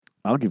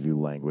I'll give you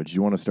language.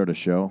 You want to start a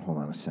show? Hold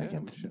on a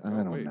second. Yeah,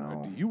 I don't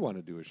know. Do you want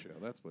to do a show?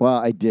 That's what. Well,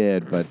 I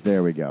did, but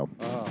there we go.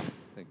 Oh,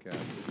 thank God.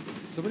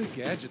 So many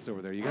gadgets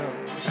over there. You got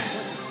to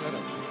set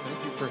up.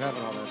 Thank you for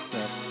having all that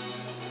stuff.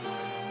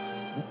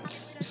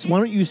 Why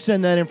don't you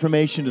send that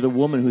information to the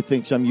woman who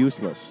thinks I'm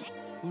useless?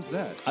 Who's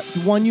that? The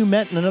one you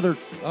met in another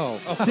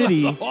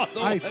city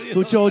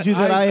who told you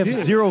that I have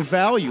zero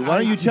value. Why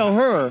don't you tell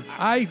her?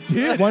 I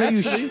did. Why don't you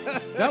actually.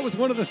 That was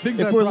one of the things.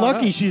 If I we're brought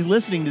lucky, up. she's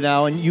listening to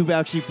now, and you've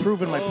actually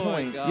proven my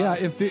point. Yeah,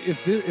 if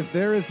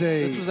there is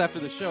a This was after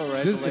the show,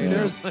 right?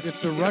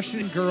 if the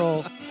Russian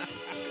girl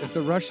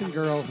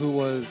who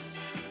was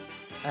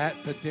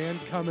at the Dan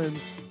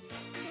Cummins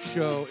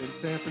show in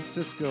San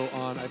Francisco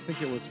on, I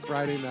think it was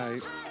Friday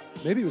night,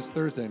 maybe it was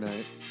Thursday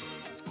night,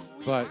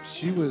 but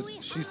she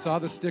saw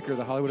the sticker,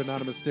 the Hollywood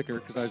Anonymous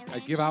sticker, because I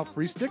give out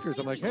free stickers.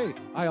 I'm like, hey,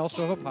 I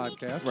also have a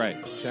podcast.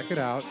 Right. Check it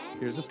out.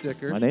 Here's a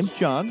sticker. My name's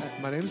John.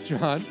 My name's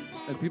John.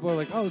 And people are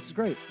like, oh, this is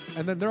great.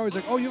 And then they're always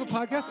like, oh, you have a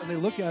podcast? And they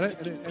look at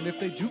it, and if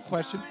they do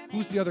question,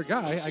 who's the other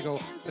guy? I go,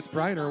 it's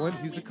Brian Irwin.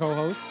 He's the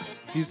co-host.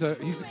 He's a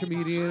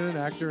comedian, an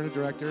actor, and a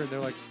director. And they're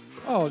like,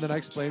 oh, and then I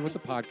explain what the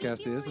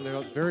podcast is, and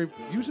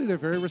usually they're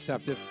very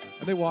receptive,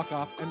 and they walk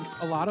off, and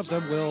a lot of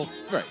them will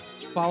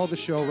follow the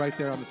show right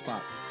there on the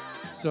spot.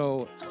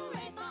 So,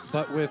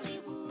 but with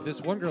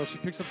this one girl, she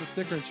picks up the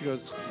sticker and she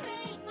goes,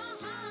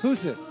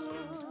 who's this?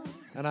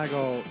 And I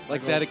go,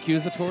 that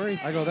accusatory?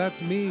 I go,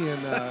 that's me,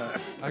 and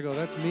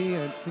that's me,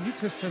 and can you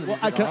just turn the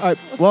music off? All right,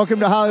 welcome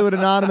to Hollywood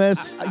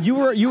Anonymous. You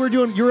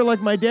were like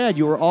my dad.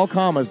 You were all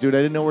commas, dude. I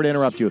didn't know where to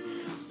interrupt you.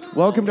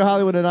 Welcome to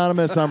Hollywood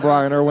Anonymous. I'm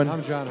Brian Irwin.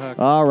 I'm John Huck.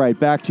 All right,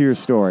 back to your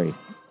story.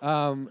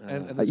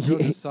 And this girl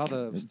just saw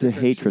the sticker. The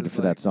hatred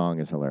for that song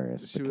is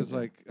hilarious. She was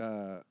like,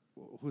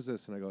 who's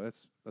this? And I go,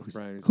 that's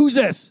Brian. Who's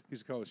this?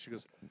 He's a co-host. She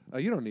goes,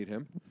 you don't need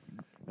him.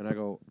 And I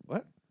go,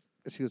 what?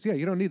 And she goes, yeah,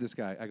 you don't need this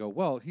guy. I go,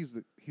 well, he's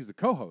the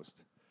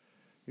co-host.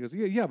 He goes,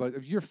 yeah, but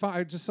if you're fine.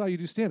 I just saw you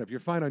do stand-up. You're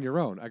fine on your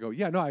own. I go,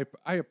 yeah, no,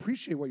 I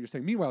appreciate what you're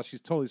saying. Meanwhile,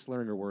 she's totally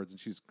slurring her words and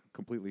she's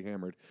completely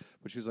hammered.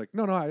 But she's like,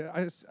 no,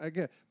 I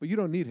get, but you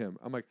don't need him.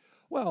 I'm like,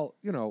 well,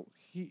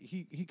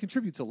 he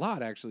contributes a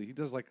lot, actually. He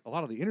does like a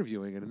lot of the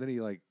interviewing, and then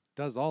he like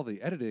does all the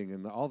editing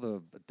and all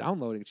the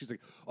downloading. And she's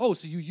like, oh,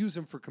 so you use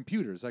him for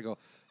computers? I go,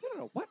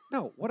 no, what?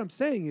 No, what I'm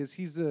saying is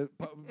he's a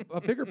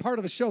bigger part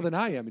of the show than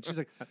I am. And she's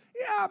like,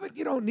 yeah, but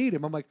you don't need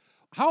him. I'm like,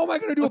 how am I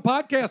going to do a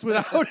podcast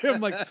without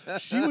him? Like,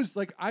 she was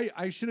like,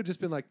 I should have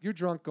just been like, you're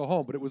drunk, go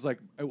home. But it was like,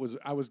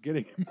 I was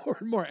getting more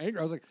and more angry.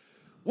 I was like,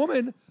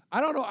 woman, I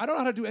don't know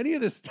how to do any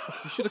of this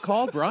stuff. You should have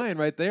called Brian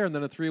right there and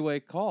then a three-way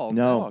call.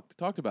 No.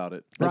 Talked about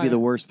it. That'd be the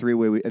worst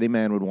three-way any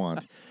man would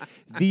want.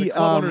 The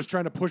club owner's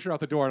trying to push her out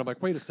the door, and I'm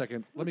like, wait a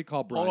second, let me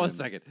call Brian. Hold on a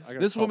second.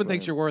 This woman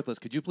thinks you're worthless.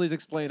 Could you please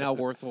explain how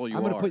worthwhile you are?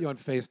 I'm going to put you on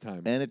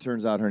FaceTime. And it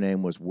turns out her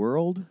name was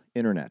World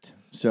Internet.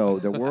 So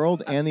the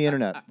world and the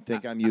internet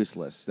think I'm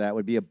useless. That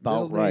would be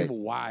about right.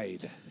 Name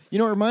wide. You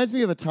know, it reminds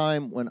me of a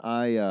time when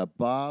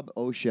Bob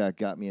Oshak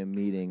got me a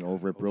meeting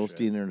over at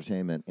Brillstein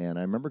Entertainment, and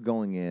I remember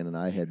going in, and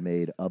I had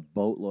made a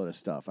boatload of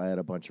stuff. I had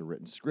a bunch of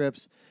written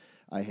scripts.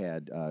 I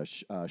had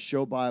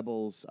show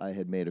Bibles. I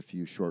had made a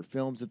few short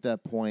films at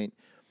that point.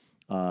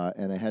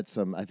 And I had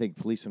some, I think,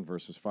 Policeman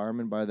versus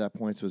Fireman by that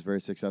point, so it was very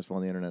successful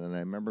on the internet. And I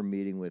remember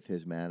meeting with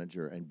his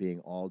manager and being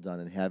all done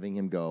and having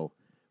him go,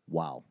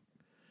 wow,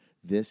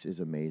 this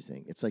is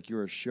amazing. It's like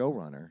you're a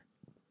showrunner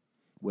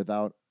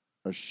without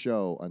a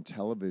show on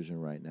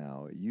television right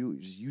now. You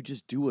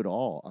just do it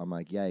all. I'm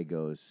like, yeah. He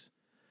goes,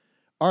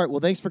 all right, well,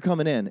 thanks for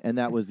coming in. And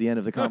that was the end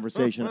of the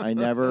conversation. I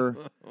never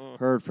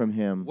heard from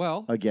him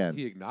again.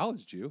 He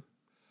acknowledged you.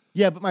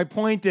 Yeah, but my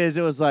point is,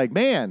 it was like,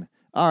 man,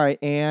 all right,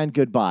 and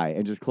goodbye,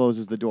 and just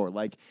closes the door.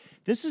 Like,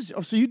 this is,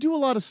 so you do a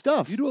lot of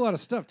stuff. You do a lot of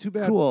stuff. Too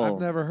bad Cool.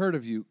 I've never heard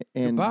of you.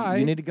 And Goodbye.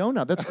 you need to go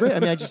now. That's great. I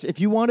mean, if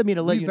you wanted me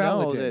to let you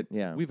know that,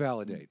 yeah. We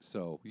validate,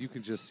 so you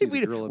can just see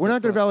the drill. We're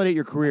not going to validate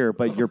your career,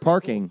 but your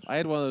parking. I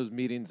had one of those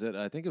meetings at,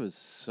 I think it was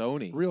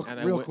Sony. Real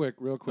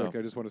quick.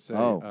 I just want to say,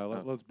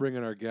 let's bring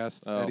in our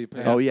guest, Eddie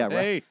Pence. Oh, yeah, right.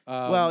 Hey.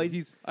 Well,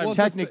 he's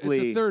technically...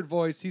 It's a third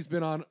voice. He's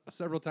been on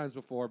several times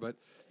before, but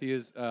he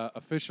is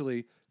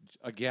officially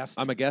a guest.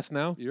 I'm a guest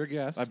now? You're a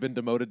guest. I've been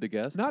demoted to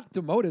guest? Not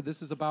demoted.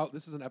 This is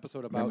an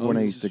episode about... Remember when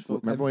I used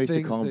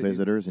to call them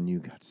visitors and you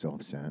got so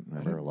upset?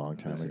 Remember a long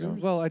time ago?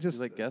 Well, I just...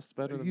 You like guests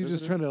better than You're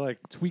just trying to like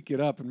tweak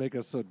it up and make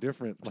us so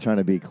different. I was trying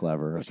to be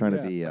clever. I was trying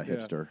to be a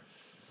hipster.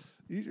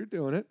 You're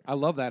doing it. I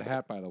love that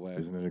hat, by the way.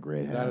 Isn't it a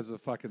great hat? That is a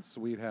fucking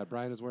sweet hat.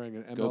 Brian is wearing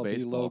an Go MLB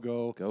baseball.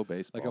 logo. Go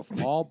baseball. Like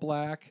a all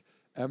black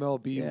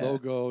MLB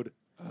logoed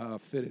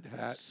fitted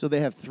hat. So they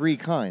have three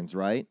kinds,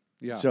 right?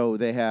 Yeah. So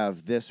they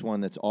have this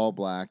one that's all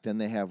black. Then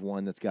they have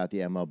one that's got the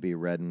MLB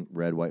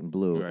red, white, and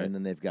blue. Right. And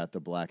then they've got the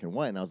black and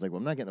white. And I was like, well,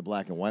 I'm not getting the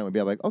black and white. I'd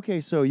be like, okay,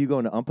 so you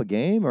going to ump a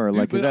game or Dude,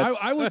 like? Is that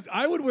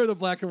I would wear the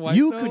black and white.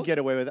 you though. could get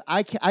away with it.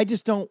 I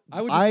just don't.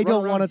 I would just I run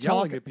don't around want to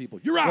yelling talk at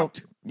people. You're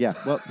out. Yeah,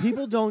 well,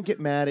 people don't get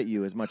mad at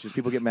you as much as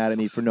people get mad at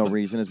me for no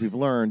reason, as we've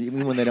learned,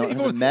 even when they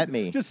haven't met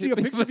me. Just see a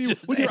picture of you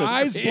with your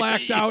eyes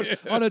blacked out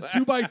on a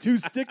 2x2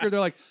 sticker. They're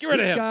like, Get rid of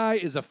this him. guy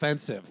is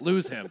offensive.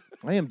 Lose him.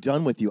 I am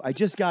done with you. I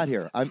just got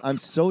here. I'm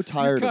so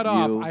tired Cut of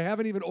off. you. I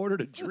haven't even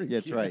ordered a drink.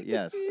 That's yet. right.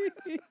 Yes.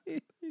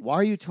 Why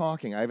are you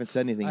talking? I haven't said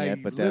anything I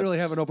yet, but literally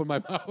that's, haven't opened my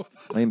mouth.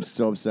 I am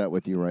so upset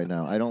with you right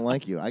now. I don't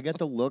like you. I got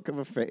the look of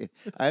a face.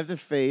 I have the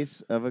face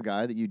of a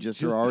guy that you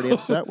just are already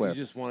upset You with.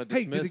 just want to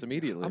Hey, dismiss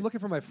immediately. I'm looking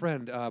for my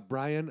friend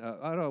Brian.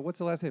 I don't know what's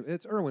the last name.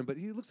 It's Erwin, but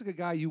he looks like a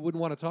guy you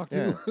wouldn't want to talk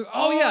to. Yeah.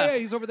 oh yeah.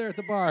 he's over there at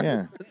the bar.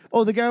 Yeah.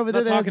 Oh, the guy over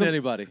there. Not that has talking to the-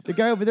 anybody. The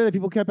guy over there that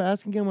people kept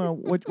asking him,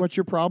 what's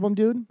your problem,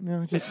 dude?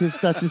 No, it's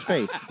just that's his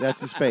face. That's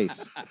his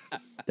face.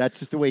 That's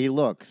just the way he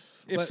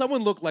looks. If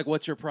someone looked like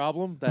 "What's your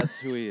problem?" That's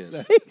who he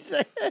is.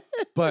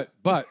 But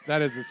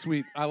that is a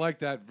sweet. I like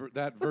that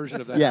that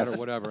version of that Yes. or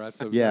whatever.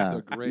 That's a Yeah, that's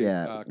a great.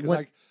 yeah. Because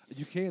What-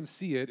 you can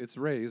see it. It's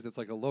raised. It's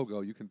like a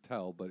logo. You can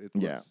tell, but it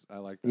Yeah. looks. I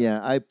like that.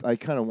 Yeah, I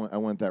kind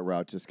of went that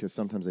route just because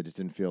sometimes I just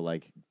didn't feel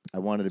like I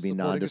wanted to be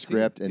Supporting a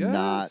nondescript team. and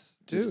not Yes,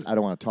 just. dude. I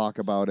don't want to talk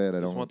about it. I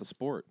Just don't want the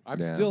sport.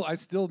 Yeah. I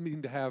still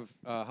mean to have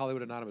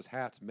Hollywood Anonymous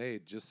hats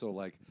made just so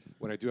like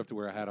when I do have to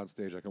wear a hat on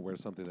stage, I can wear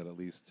something that at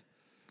least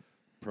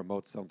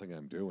promotes something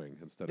I'm doing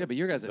instead Yeah, of but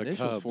your guys' the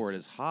initials for it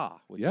Cubs. is HA,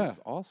 which Yeah. is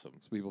awesome.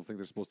 So people think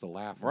they're supposed to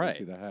laugh when Right. they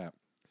see the hat.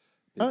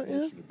 Big Oh, H yeah.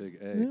 and a big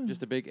A.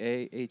 Just a big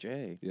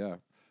AHA. Yeah.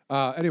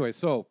 Anyway,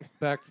 so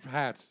back to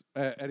hats.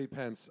 Eddie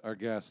Pence, our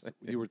guest.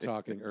 You were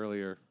talking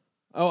earlier.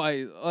 Oh,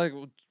 I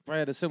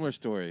had a similar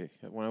story.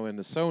 When I went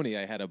to Sony,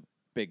 I had a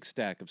big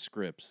stack of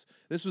scripts.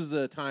 This was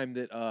the time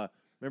that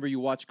remember you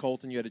watched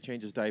Colton, you had to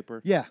change his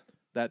diaper? Yeah.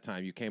 That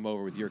time you came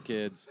over with your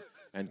kids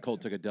and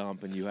Colt took a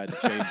dump and you had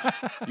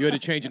to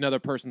change another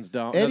person's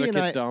dump, Eddie another and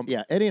kid's I, dump.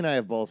 yeah, Eddie and I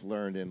have both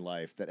learned in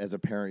life that as a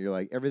parent, you're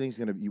like everything's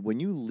gonna.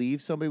 When you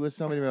leave somebody with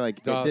somebody, you're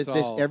like That's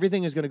all.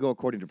 everything is gonna go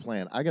according to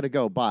plan. I gotta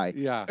go. Bye.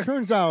 Yeah.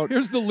 Turns out.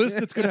 Here's the list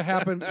that's going to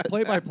happen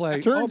play by play.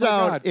 Turns oh my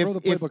out, God, throw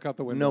the playbook out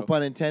the window. no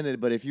pun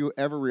intended, but if you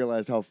ever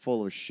realize how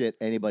full of shit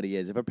anybody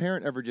is, if a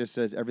parent ever just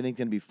says everything's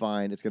gonna be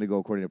fine, it's gonna go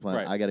according to plan,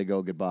 Right. I gotta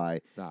go,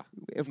 goodbye. Nah.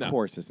 Of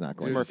course, it's not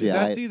going. There's- to.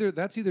 Yeah,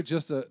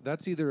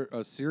 that's either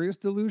a serious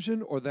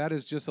delusion or that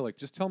is just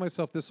just tell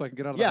myself this so I can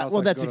get out of the yeah. house.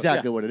 Well, so I can that's go to-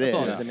 exactly what it is.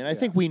 all it I is. mean, I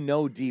think we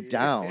know deep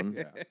down.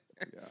 Yeah.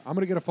 I'm going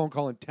to get a phone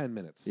call in 10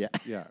 minutes. Yeah.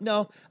 Yeah.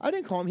 No, I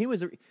didn't call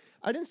him.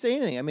 I didn't say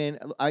anything. I mean,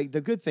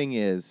 the good thing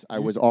is I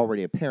was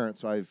already a parent,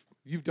 so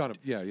You've done it.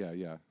 Yeah.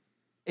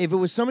 if it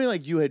was somebody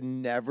like you had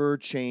never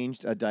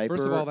changed a diaper.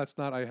 First of all, that's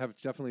not. I have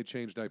definitely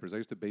changed diapers. I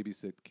used to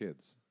babysit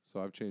kids,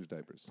 so I've changed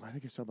diapers. I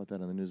think I saw about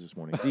that on the news this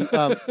morning.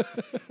 I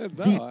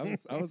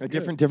was A good.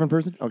 different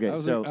person. Okay, I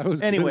was so I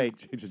was good anyway, at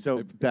changing so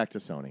diapers. back to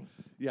Sony.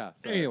 Yeah.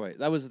 sorry. Anyway,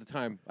 that was the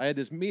time I had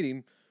this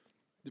meeting,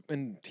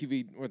 and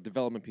TV or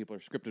development people or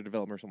scripted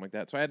development or something like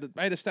that. So I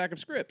had a stack of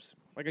scripts,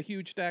 like a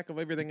huge stack of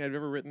everything I'd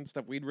ever written,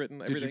 stuff we'd written.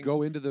 Did everything. you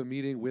go into the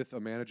meeting with a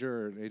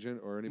manager or an agent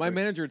or anybody? My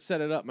manager had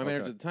set it up. My Okay.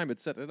 manager at the time had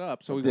set it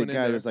up. So we The went in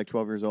guy there. was like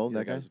 12 years old. Yeah,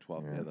 that the guy guy was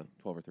 12. Yeah, the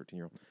 12 or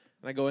 13-year-old.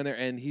 And I go in there,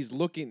 and he's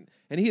looking,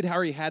 and he had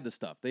already had the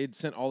stuff. They had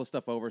sent all the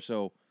stuff over,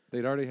 so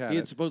They'd already had he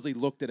had it. supposedly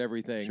looked at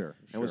everything Sure,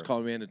 and was sure.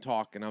 calling me in to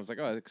talk. And I was like,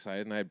 oh, I was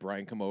excited. And I had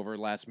Brian come over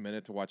last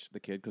minute to watch the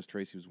kid because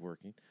Tracy was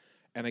working.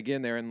 And I get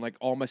in there, and like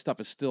all my stuff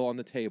is still on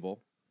the table.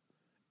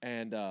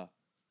 And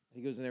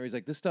he goes in there, he's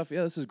like, this stuff,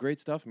 yeah, this is great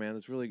stuff, man.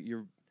 It's really,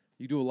 you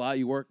do a lot,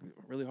 you work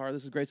really hard.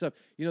 This is great stuff.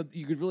 You know,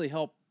 you could really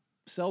help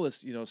sell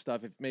this,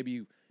 stuff if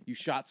maybe you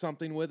shot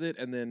something with it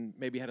and then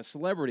maybe had a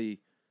celebrity,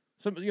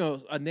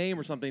 a name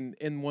or something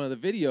in one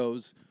of the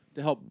videos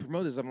to help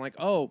promote this. I'm like,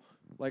 oh,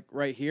 like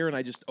right here, and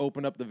I just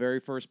opened up the very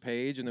first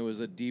page, and there was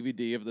a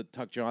DVD of the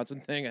Tuck Johnson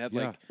thing. I had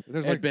Yeah. like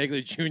There's Ed like-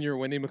 Begley Jr.,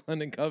 Wendy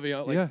McClendon Covey,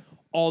 like Yeah.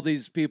 all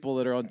these people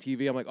that are on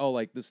TV. I'm like, oh,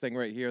 like this thing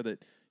right here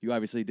that you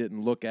obviously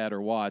didn't look at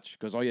or watch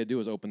because all you had to do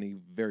was open the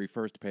very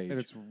first page and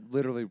it's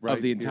literally right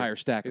of the here. entire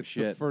stack of It's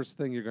the shit. first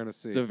thing you're going to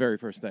see. It's the very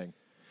first thing.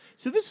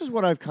 So this is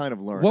what I've kind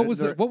of learned. What was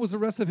There- What was the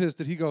rest of his?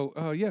 Did he go?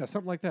 Oh yeah,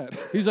 something like that.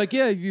 He's like,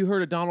 yeah, if you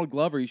heard of Donald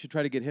Glover, you should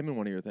try to get him in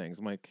one of your things.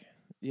 I'm like,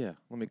 yeah,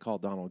 let me call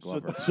Donald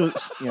Glover. So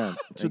yeah.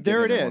 So get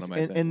there him it in one is, of my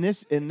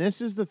and this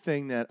is the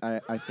thing that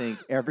I think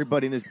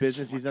everybody in this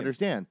business needs to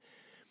understand.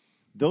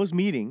 Those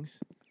meetings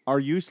are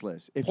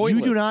useless if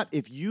Pointless.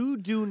 you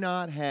do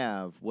not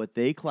have what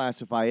they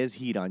classify as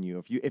heat on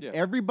you. If Yeah.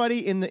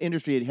 everybody in the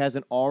industry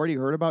hasn't already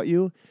heard about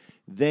you,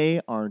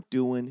 they aren't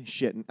doing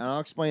shit. And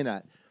I'll explain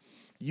that.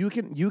 You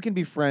can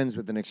be friends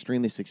with an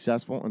extremely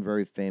successful and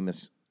very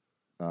famous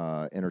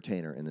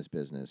entertainer in this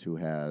business who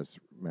has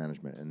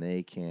management, and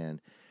they can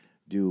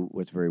do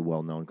what's very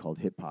well known called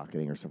hip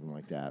pocketing or something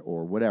like that,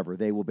 or whatever.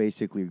 They will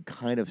basically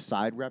kind of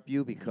side rep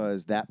you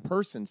because that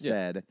person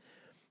said,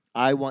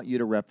 "I want you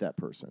to rep that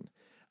person."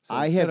 So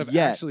I instead have of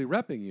yet actually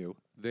repping you,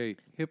 they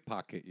hip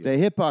pocket you. they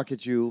hip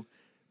pocket you,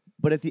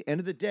 but at the end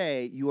of the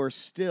day, you are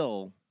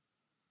still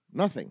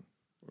nothing.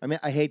 I mean,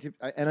 I hate to,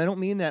 and I don't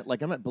mean that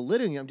like I'm not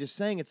belittling you. I'm just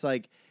saying it's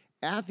like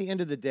at the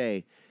end of the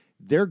day,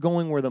 they're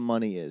going where the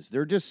money is.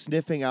 They're just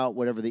sniffing out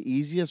whatever the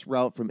easiest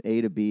route from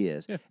A to B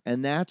is. Yeah.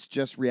 And that's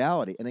just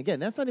reality. And again,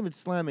 that's not even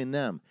slamming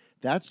them.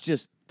 That's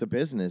just the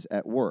business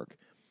at work.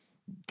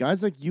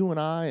 Guys like you and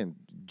I and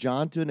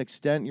John, to an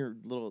extent,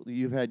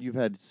 you've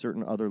had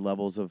certain other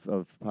levels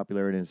of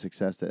popularity and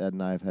success that Ed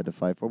and I have had to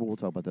fight for, but we'll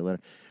talk about that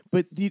later.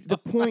 But the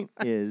point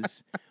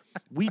is,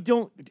 we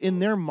don't, in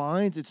their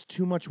minds, it's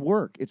too much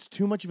work. It's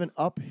too much of an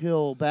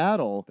uphill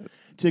battle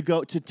to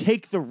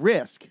take the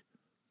risk,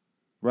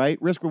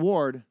 right? Risk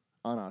reward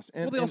on us.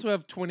 And, Well, they also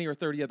have 20 or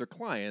 30 other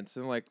clients,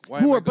 and like, why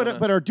who am I are gonna...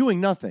 but are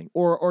doing nothing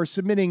or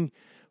submitting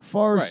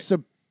far Right.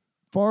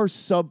 far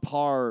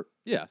subpar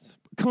Yes.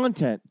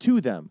 content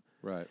to them.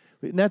 Right.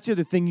 And that's the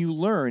other thing you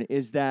learn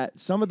is that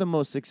some of the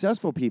most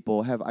successful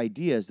people have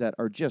ideas that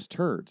are just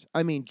turds.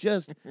 I mean,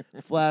 just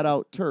flat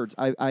out turds.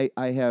 I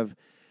have,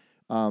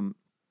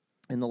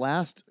 in the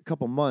last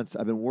couple months,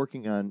 I've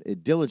been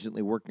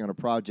diligently working on a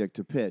project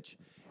to pitch,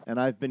 and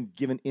I've been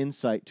given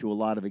insight to a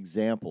lot of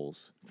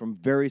examples from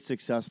very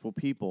successful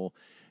people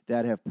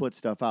that have put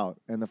stuff out.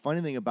 And the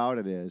funny thing about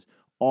it is,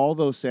 all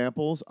those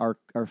samples are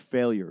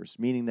failures,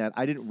 meaning that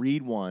I didn't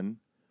read one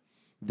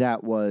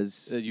that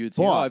was You'd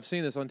see, oh, bought. I've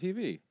seen this on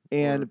TV.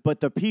 But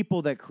the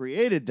people that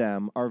created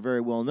them are very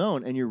well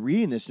known, and you're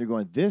reading this and you're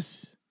going,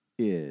 "This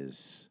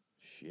is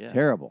Shit.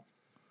 terrible."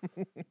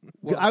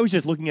 I was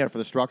just looking at it for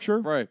the structure,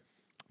 Right.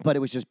 but it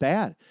was just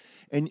bad,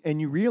 and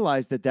you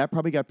realize that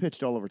probably got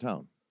pitched all over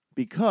town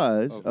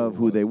because of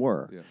who they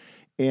were. Yeah.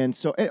 And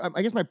so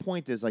I guess my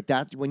point is like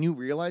that when you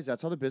realize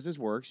that's how the business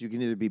works, you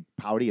can either be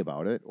pouty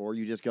about it or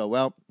you just go,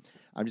 well,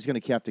 I'm just going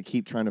to have to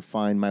keep trying to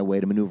find my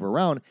way to maneuver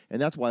around.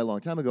 And that's why a long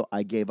time ago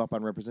I gave up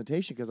on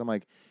representation because I'm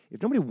like,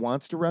 if nobody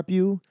wants to rep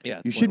you,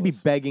 Yeah, you shouldn't be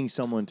pointless. begging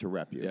someone to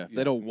rep you. Yeah. If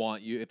they don't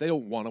want you, if they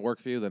don't want to work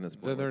for you, then it's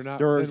Then they're pointless. not.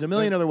 There's then- a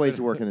million then- other ways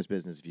to work in this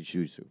business if you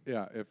choose to.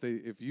 Yeah,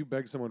 if you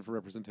beg someone for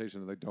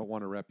representation and they don't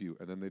want to rep you,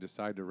 and then they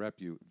decide to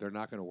rep you, they're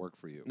not going to work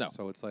for you. No.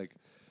 So it's like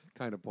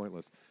kind of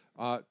pointless.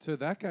 To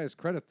that guy's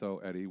credit, though,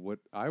 Eddie, what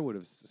I would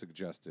have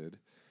suggested,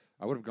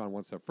 I would have gone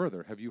one step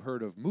further. Have you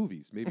heard of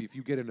movies? Maybe if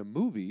you get in a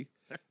movie,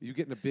 you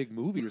get in a big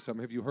movie or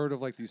something. Have you heard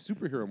of like these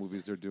superhero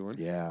movies they're doing?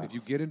 Yeah. If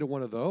you get into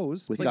one of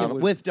those, With like it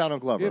would-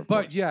 Donald Glover. Yeah, of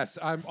but course. yes,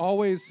 I'm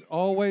always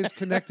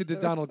connected to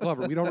Donald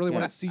Glover. We don't really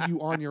want to see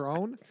you on your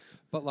own,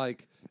 but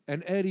like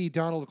an Eddie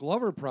Donald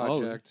Glover Oh,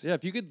 project. yeah,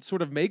 if you could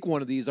sort of make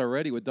one of these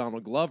already with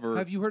Donald Glover.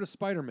 Have you heard of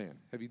Spider-Man?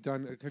 Have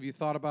you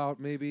thought about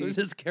maybe? There's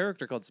this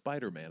character called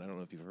Spider-Man. I don't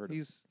know if you've heard of it.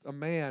 He's a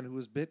man who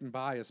was bitten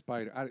by a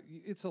spider.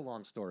 It's a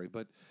long story,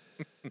 but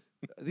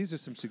these are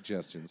some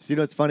suggestions. So, you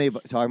know, it's funny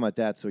talking about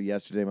that. So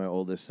yesterday, my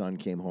oldest son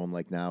came home.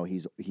 Like now,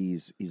 he's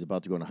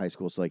about to go into high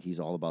school. So like he's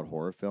all about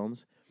horror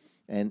films,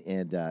 and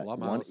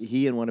Blumhouse.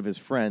 he and one of his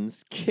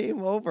friends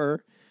came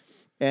over,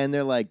 and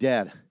they're like,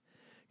 "Dad,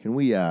 can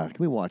we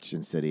watch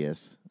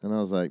Insidious?" And I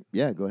was like,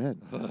 "Yeah, go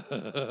ahead."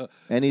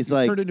 And he's You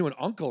like, turned into an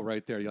uncle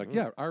right there. You're like,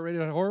 yeah,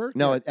 R-rated horror.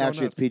 "No, Yeah, it, go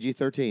actually, it's nuts."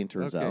 PG-13."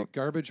 Turns Okay, out.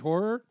 garbage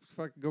horror.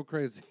 Fucking go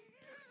crazy.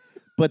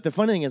 But the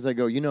funny thing is, I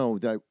go, you know,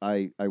 that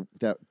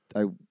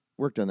I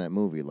worked on that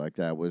movie. Like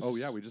that was. Oh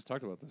yeah, we just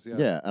talked about this. Yeah.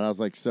 Yeah, and I was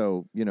like,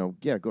 so, you know,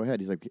 yeah, go ahead.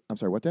 He's like, I'm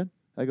sorry, what, Dad?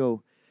 I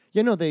go,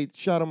 yeah, no, they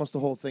shot almost the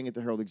whole thing at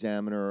the Herald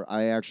Examiner.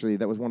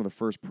 That was one of the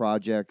first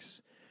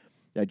projects.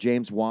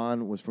 James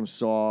Wan was from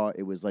Saw.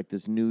 It was like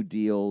this new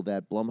deal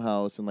that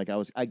Blumhouse, and like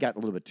I got a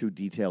little bit too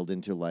detailed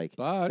into like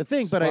But the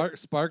thing,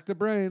 spark the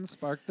brain.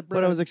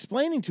 but I was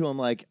explaining to him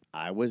like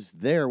I was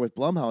there with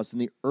Blumhouse in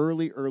the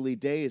early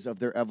days of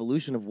their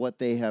evolution of what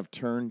they have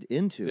turned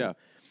into. Yeah.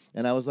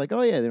 And I was like,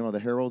 oh yeah, you know, the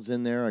Herald's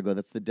in there. I go,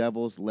 that's the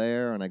Devil's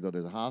Lair, and I go,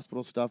 there's a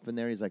hospital stuff in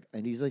there. He's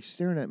like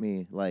staring at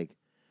me like,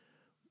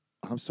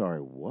 I'm sorry,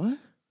 what?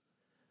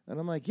 And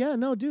I'm like, yeah,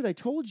 no, dude, I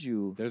told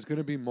you. There's going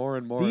to be more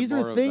and more. These and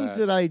more are of things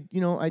that I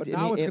But did.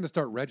 now it's going to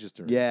start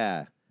registering.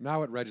 Yeah.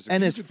 Now it registers.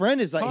 And You his could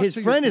friend is like, talk his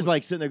to friend your is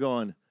like sitting there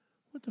going,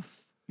 what the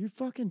your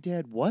fucking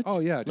dad, what? Oh,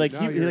 yeah, dude, like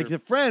now like the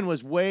friend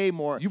was way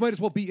more. You might as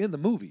well be in the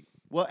movie.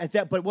 Well, at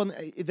that, but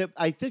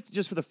I think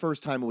just for the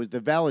first time, it was the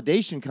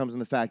validation comes in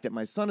the fact that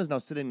my son is now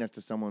sitting next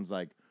to someone's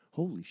like,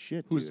 holy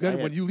shit, Who's dude. gonna I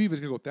when had- you leave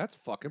is gonna go, that's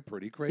fucking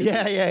pretty crazy.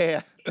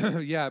 Yeah.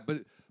 Yeah,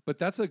 but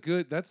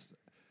that's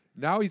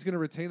now he's gonna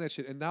retain that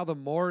shit. And now the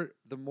more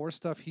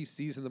stuff he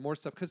sees and the more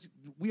stuff, because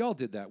we all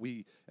did that.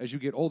 As you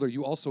get older,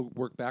 you also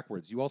work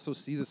backwards. You also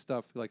see the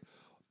stuff like,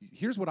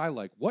 here's what I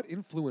like. What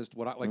influenced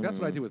what I like? That's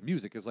what I did with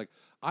music. Is like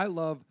I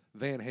love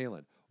Van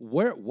Halen.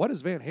 What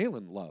does Van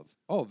Halen love?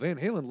 Oh, Van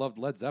Halen loved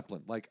Led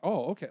Zeppelin. Like,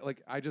 oh, okay.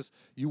 Like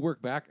you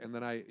work back and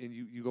then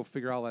you go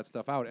figure all that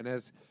stuff out. And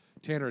as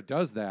Tanner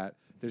does that,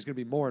 there's going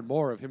to be more and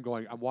more of him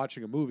going, I'm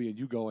watching a movie, and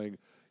you going,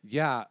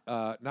 yeah,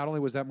 not only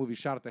was that movie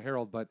shot at the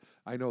Herald, but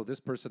I know this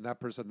person, that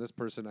person, this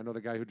person. I know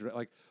the guy who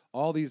like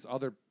all these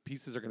other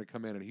pieces are going to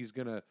come in, and he's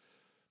going to.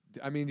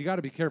 I mean, you got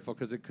to be careful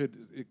because it could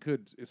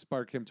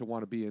spark him to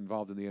want to be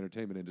involved in the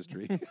entertainment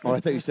industry. Oh,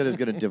 I thought you said it was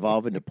going to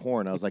devolve into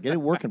porn. I was like, I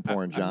didn't work in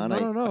porn, John.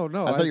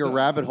 No. I thought you were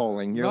rabbit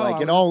holing. You're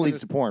like, it all leads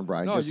to porn,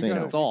 Brian. No, just so you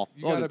know. It's all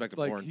You goes gotta, back to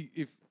like, porn.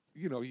 if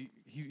you know,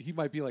 he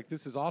might be like,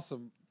 this is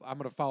awesome. I'm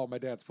going to follow my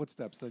dad's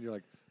footsteps. Then you're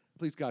like,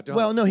 Please God, don't.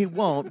 Well, no, he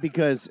won't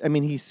because I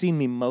mean he's seen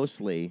me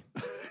mostly.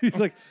 He's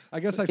like, I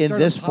guess I In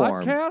started this a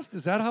form. podcast.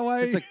 Is that how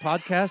I It's like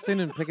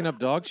podcasting and picking up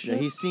dog Yeah,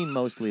 shit. he's seen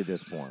mostly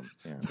this form.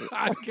 Yeah.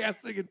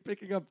 podcasting and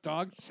picking up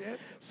dog shit?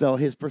 So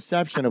his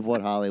perception of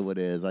what Hollywood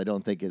is, I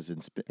don't think is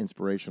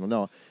inspirational.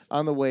 No,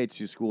 on the way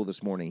to school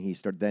this morning, he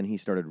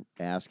started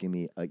asking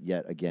me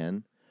yet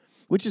again,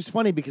 which is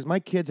funny because my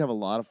kids have a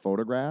lot of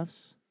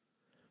photographs,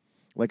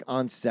 like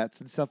on sets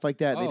and stuff like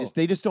that. Oh.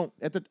 They just don't.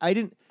 I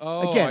didn't.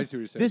 Oh, again, I see what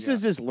you're saying, this yeah.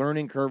 is this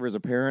learning curve as a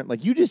parent.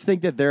 Like you just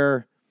think that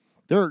they're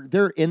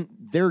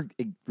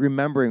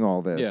remembering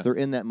all this. Yeah. They're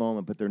in that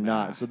moment, but they're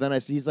not. So then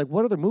he's like,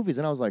 "What other movies?"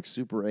 And I was like,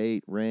 "Super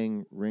 8,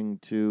 Ring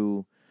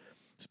 2,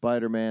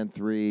 Spider-Man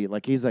 3."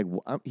 Like he's like,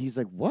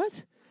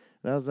 "What?"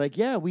 And I was like,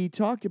 "Yeah, we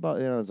talked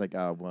about it." And I was like,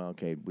 "Oh, well,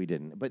 okay, we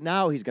didn't." But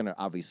now he's gonna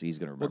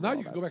remember. Well, now all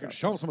you can that go back and stuff.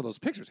 show him some of those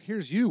pictures.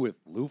 Here's you with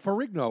Lou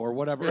Ferrigno or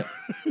whatever.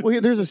 Well, here,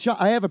 there's a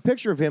shot. I have a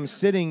picture of him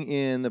sitting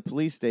in the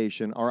police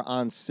station or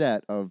on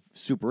set of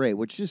Super 8,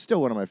 which is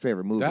still one of my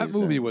favorite movies. That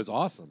movie And was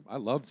awesome. I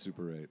loved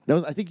Super 8. that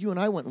was. I think you and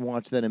I went and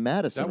watched that in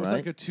Madison, That was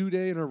right? like a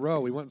 2-day in a row.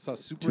 We went and saw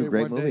Super Two 8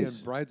 great one day movies.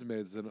 and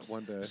Bridesmaids in it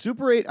one day.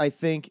 Super 8, I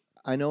think.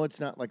 I know it's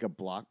not like a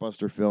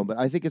blockbuster film, but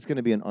I think it's going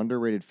to be an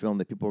underrated film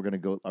that people are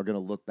going to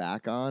look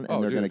back on and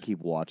Oh, they're going to dude. keep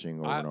watching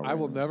over and over. I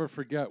will and never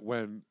forget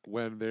when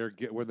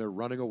they're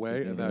running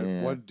away and that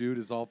Yeah. one dude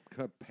is all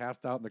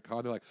passed out in the car.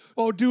 And they're like,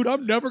 "Oh, dude,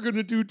 I'm never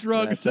gonna do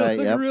drugs. That's right,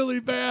 They're yep.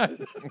 really bad."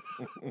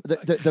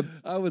 The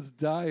I was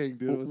dying,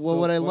 dude. It was well, so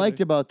what I funny.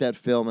 liked about that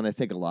film, and I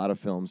think a lot of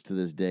films to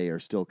this day are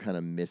still kind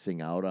of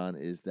missing out on,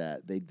 is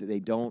that they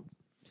don't.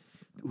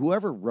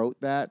 Whoever wrote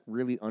that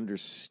really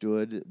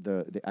understood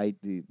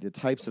the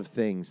types of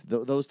things.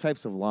 Those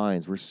types of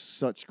lines were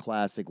such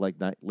classic, like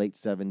late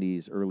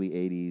 '70s, early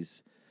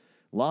 '80s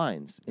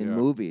lines in Yeah.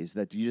 movies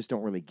that you just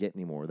don't really get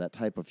anymore. That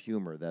type of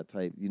humor, that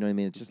type, you know what I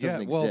mean? It just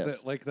doesn't well,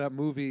 exist. like that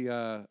movie.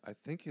 I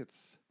think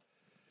it's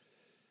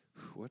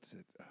what's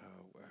it?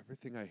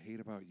 Everything I Hate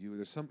About You.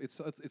 There's some. It's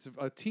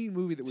a teen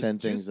movie that was 10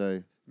 just, things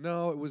I.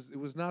 No, it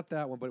was not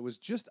that one, but it was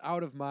just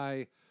out of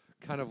my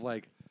kind of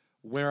like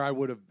where I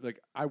would have like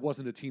I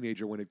wasn't a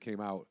teenager when it came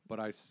out, but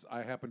I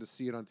happened to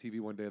see it on TV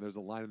one day. And there's a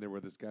line in there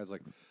where this guy's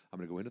like, "I'm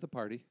gonna go into the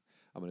party,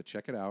 I'm gonna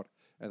check it out,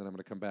 and then I'm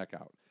gonna come back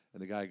out."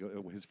 And the guy,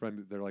 his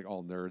friend, they're like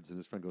all nerds, and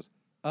his friend goes,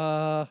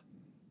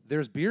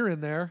 there's beer in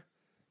there."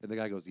 And the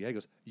guy goes, "Yeah." He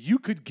goes, "You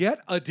could get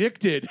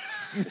addicted."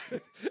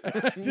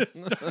 And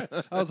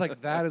I was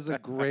like, that is a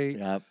great,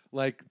 Yep.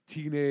 like,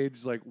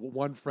 teenage, like,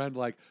 one friend,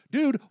 like,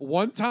 dude,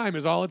 one time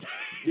is all it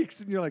takes.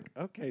 And you're like,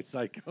 okay,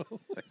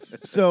 psycho.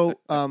 So,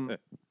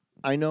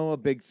 I know a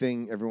big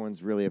thing.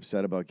 Everyone's really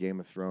upset about Game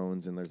of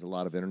Thrones, and there's a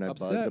lot of internet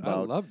buzz Upset. I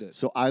about. loved it.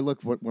 So I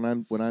look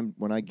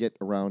when I get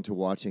around to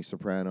watching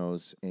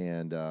Sopranos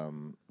and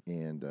Love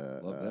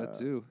that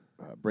too.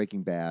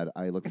 Breaking Bad.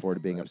 I look forward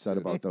to being upset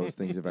about those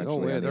things eventually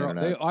No way. on the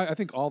internet. I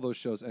think all those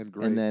shows end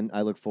great. And then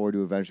I look forward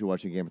to eventually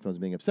watching Game of Thrones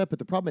and being upset. But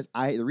the problem is,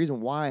 the reason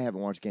why I haven't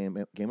watched Game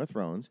of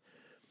Thrones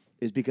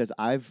is because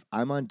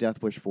I'm on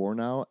Death Wish 4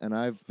 now, and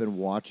I've been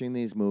watching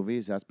these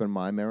movies. That's been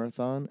my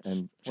marathon,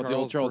 and What, the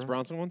old Charles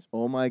Bronson ones?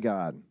 oh my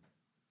god,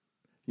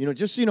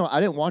 just so you know, I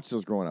didn't watch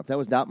those growing up. That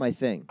was not my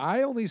thing.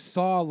 I only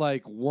saw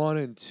like 1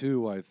 and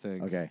 2, I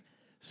think. Okay,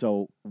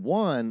 so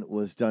 1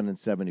 was done in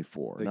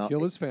 '74. They Now,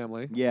 kill his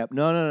family. Yeah,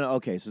 no.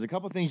 Okay, so there's a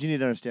couple things you need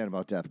to understand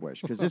about Death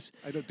Wish because this.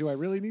 Do I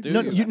really need Dude,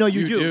 to? No, see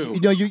you that? do. do.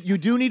 No, you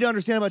do need to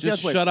understand about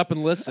Just Death Wish. shut up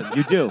and listen.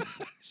 You do.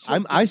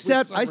 I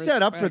set some up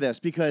for respect. this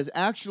because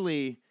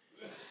actually,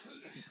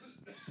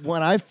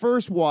 when I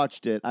first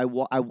watched it, I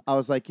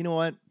was like, you know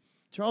what?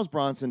 Charles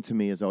Bronson to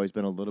me has always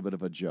been a little bit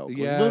of a joke, a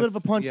little bit of a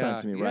Yes, punchline yeah,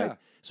 to me, yeah. right?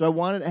 So I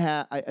wanted to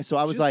have. So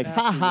I was Just like,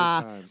 after ha your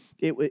ha. time.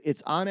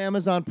 It's on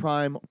Amazon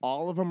Prime.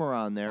 All of them are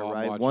on there, Oh, I'm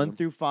right? watching 1 them.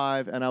 through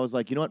 5. And I was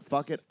like, you know what?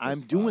 Fuck it. I'm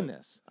There's doing 5.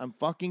 this. I'm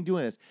fucking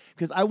doing this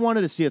because I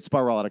wanted to see it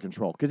spiral out of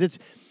control. Because it's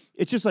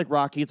just like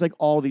Rocky. It's like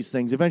all these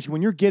things. Eventually,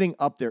 when you're getting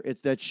up there,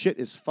 that shit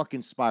is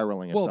fucking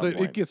spiraling. At Well, some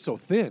point. it gets so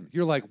thin.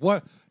 You're like,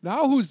 what?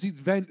 Now who's he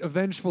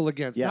vengeful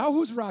against? Yes. Now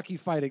who's Rocky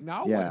fighting?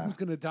 Now Yeah. who's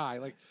gonna die?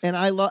 Like, And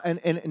I love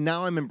and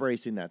now I'm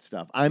embracing that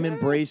stuff. I'm Yes.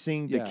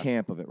 embracing the Yeah.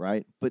 camp of it,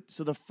 right? But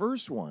so the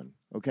first one,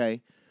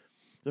 okay,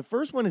 the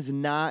first one is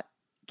not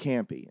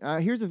campy.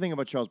 Here's the thing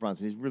about Charles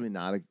Bronson: he's really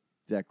not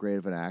that great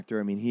of an actor.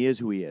 I mean, he is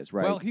who he is,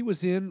 right? well, he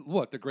was in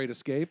what? The Great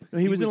Escape. No,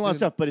 he was in a lot of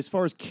stuff. But as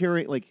far as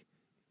carrying, like,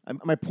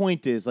 my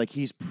point is, like,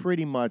 he's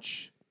pretty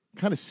much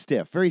kind of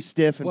stiff, very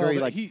stiff, and Well, very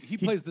like he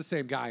plays the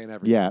same guy in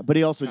everything. yeah. But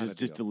he also Kinda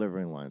just deal.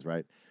 delivering lines,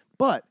 right?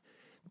 But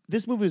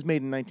this movie was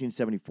made in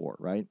 1974,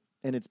 right?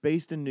 And it's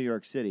based in New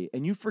York City.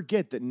 And you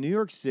forget that New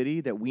York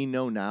City that we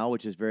know now,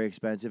 which is very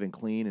expensive and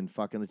clean and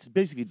fucking, it's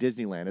basically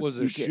Disneyland. It's, Was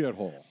a you get-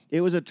 shithole.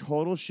 It was a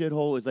total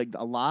shithole. It was like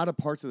a lot of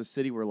parts of the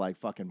city were like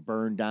fucking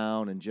burned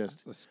down and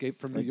just, Escape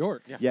from New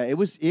York. yeah, it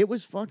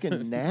was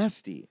fucking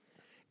nasty.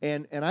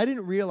 And I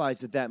didn't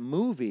realize that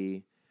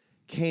movie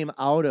came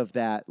out of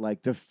that,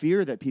 like the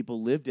fear that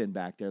people lived in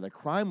back there. The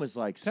crime was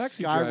like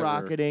Taxi Driver.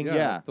 skyrocketing.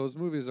 Yeah. Those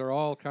movies are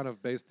all kind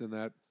of based in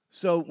that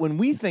So when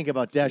we think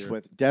about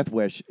Death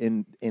Wish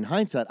in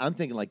hindsight, I'm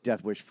thinking like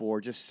Death Wish 4,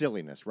 just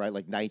silliness, right?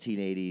 Like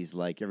 1980s,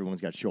 like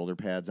everyone's got shoulder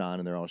pads on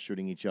and they're all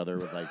shooting each other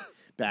with like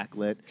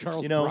backlit.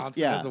 Charles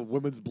Bronson has a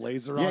women's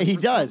blazer on. Yeah, he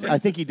for does. some I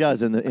think he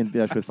does in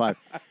Death Wish 5.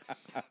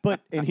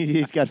 And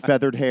he's got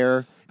feathered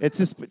hair. It's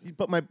just,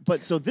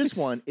 but so this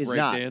one is Break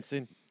not.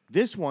 dancing.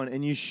 This one,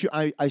 and you should.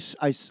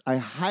 I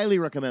highly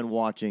recommend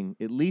watching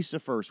at least the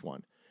first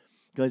one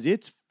because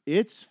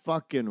it's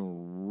fucking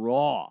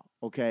raw.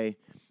 Okay,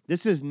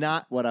 this is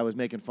not what I was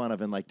making fun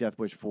of in like Death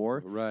Wish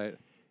 4. Right.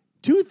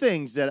 Two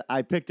things that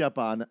I picked up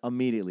on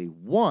immediately.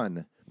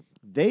 One,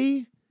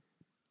 they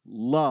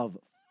love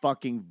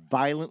fucking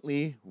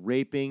violently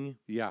raping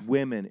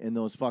women in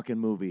those fucking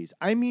movies.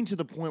 I mean, to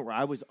the point where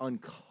I was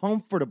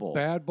uncomfortable.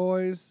 Bad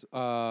Boys,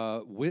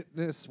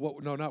 Witness.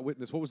 No, not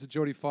Witness. What was the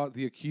Jodie Foster?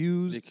 The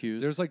Accused. The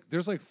Accused.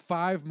 There's like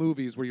 5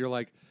 movies where you're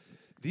like,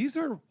 these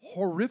are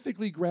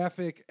horrifically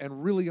graphic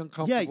and really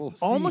uncomfortable.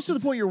 Yeah, almost to the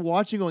scenes. point you're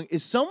watching going,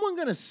 is someone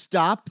going to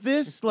stop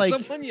this? Like,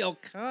 Someone yell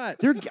cut.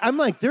 I'm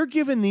like, they're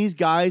giving these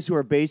guys who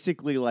are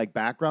basically like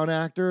background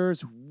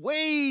actors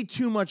way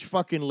too much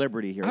fucking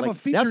liberty here. I'm like, a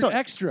featured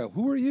extra.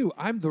 Who are you?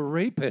 I'm the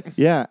rapist.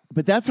 Yeah,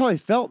 but that's how I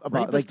felt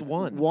about Rapist like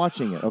one.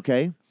 watching it,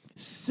 okay?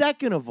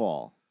 Second of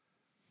all,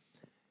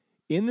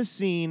 in the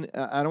scene,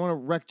 I don't want to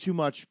wreck too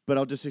much, but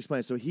I'll just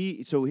explain. So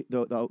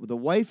the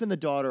wife and the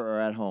daughter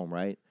are at home,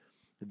 right?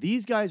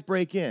 These guys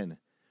break in.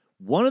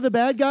 One of the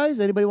bad guys,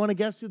 anybody want to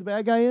guess who the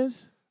bad guy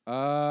is?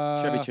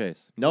 Chevy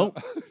Chase. Nope.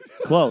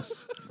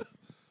 Close.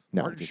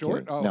 No, Martin just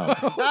Short? kidding. Oh.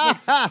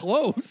 No.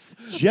 Close.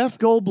 Jeff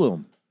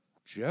Goldblum.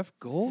 Jeff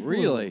Goldblum.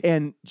 Really?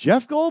 And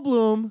Jeff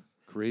Goldblum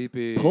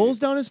Creepy. pulls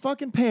down his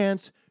fucking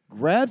pants,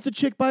 grabs the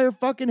chick by her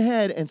fucking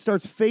head, and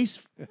starts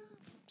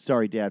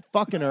sorry, Dad,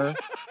 fucking her.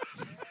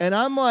 And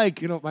I'm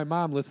like, You know, my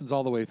mom listens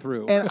all the way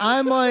through. and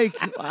I'm like,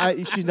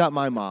 she's not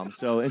my mom,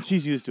 and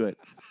she's used to it.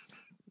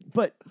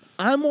 But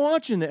I'm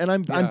watching it, and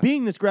I'm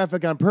being this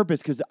graphic on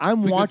purpose because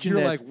I'm watching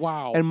you're this, like,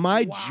 wow. and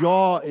my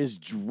jaw is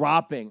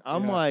dropping.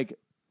 I'm Yeah. like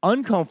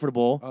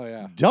uncomfortable. Oh,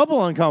 yeah.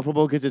 Double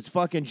uncomfortable because it's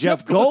fucking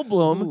Jeff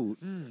Goldblum. Ooh,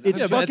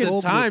 It's Yeah, but at fucking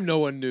the time, no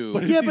one knew.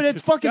 But yeah, but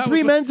it's fucking that was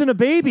three what- men's and a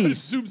baby. He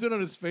zooms in on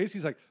his face.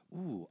 He's like,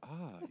 ooh,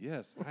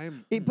 yes,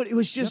 I'm. But it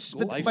was just,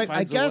 Jeff Life but I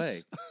finds a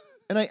guess,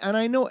 way. and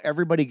I know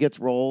everybody gets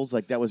roles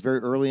like that was very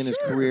early in his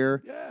Sure,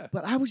 career. yeah.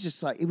 But I was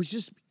just like,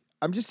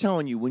 I'm just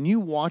telling you, when you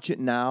watch it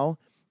now,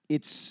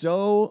 it's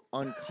so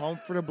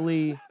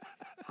uncomfortably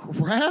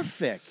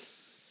graphic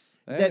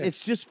that Hey.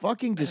 it's just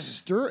fucking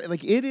disturbing.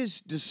 Like it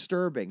is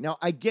disturbing. Now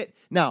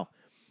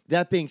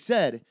that being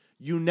said,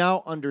 you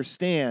now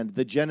understand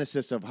the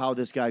genesis of how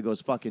this guy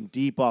goes fucking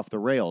deep off the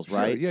rails, Sure,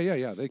 right?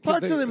 Yeah.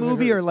 Parts of the they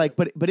movie heard are his- like,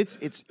 but it's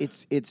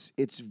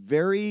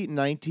very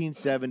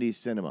 1970s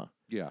cinema.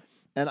 Yeah.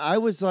 And I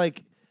was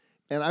like,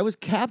 I was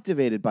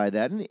captivated by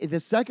that. And the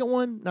second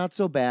one, not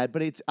so bad,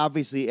 but it's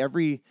obviously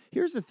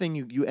here's the thing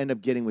you end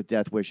up getting with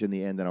Death Wish in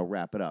the end, and I'll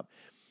wrap it up.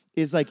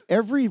 Is like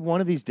every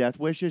one of these death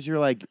wishes, you're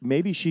like,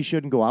 maybe she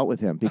shouldn't go out with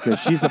him because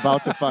she's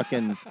about to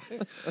fucking.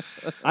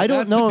 I don't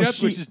That's know the if death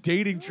she. wish is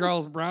dating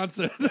Charles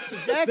Bronson. Then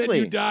Exactly.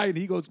 you die, and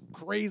he goes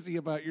crazy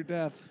about your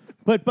death.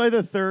 But by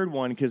the third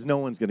one, because no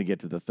one's going to get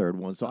to the third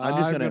one, so I'm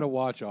just gonna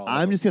watch all.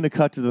 I'm just going to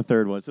cut to the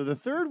third one. So the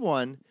third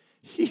one,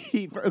 this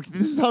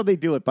is how they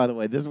do it, by the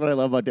way. This is what I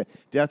love about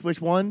Death Wish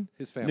 1,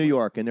 His family. New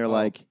York. And they're Oh.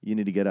 like, you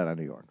need to get out of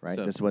New York, right?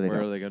 So This is what they where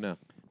do. do they go now?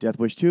 Death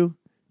Wish 2,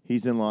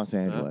 he's in Los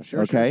Angeles,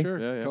 Sure, okay? sure.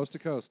 Yeah, yeah. Coast to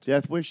coast.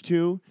 Death Wish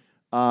 2,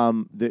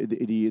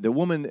 the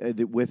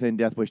woman within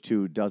Death Wish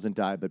 2 doesn't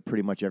die, but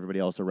pretty much everybody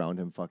else around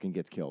him fucking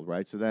gets killed,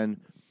 right? So then,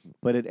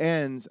 but it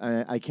ends.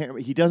 I can't. Remember,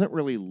 he doesn't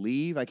really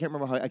leave. I can't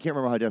remember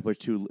how Death Wish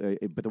 2.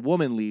 But the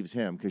woman leaves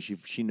him because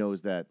she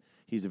knows that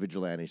he's a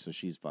vigilante, so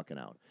she's fucking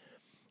out.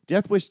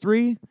 Death Wish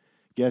 3.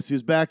 Guess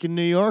who's back in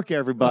New York,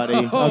 everybody?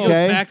 He goes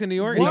Okay, back to New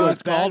York. He He goes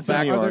goes back called to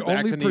back, New York.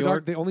 back to New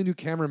York. They only knew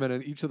cameramen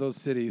in each of those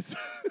cities.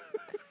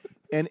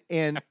 And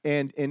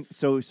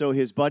so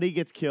his buddy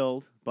gets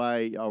killed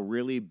by a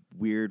really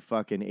weird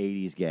fucking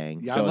 80s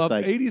gang. Yeah, so I love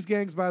it's like, 80s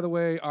gangs. By the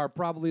way, are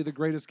probably the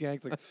greatest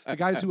gangs. Like the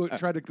guys who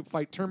tried to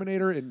fight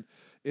Terminator in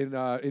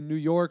New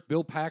York.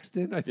 Bill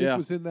Paxton, I think,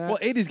 was in that. Well,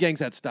 80s gangs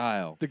had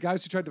style. The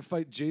guys who tried to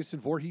fight Jason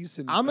Voorhees.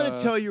 And I'm going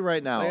to tell you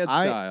right now. They had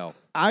style.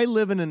 I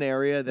live in an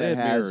area They that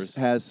had mirrors.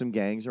 has some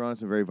gangs around,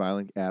 some very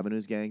violent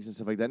avenues gangs and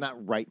stuff like that.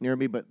 Not right near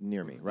me, but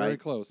near me, very right?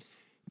 close.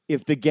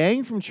 If the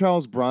gang from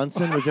Charles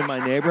Bronson was in my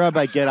neighborhood, I'd be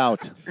like, get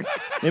out.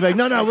 They'd be like,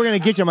 no, we're going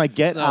to get you. I'm like,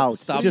 get No, out.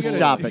 stop. Just You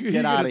stop gonna- it.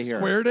 Get out of here.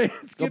 Square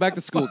dance. Go back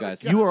to school,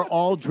 guys. You are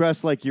all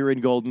dressed like you're in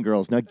Golden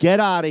Girls. Now get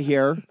out of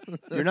here.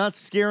 You're not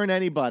scaring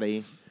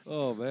anybody.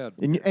 Oh man.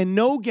 And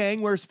no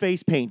gang wears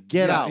face paint.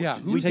 Get Yeah, out. yeah.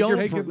 We Who's Take don't your,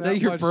 taking that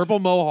take your much- purple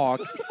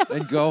mohawk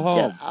and go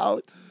home. get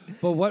out.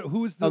 But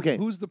who's the Okay.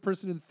 who's the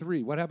person in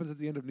 3? What happens at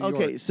the end of New York?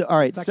 Okay, so all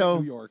right, Second so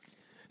New York.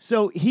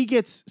 So he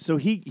gets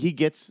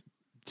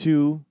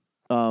to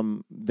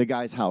the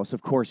guy's house.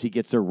 Of course, he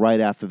gets there right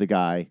after the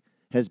guy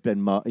has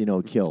been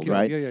killed,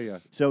 right? Yeah.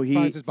 So he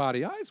finds his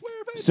body. I swear,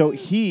 if So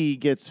he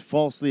gets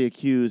falsely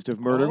accused of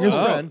murdering his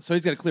Oh, friend. so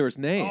he's got to clear his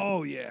name.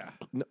 Oh yeah.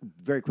 No,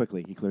 very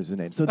quickly, he clears his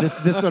name. So this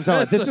is what I'm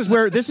telling you. This is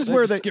where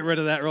Just get rid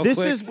of that real quick.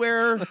 this is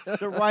where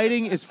the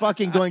writing is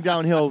fucking going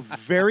downhill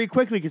very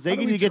quickly because they How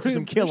do need we to get to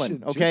some transition?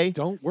 killing. Okay, Just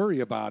don't worry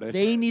about it.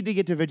 they need to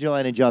get to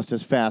vigilante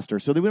justice faster,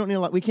 so that we don't need a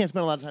lot. We can't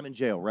spend a lot of time in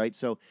jail, right?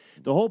 So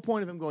the whole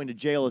point of him going to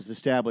jail is to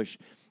establish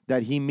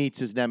that he meets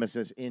his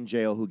nemesis in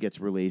jail, who gets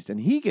released, and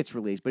he gets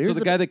released. But so here's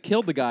the guy that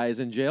killed the guy is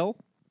in jail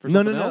for no,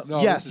 something no, no, else?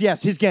 No, yes, this is-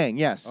 yes, his gang,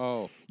 yes.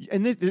 Oh.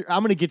 And this,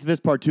 I'm going to get to this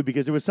part too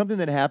because there was something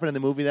that happened in the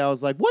movie that I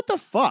was like, "What the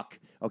fuck?"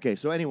 Okay,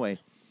 so anyway,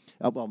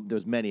 well,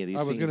 there's many of these I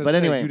was scenes, going to but say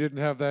anyway, you didn't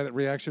have that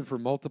reaction for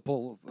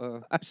multiple.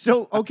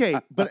 so okay,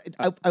 but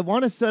I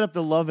want to set up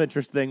the love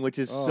interest thing, which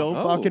is so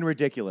Oh. fucking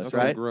ridiculous, So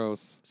right?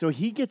 gross. So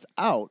he gets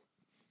out,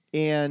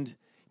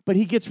 but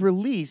he gets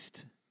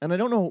released, and I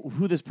don't know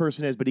who this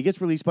person is, but he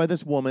gets released by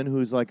this woman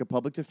who's like a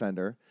public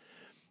defender,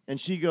 and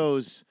she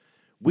goes,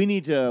 "We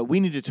need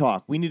to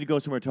talk. We need to go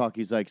somewhere to talk."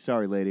 He's like,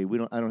 "Sorry, lady,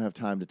 I don't have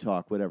time to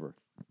talk. Whatever."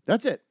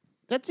 That's it.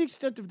 That's the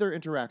extent of their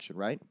interaction,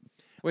 right?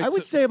 Wait, I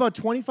would so- say about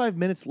 25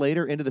 minutes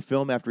later into the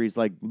film, after he's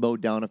like mowed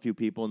down a few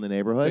people in the They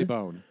neighborhood,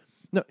 bone.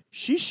 no,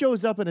 she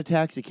shows up in a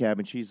taxi cab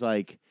and she's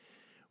like,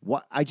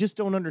 "What? I just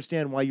don't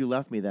understand why you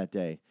left me that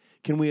day.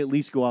 Can we at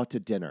least go out to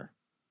dinner?"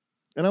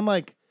 And I'm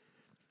like,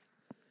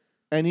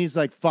 and he's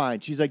like, "Fine."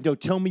 She's like, "No,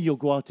 tell me you'll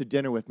go out to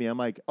dinner with me." I'm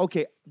like,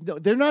 "Okay, no,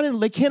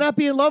 they cannot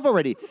be in love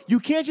already. You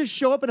can't just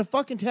show up in a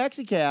fucking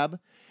taxi cab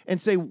and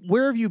say,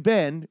 'Where have you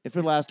been?'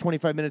 for the last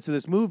 25 minutes of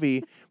this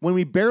movie when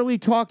we barely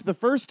talked the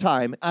first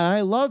time. And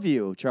I love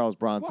you, Charles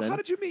Bronson." Well, how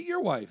did you meet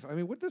your wife? I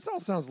mean, this all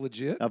sounds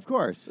legit. Of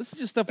course. This is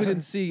just stuff we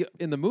didn't see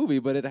in the movie,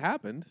 but it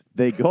happened.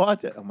 They go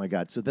out to, oh my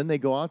God. So then they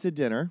go out to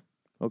dinner.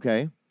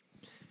 Okay.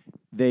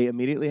 They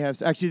immediately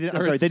have, actually, I'm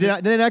Or sorry, it's- they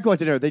did not go out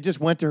to dinner. They just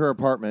went to her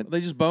apartment.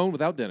 They just boned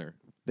without dinner,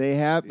 They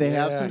have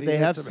Yeah, some, he they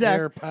had have some sex.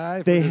 hair pie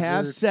for They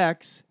have dessert.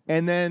 sex.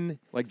 And then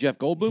like Jeff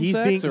Goldblum he's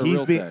sex or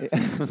real being,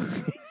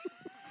 sex.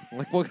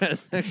 Like what kind of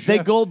sex? they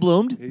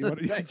Goldbloomed.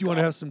 Hey, you want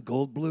to have some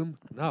Goldblum?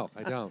 No,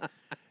 I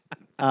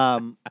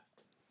don't.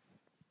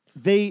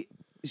 They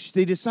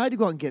decide to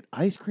go out and get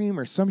ice cream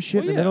or some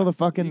shit Well, in the middle of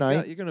the yeah. fucking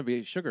night. You're gonna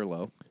be sugar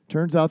low.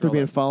 Turns out they're Throw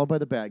being that. followed by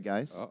the bad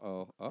guys.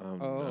 Uh-oh.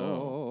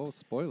 no.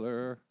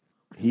 Spoiler.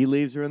 He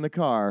leaves her in the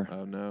car.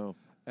 Oh no.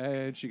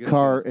 And she gets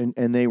Car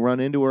and they run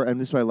into her, and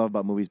this is what I love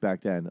about movies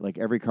back then. Like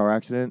every car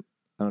accident,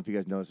 I don't know if you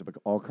guys noticed it, but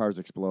all cars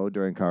explode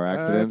during car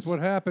accidents. That's what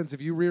happens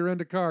if you rear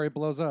end a car; it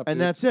blows up. And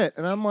dude. that's it.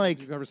 And I'm like,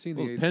 You've never seen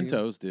the Those 18?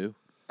 Pentos do.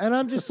 and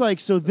I'm just like,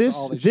 so all they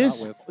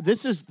shot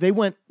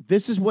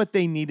this is what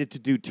they needed to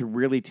do to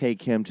really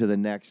take him to the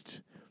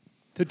next.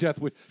 to Death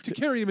Wish to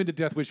carry him into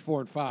Death Wish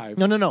 4 and 5.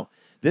 No.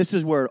 This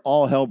is where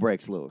all hell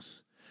breaks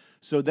loose.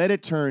 So then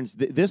it turns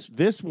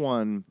this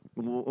one.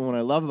 What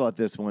I love about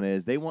this one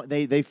is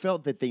they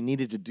felt that they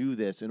needed to do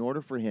this in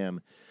order for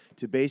him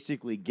to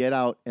basically get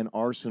out an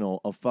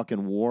arsenal of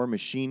fucking war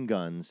machine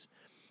guns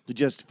to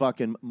just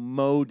fucking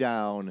mow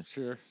down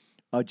Sure.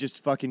 just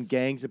fucking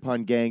gangs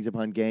upon gangs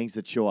upon gangs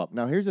that show up.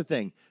 Now here's the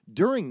thing: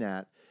 during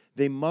that,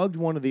 they mugged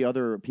one of the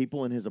other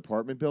people in his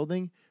apartment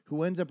building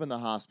who ends up in the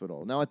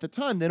hospital. Now at the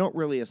time, they don't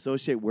really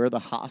associate where the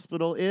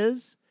hospital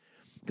is.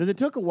 Because it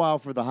took a while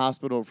for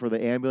the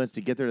ambulance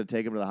to get there to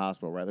take him to the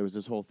hospital, right? There was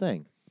this whole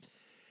thing.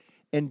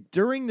 And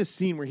during the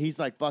scene where he's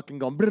like fucking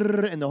going,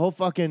 brrr, and the whole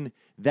fucking,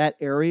 that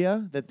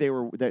area that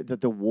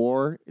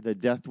the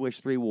Death Wish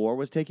 3 war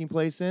was taking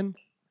place in,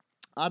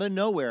 out of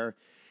nowhere,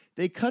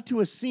 they cut to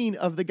a scene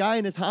of the guy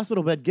in his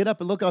hospital bed get up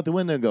and look out the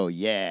window and go,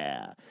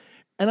 "Yeah."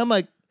 And I'm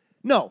like,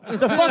 no,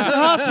 the fucking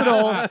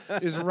hospital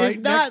Is right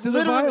not next to the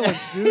literally-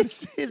 violence, dude.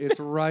 it's- It's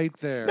right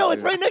there. no,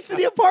 it's right next to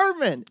the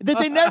apartment that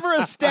they never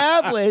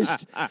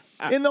established.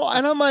 And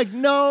I'm like,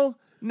 no,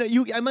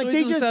 I'm like, So they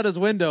he looks just. out his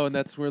window, and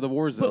that's where the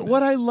war zone But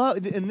what is. I love,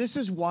 and this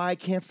is why I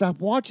can't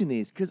stop watching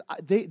these, because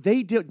they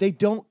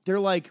don't. They're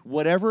like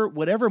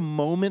whatever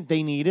moment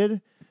they needed,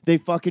 they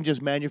fucking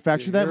just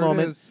manufactured that Here it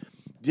moment. is.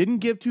 Didn't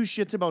give two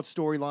shits about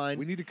storyline.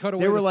 We need to cut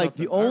away They were to like,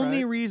 something. the All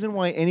only right. reason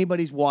why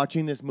anybody's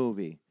watching this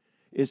movie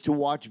is to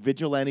watch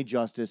vigilante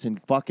justice and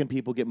fucking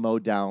people get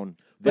mowed down.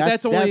 But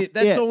that's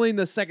it. only in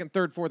the second,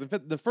 third, fourth, and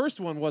fifth. The first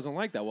one wasn't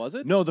like that, was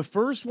it? No, the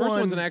first one. First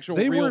one's an actual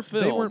They real weren't.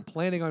 film. They weren't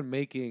planning on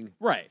making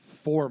Right.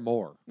 4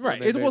 more. when Right.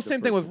 they It's, made well, the same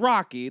thing first with one.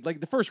 Rocky.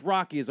 Like the first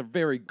Rocky is a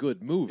very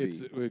good movie.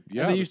 It's yeah. and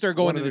then you it's start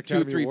going won an into 2,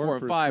 Academy 3, Award 4,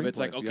 and for 5. It's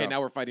screenplay. like, okay, Yeah. now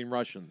we're fighting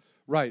Russians.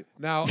 Right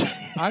now,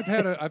 I've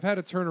had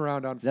a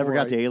turnaround on. Never 4.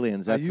 got to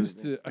Aliens. I That's used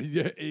to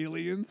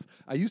Aliens.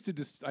 I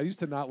used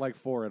to not like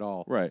 4 at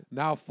all. Right.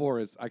 Now 4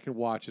 is I can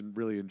watch and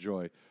really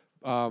enjoy.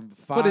 5,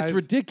 But it's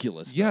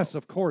ridiculous. Yes,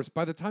 of course.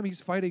 By the time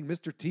he's fighting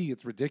Mr. T,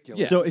 it's ridiculous.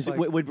 Yeah. So It's is it,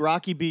 like- would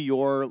Rocky be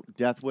your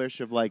death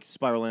wish of like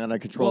spiraling out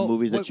of control Well,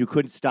 movies that what- you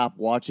couldn't stop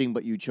watching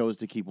but you chose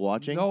to keep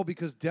watching? No,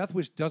 because Death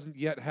Wish doesn't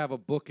yet have a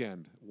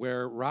bookend.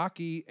 Where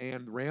Rocky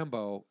and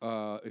Rambo,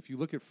 if you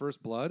look at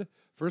First Blood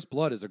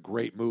is a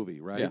great movie,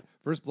 right? Yeah.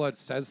 First Blood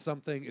says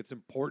something. It's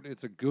important.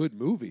 It's a good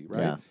movie, right?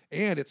 Yeah.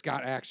 And it's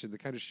got action, the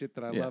kind of shit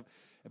that I Yeah. love.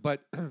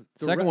 But the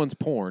Second one's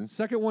porn.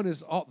 Second one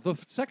is all the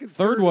second.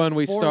 Third one,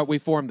 we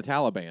fourth- form the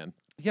Taliban.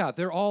 Yeah,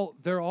 they're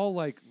all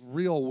like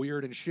real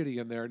weird and shitty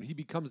in there, and he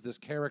becomes this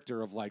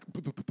character of like.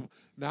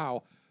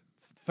 Now,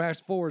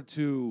 fast forward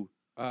to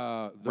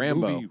the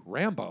Rambo. movie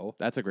Rambo.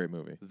 That's a great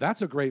movie.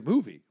 That's a great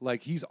movie.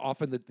 Like he's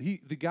often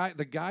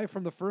the guy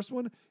from the first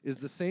one is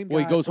the same guy.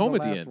 Well, he goes from home the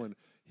at the last end. One.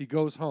 He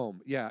goes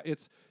home. Yeah,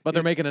 But they're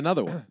it's- making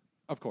another one.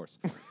 Of course.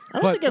 I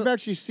don't think I've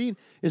actually seen.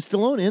 Is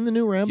Stallone in the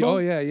new Rambo? Oh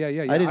yeah.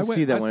 I didn't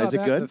see that one. I Is saw it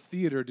that good? in the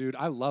theater, dude.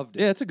 I loved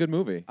it. Yeah, it's a good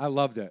movie. I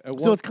loved it.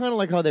 So it's kind of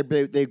like how they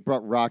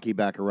brought Rocky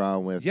back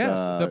around with Yes,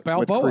 the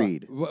Balboa. with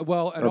Creed.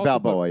 Well, and Or also,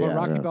 Balboa, but yeah,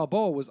 Rocky yeah.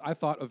 Balboa was, I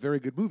thought, a very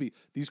good movie.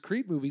 These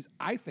Creed movies,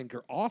 I think,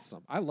 are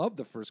awesome. I love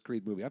the first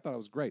Creed movie. I thought it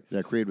was great.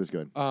 Yeah, Creed was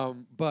good.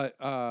 But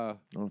I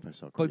don't know if I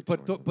saw Creed.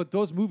 but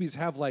those movies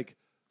have like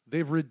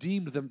they've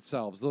redeemed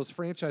themselves. Those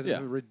franchises Yeah.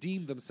 have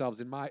redeemed themselves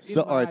in my.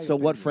 So in all right. my So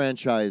what opinion.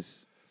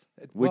 franchise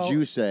would Well,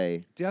 you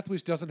say? Death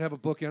Wish doesn't have a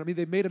book in. I mean,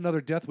 they made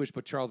another Death Wish,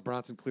 but Charles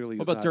Bronson clearly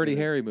What is about not Dirty in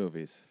it. Harry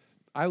movies?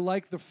 I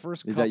like the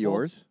first. Is couple. that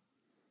yours?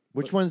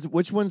 Which one's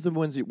the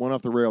ones that went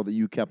off the rail that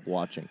you kept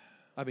watching?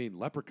 I mean,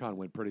 Leprechaun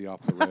went pretty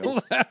off the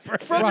rails.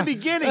 From the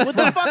beginning. What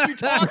the fuck are you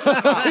talking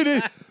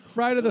about?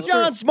 Friday the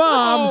John's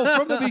mom. No,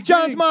 from the beginning.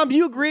 John's mom. Do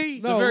you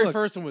agree? No, The very look,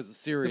 first one was a The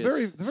serious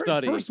very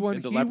study. first one,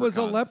 into he was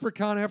a leprechauns.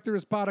 leprechaun after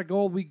his pot of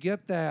gold. We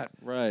get that.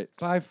 Right.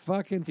 By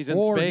fucking He's in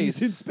four. space.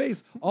 He's in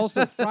space.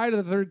 Also, Friday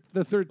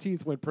the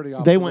 13th went pretty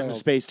off They the went into rails.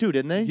 space too,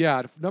 didn't they?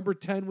 Yeah, number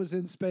 10 was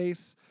in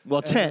space. Well,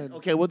 and 10. then-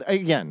 Okay. Well,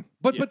 again.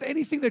 But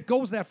anything that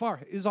goes that far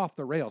is off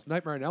the rails.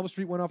 Nightmare on Elm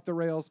Street went off the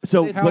rails.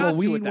 So- It's got to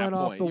Halloween at that went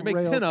off point. the You make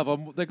rails. 10 of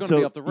them, they're going to So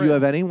be off the rails. you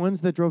have any ones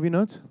that drove you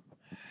nuts?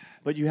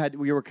 But you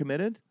were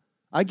committed.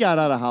 I got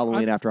out of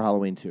Halloween after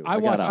Halloween 2. I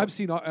got watched. out.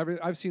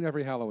 I've seen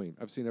every Halloween.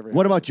 I've seen every.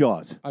 What Halloween. about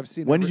Jaws? I've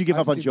seen. When did every- you give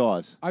I've up on seen-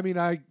 Jaws? I mean,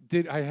 I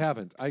did. I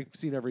haven't. I've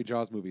seen every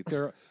Jaws movie.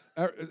 They're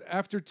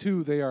after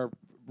 2, they are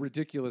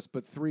ridiculous,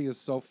 but 3 is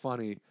so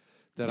funny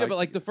that Yeah, but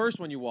like the first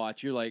one you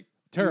watch, you're like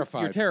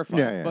Terrified. You're terrified.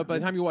 Yeah, yeah. But by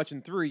the time you're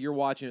watching 3, you're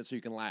watching it so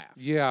you can laugh.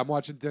 Yeah, I'm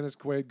watching Dennis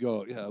Quaid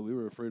go, yeah, we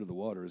were afraid of the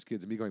water as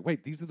kids. And me going,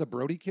 wait, these are the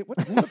Brody kids?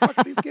 Who the fuck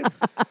are these kids?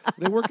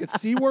 They work at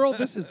SeaWorld?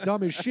 This is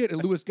dumb as shit.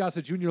 And Louis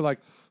Gossett Jr. like,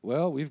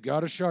 well, we've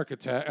got a shark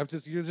attack.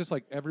 You're just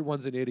like,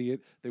 everyone's an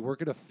idiot. They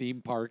work at a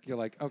theme park. You're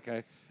like,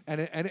 okay. And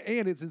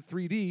it's in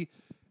 3D.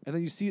 And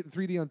then you see it in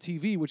 3D on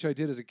TV, which I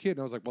did as a kid.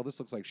 And I was like, well, this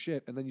looks like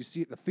shit. And then you see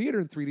it in a theater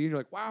in 3D, and you're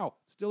like, wow,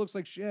 still looks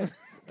like shit.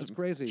 That's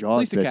crazy.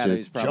 Jaws Police Academy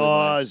is bitches. probably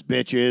Jaws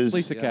bitches.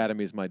 Police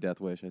Academy is my death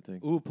wish, I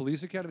think. Ooh,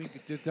 Police Academy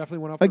definitely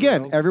went off the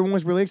Again, rails. everyone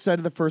was really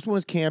excited. The first one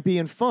was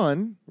campy and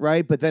fun,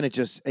 right? But then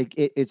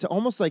it's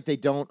almost like they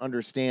don't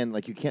understand.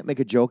 Like you can't make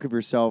a joke of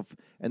yourself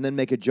and then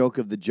make a joke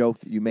of the joke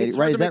that you made. It's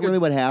Right? hard Is to that make really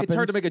what happens? It's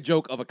hard to make a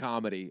joke of a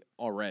comedy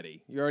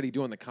already. You're already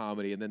doing the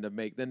comedy, and then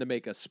to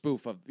make a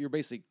spoof of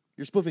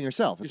you're spoofing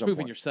yourself. you're at some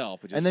spoofing point.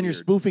 yourself, which is and then you're weird.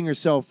 spoofing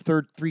yourself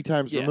three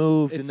times Yes,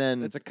 removed, it's- and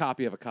then it's a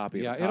copy of a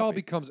copy. Yeah, of a it all copy.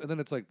 becomes, and then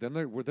it's like, then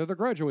they're the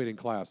graduating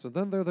class, and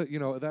then they're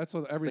the, that's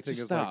what everything is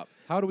like. stop.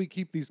 How do we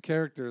keep these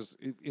characters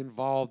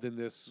involved in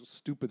this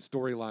stupid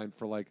storyline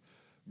for like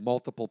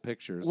multiple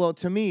pictures? well,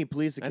 to me,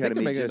 Police I think they're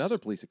Academy making just another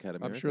Police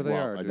Academy. I'm aren't sure they? they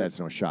well, are, dude. that's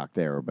no shock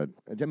there, but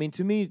I mean,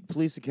 to me,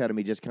 Police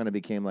Academy just kind of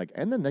became like,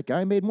 and then that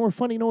guy made more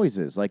funny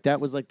noises. Like that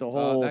was like the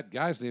whole. that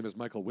guy's name is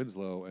Michael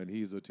Winslow, and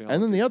he's a talented.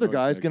 and then the other voice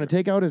guy's going to actor.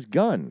 take out his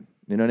gun.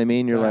 You know what I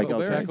mean? You're like,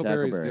 oh,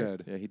 Tackleberry's Tackleberry.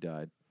 dead. Yeah, he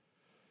died.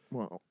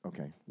 Well,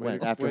 okay.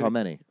 Wait, After wait. how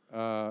many?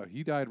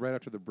 He died right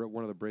after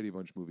one of the Brady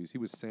Bunch movies. He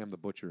was Sam the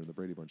Butcher in the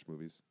Brady Bunch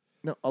movies.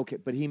 No, okay,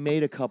 but he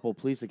made a couple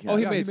Police Academy. Oh,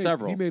 he Yeah, made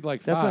several. He made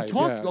like That's what I'm 5.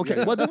 talking. yeah.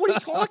 Okay, well then what are you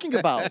talking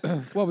about?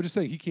 Well, we're just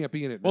saying he can't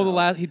be in it. Well,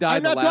 now. he died. I'm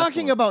in the not last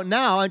talking one. about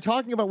now. I'm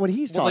talking about what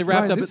he's Well, they talking wrapped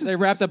Brian, up. this is- They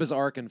wrapped up his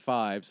arc in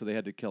 5, so they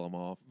had to kill him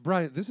off.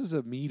 Brian, this is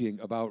a meeting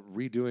about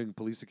redoing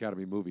Police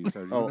Academy movies.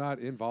 Are you Oh. not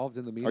involved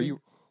in the meeting? Are you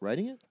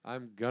writing it?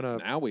 I'm gonna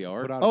Now we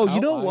are. put out Oh, an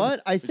you know outline.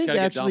 what? I just think gotta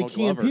get actually Donald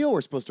Key and Glover. Peele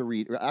were supposed to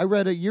read. I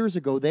read it years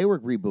ago. They were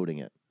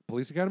rebooting it.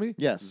 Police Academy?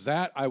 Yes.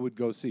 That I would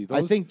go see.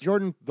 I think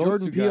Jordan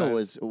those two Peele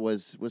guys-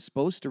 was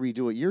supposed to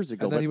redo it years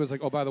ago. And then but he was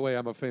like, "Oh, by the way,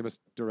 I'm a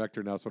famous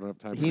director now, so I don't have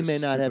time." he for may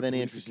not have stupid any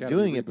Police interest in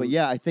Academy doing it. But reboots."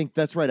 yeah, I think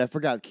that's right. I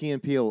forgot Key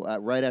and Peele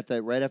right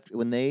after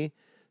when they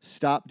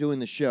stopped doing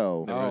the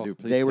show. They were gonna Oh, do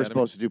Police They were Academy.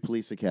 supposed to do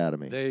Police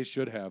Academy. they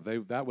should have.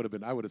 That would have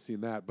been. I would have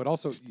seen that. But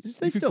also, They you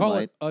could still call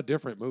might. it a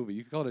different movie.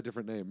 You could call it a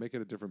different name. Make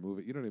it a different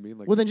movie. You know what I mean?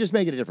 Like, Well, then just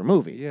make it a different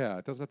movie. yeah,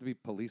 it doesn't have to be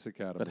Police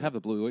Academy. But have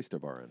the Blue Oyster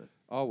Bar in it.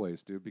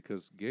 always, dude,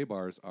 because gay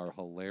bars are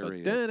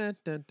hilarious.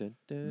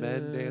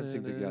 Men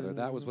dancing together.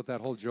 That was what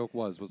that whole joke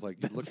was. Was like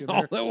you look That's in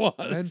all there, it was.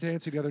 men dancing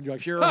together, and you're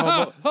like, Pure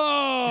oh!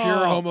 Pure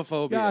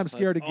homophobia. Yeah, I'm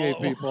scared That's of gay all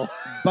it was. people.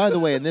 By the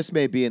way, and this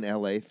may be an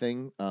LA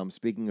thing.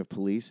 Speaking of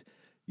police,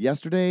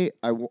 yesterday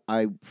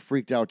I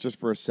freaked out just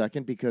for a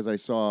second because I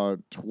saw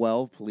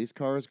 12 police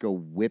cars go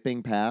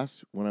whipping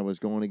past when I was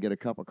going to get a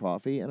cup of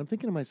coffee, and I'm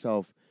thinking to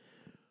myself,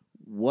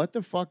 what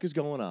the fuck is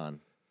going on?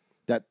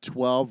 That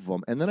 12 of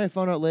them, and then I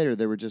found out later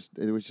it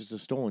was just a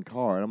stolen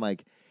car, and I'm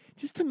like,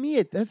 just to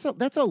me, that's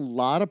a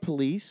lot of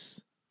police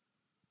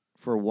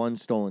for one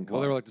stolen car.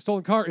 Well, they were like, the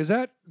stolen car is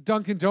at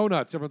Dunkin'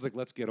 Donuts. Everyone's like,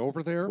 let's get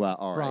over there. Well,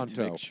 all right, to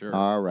pronto. Make sure.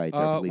 All right,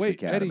 they're Police wait,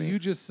 Academy. Eddie, you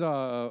just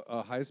saw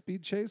a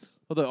high-speed chase?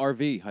 Well, the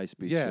RV high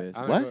speed yeah. chase.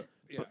 What?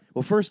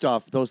 Well, first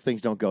off, those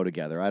things don't go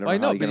together. I don't know. I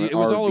how know, you but get an it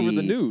was RV. all over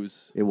the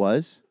news. It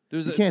was.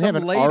 There's You a- can't have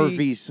some an lady-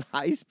 RV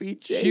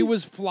high-speed chase. She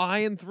was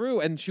flying through,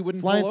 and she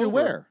wouldn't flying pull through over.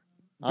 where?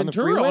 On the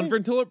Ventura, freeway?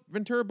 on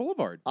Ventura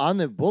Boulevard. On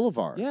the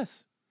boulevard.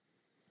 Yes.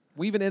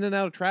 Weaving in and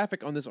out of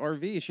traffic on this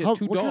RV. She had How,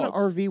 two what dogs. kind of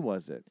RV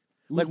was it?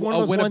 It Like was one a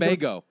of those ones with-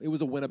 Winnebago. It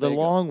was a Winnebago.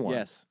 long one?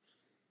 Yes.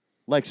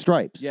 like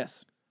stripes.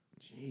 Yes.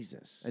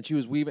 Jesus. And she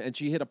was weaving, and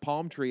she hit a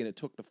palm tree, and it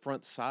took the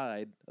front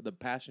side, the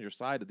passenger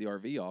side of the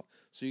RV off,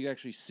 so you could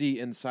actually see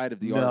inside of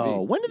the no.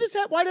 RV. When did this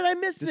happen? Why did I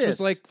miss this? This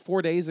was like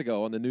 4 days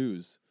ago on the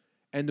news,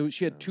 and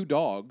she had two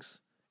dogs,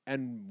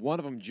 and one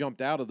of them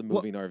jumped out of the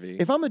Well, moving RV.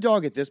 If I'm a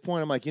dog at this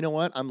point, I'm like, you know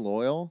what? I'm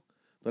loyal,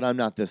 but I'm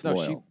not this No,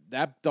 loyal.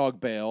 that dog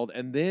bailed,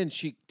 and then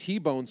she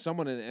T-boned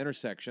someone in an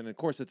intersection. And of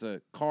course, it's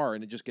a car,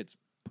 and it just gets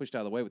pushed out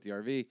of the way with the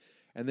RV.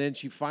 And then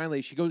she's going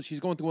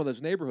through one of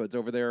those neighborhoods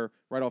over there,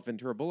 right off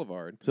Ventura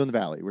Boulevard. So in the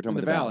valley, we're talking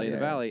In about the yeah.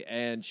 valley,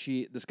 and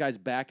this guy's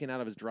backing out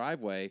of his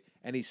driveway,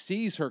 and he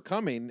sees her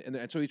coming,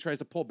 and so he tries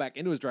to pull back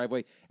into his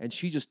driveway, and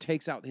she just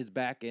takes out his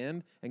back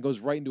end and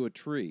goes right into a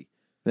tree.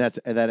 That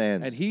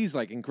ends. And he's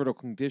like in critical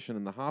condition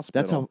in the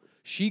hospital. how-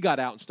 She got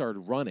out and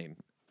started running.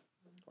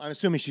 I'm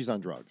assuming she's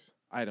on drugs.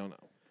 I don't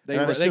know. And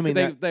I'm assuming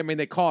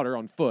They caught her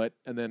on foot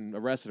and then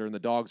arrested her, and the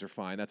dogs are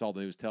fine. That's all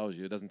the news tells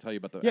you. It doesn't tell you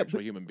about the Yeah, actual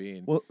but- human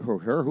being. Well,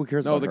 her? Who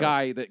cares No, about the her?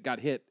 guy that got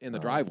hit in the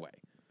driveway.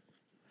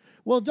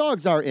 Well,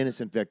 dogs are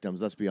innocent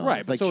victims. Let's be honest. Right,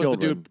 but like so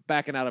children. is the dude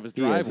backing out of his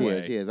He is,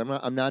 driveway. he is.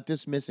 I'm not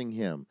dismissing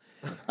him.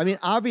 I mean,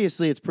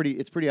 obviously, it's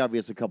pretty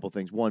obvious a couple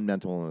things. One,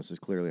 mental illness is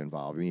clearly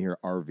involved. When you hear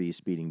RV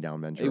speeding down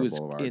It Ventura was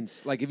Boulevard,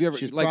 like if you ever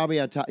she's like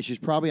probably on she's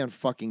probably on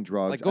fucking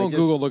drugs. like go I on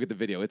just- Google, look at the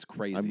video. It's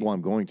crazy.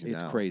 I'm going to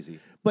It's now. crazy.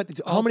 But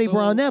how many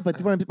were on Also- that?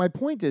 But what my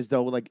point is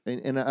though, like,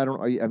 and I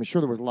don't. I'm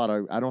sure there was a lot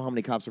of. I don't know how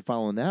many cops are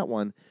following that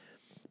one,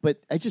 but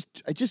I just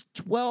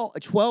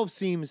 12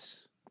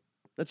 seems.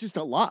 That's just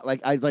a lot.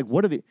 Like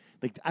what are the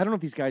like? I don't know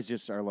if these guys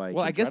just are like.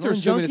 Well, I guess they're adrenaline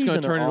assuming it's junkies going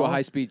and to turn they're into a all-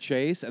 high-speed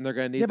chase, and they're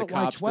going to need Yeah, the but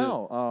why cops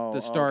 12? Oh,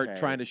 to start okay.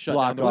 trying to shut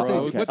Block down the off.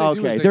 roads. What they do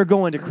Okay, is they're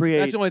going to create.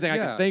 That's the only thing I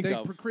yeah, can think they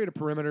of. create a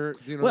perimeter.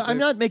 You know, Well, I'm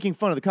not making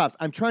fun of the cops.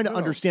 I'm trying to No.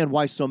 understand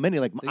why so many.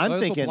 Like They I'm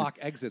also thinking block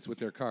exits with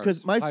their cars.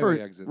 because my highway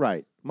first exits.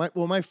 right.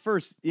 My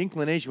first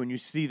inclination when you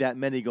see that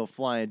many go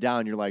flying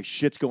down, you're like,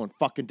 shit's going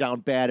fucking down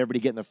bad. Everybody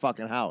get in the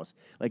fucking house.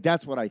 Like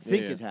that's what I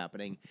think Yeah. is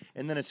happening.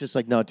 And then it's just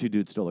like, no, two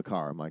dudes stole a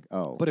car. I'm like,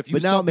 oh. But if you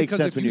now saw, it makes because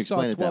sense if when you you saw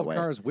explain it that 12 way.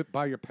 cars whipped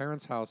by your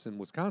parents' house in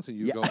Wisconsin,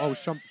 you Yeah. go, oh,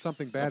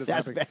 something bad is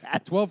That's happening.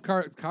 bad. 12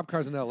 cop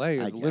cars in L.A.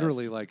 I is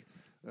literally guess. like,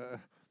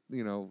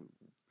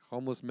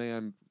 homeless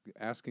man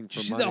asking for Did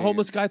you see money. that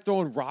homeless guy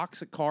throwing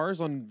rocks at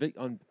cars on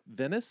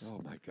Venice?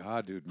 Oh my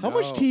God, dude! How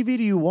much no. TV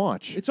do you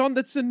watch? It's on.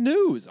 That's the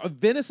news.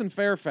 Venice and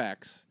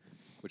Fairfax.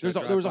 Which I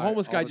There drive was a by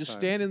homeless all guy the just time.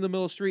 standing in the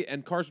middle of the street,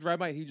 and cars drive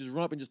by, and he just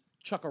run up and just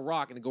chuck a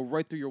rock and go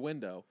right through your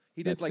window.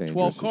 He did That's like dangerous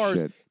 12 as cars.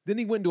 shit. Then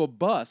he went into a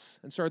bus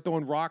and started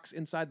throwing rocks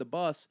inside the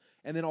bus,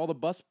 and then all the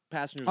bus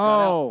passengers got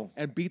out Oh.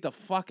 and beat the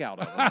fuck out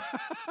of him.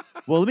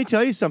 Well, let me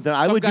tell you something.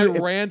 I Some would guy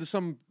do. ran to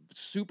some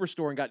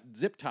superstore and got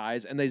zip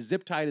ties, and they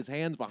zip tied his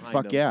hands behind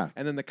Fuck him. yeah.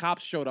 And then the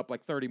cops showed up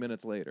like 30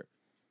 minutes later.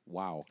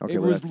 Wow. Okay, it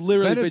well, was that's-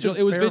 literally Venice and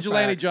it was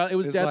vigilante. Fairfax It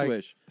was is Death like,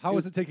 Wish. How It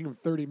is it taking him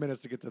 30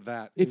 minutes to get to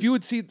that? If you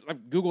would see,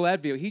 like, Google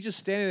that video, he's just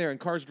standing there and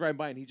cars drive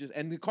by,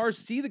 and the cars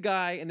see the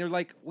guy, and they're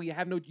like, you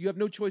have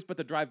no choice but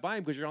to drive by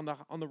him because you're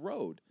on the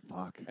road.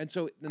 Fuck. And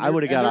so I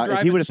would have got out. If he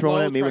driving would have thrown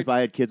slow, at me if tried- I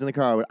had kids in the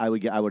car, I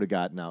would have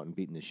gotten out and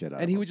beaten the shit out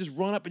of and he him. would just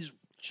run up and just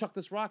chuck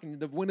this rock, and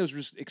the windows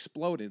just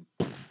exploded.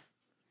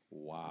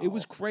 wow. It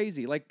was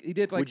crazy. Like he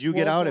did. Like would you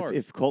get 12 out cars.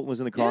 if Colton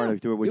was in the car Yeah. and he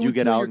threw it? Would It you would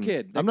get kill out? your and-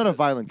 kid. I'm not a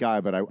violent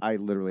guy, but I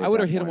literally. I at would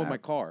that have hit him point, with my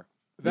car.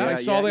 Yeah, I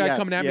saw the guy yes,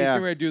 coming at me. He's yeah.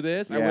 getting ready to do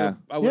this. Yeah.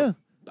 I would Yeah.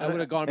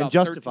 have gone And about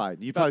justified.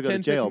 13 You probably about go to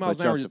 10, jail, 15 but miles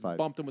an hour, just justified.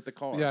 bumped him with the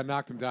car. Yeah,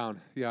 knocked him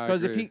down. Yeah,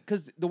 Because agree.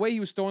 because the way he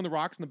was throwing the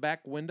rocks in the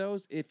back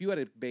windows, if you had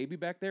a baby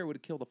back there, it would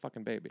have killed the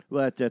fucking baby.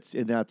 Well, that's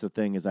the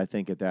thing is I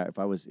think at that if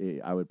I was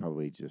I would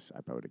probably would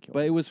have killed.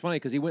 But him. it was funny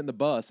because he went in the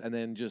bus and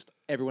then just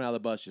everyone out of the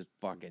bus just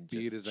fucking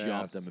Beat just his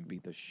jumped ass. him and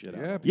beat the shit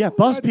out Yeah, of him. Yeah,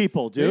 people bus not-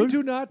 people, They dude.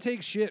 do not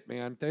take shit,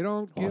 man. They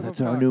don't Oh, give that's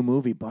a our fuck. new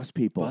movie, Bus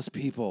People. Bus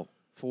people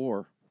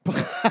 4.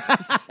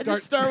 Just start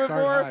with start four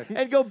high.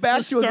 and go back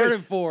Just to a start good,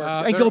 at 4.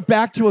 Uh, and there- go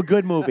back to a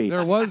good movie.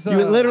 There was You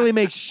literally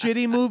make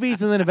shitty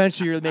movies, and then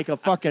eventually you make a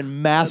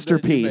fucking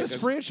masterpiece.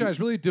 This franchise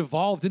really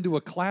devolved into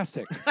a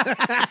classic.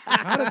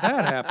 How did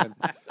that happen?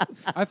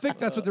 I think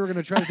that's what they were going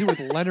to try to do with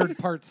Leonard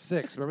Part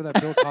 6. Remember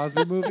that Bill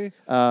Cosby movie?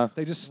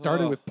 They just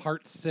started Oh. with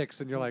Part 6,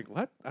 and you're like,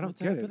 what? I don't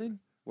What's get happening? it.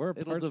 Where are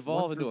It'll parts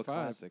devolve 1 into through a 5?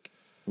 classic.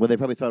 Well, they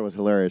probably thought it was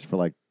hilarious for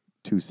like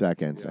 2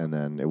 seconds, Yeah. and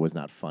then it was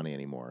not funny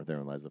anymore.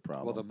 Therein lies the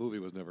problem. Well, the movie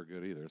was never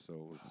good either, so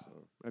it was.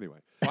 Anyway.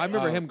 Well, I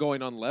remember Um, him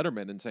going on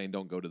Letterman and saying,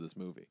 "Don't go to this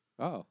movie"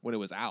 Oh, when it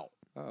was out.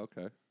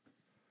 okay.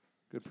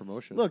 Good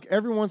promotion. Look,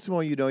 every once in a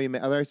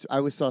while, I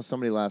always saw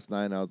somebody last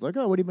night, and I was like,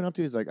 "Oh, what have you been up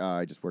to?" He's like, "Oh,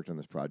 I just worked on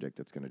this project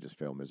that's going to just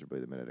fail miserably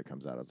the minute it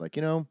comes out." I was like,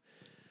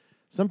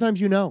 sometimes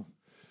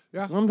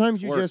Yeah.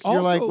 sometimes you Works. just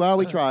you're like, Also, "Well,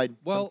 we tried."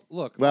 Well,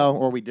 look. Well,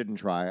 or we didn't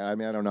try. I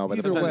mean, I don't know, but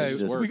either sometimes way, it's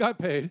just, we got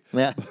paid.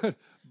 yeah.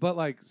 But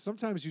like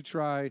sometimes you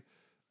try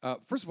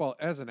First of all,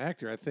 as an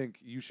actor, I think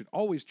you should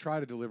always try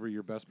to deliver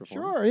your best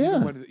performance. Sure, yeah.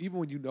 Even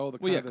when you know the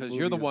Well, kind yeah, of the because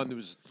you're the movie one is-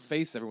 whose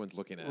face everyone's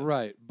looking at.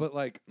 right. But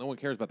like, No one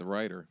cares about the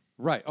writer.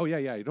 right. Oh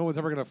yeah. No one's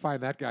ever gonna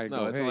find that guy and No,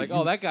 go, it's hey, like, you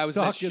oh, that guy was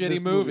in that suck in shitty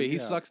this movie. He Yeah.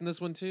 sucks in this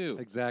one too.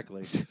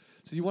 Exactly.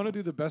 So you want to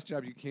do the best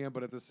job you can,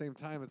 but at the same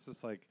time, it's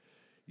just like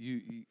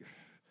you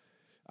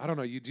I don't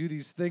know. You do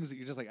these things that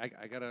you're just like,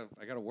 I gotta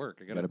work.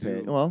 I gotta Gotta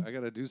do. pay- well- I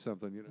gotta do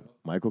something. You know.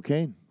 Michael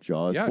Caine,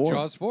 Jaws Yeah, 4.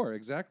 Jaws 4.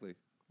 Exactly.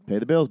 Pay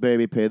the bills,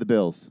 baby. Pay the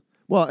bills.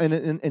 Well,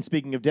 and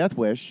speaking of Death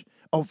Wish,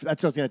 that's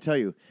what I was going to tell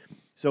you.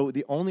 So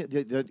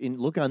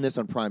look on this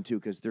on Prime too,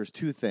 because there's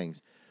two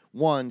things.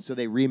 One, so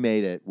they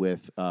remade it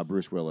with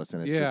Bruce Willis,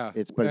 and it's Yeah.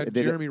 just but And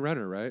they- Jeremy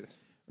Renner, right?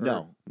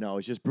 Or- no,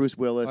 it's just Bruce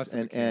Willis,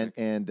 That's the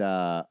and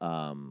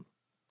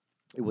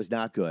it was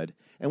not good.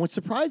 And what's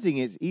surprising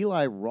is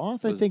Eli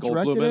Roth, I Was think,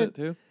 Goldblum directed in it. it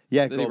too?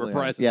 Yeah, Did he Goldblum,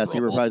 reprise his yes, he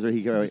role? reprised it.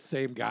 It's the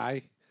same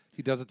guy.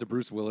 He does it to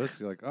Bruce Willis.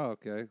 You're like, oh,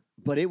 okay.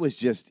 But it was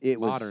just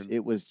Modern.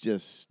 it was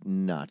just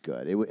not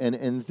good.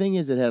 And the thing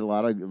is, it had a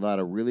lot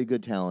of really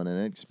good talent in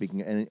it.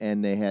 Speaking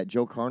and they had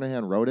Joe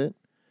Carnahan wrote it,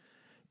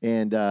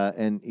 and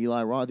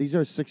Eli Roth. These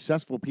are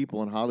successful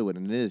people in Hollywood,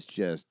 and it is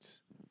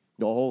just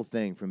the whole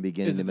thing from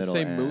beginning Is to it the middle.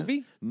 same end.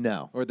 movie?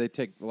 No. Or they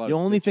take a lot The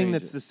of only they thing change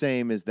that's it? the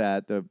same is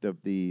that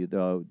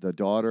the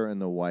daughter and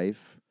the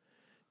wife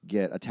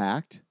get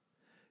attacked,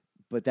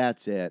 but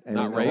that's it. I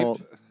Not mean, the whole-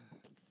 raped?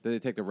 Did they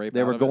take the rape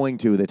they out were of it? going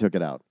to. They took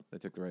it out. They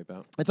took the rape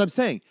out. That's what I'm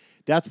saying.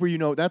 That's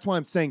where that's why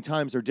I'm saying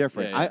times are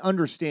different. Yeah, I yeah.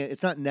 understand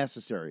it's not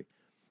necessary.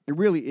 It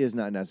really is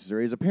not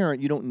necessary. As a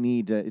parent, you don't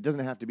need to. It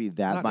doesn't have to be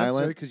that Not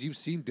violent. because you've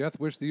seen Death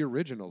Wish the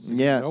original, so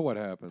Yeah. you know what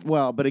happens.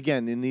 Well, but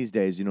again, in these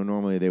days,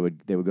 normally they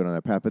would go down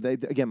that path. But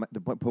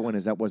the point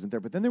is that wasn't there.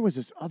 But then there was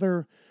this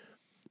other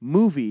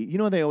movie.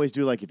 They always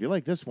do like if you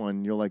like this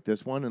one, you'll like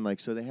this one, and like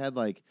so they had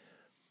like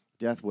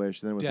Death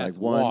Wish. And then it was Death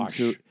like one, Wash.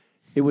 two.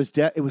 It was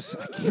It was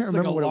I can't it's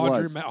remember like what a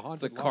it was. laundromat haunted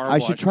It's a car laundromat. I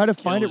should try to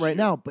that find it kills right you.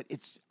 now, but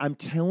I'm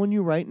telling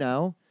you right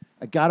now,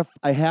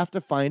 I have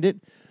to find it.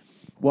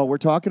 Well, we're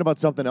talking about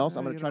something else.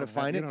 I'm No, going you to try to don't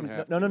have- find you it. don't 'cause-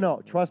 have no, to.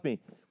 no. Trust me.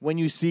 When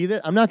you see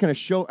that, I'm not going to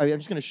show. I'm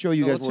just going to show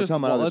you guys. let's What we're just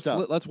talking about other let's,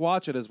 stuff. let's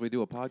watch it as we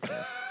do a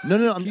podcast. No.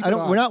 Keep I it don't.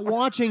 on. We're not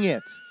watching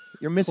it.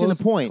 You're missing Close,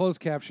 the point. Closed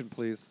caption,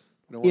 please.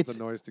 I don't want It's-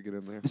 the noise to get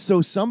in there. So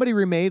somebody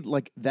remade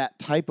like that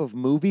type of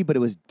movie, but it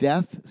was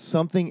Death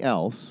something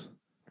else.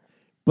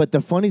 But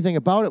the funny thing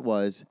about it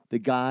was the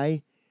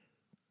guy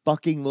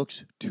fucking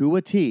looks to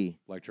a T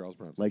Like Charles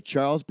Bronson. like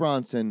Charles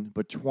Bronson,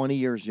 but 20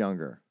 years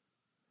younger.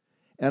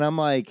 And I'm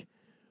like,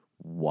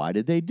 why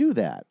did they do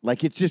that?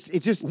 Like it's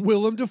just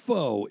Willem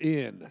Dafoe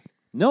in.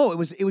 no, it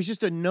was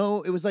just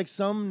it was like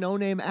some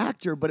no-name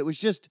actor, but it's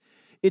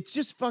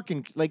just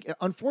fucking like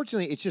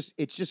unfortunately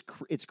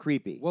it's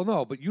creepy. Well,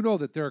 no, but you know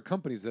that there are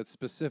companies that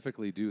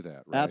specifically do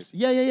that, right?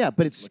 Yeah,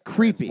 but it's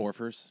creepy.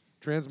 Transmorphers.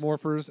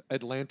 Transmorphers,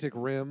 Atlantic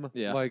Rim.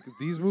 Yeah. Like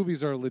these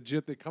movies are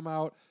legit. They come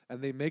out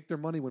and they make their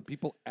money when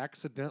people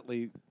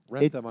accidentally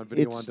rent them on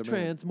video on it's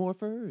demand.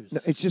 Transmorphers. No,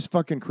 it's just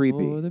fucking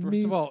creepy.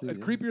 First of all,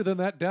 creepier than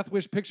that Death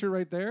Wish picture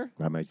right there.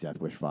 I might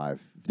Death Wish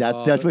 5.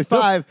 That's Oh, Death Wish the-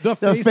 5. the The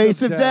face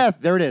face of of death.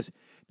 death. There it is.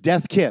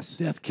 Death kiss.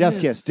 Death Death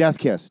kiss. kiss. Death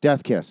kiss.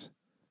 Death kiss.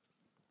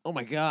 Oh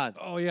my God.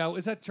 Oh yeah,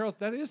 is that Charles?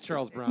 That is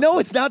Charles Bronson. No,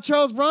 it's not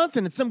Charles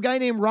Bronson. It's some guy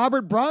named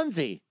Robert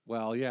Bronzy.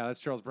 Well, yeah, that's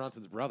Charles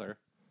Bronson's brother.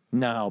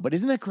 No, but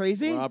isn't that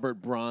crazy?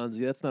 Robert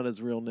Bronzy. That's not his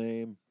real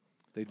name.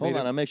 They Hold made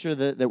on, him, I'll make sure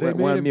that they we're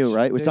made on him mute, ch-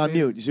 right? It's they on made-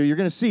 mute. So you're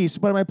going to see.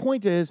 But my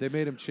point is, They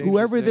made him change.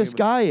 whoever his this name.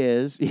 guy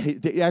is,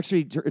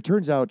 it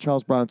turns out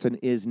Charles Bronson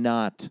is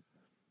not.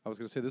 I was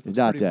going to say this He's is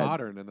not pretty dead.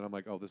 modern, and then I'm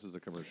like, oh, this is a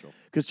commercial.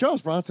 Because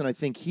Charles Bronson, I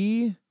think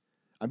he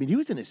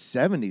was in his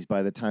 70s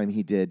by the time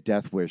he did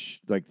Death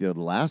Wish, like the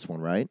last one,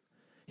 right?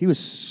 He was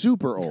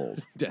super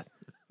old. Death.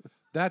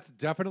 That's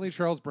definitely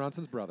Charles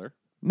Bronson's brother.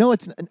 No,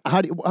 it's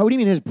how do you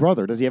mean his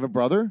brother? Does he have a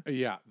brother?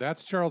 Yeah,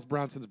 that's Charles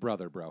Bronson's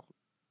brother, bro.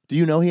 Do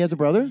you know he has a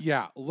brother?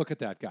 Yeah, look at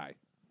that guy.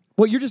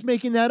 Well, you're just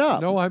making that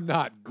up. No, I'm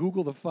not.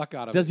 Google the fuck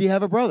out of Does it. he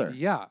have a brother?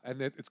 Yeah, and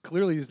it's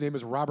clearly his name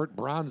is Robert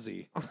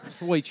Bronzy.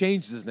 Well, he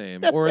changed his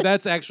name, or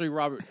that's actually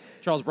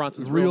Charles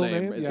Bronson's Real real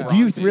name? name. is Yeah. Do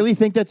you Bronzy. really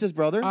think that's his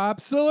brother?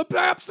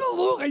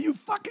 Absolutely. Are you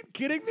fucking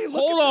kidding me? Look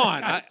Hold at on.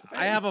 that guy's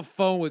I have a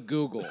phone with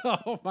Google. face.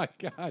 Oh my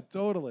god,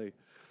 totally.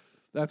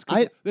 That's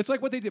I- it's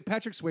like what they did.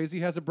 Patrick Swayze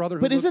has a brother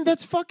who But looks isn't that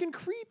fucking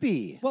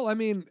creepy? well, I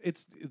mean,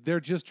 they're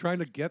just trying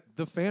to get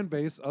the fan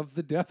base of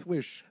the Death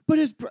Wish. But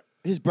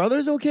his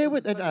brother's okay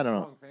with that? I don't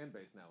know. Fan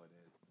base nowadays.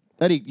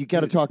 Eddie, you got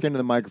to talk into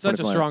the microphone.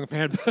 Such a if I- strong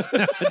fan base.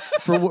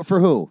 for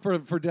who?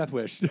 For Death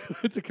Wish.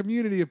 It's a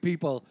community of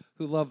people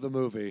who love the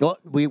movie. Well,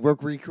 we're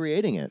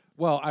recreating it.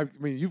 Well, I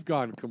mean, you've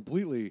gone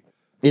completely.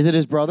 Is it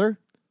his brother?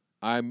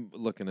 I'm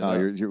looking it Oh,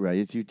 up. you're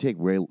right. You take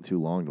way too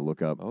long to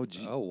look up. Oh,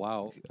 gee. Oh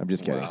wow. I'm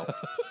just kidding. Wow.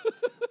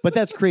 But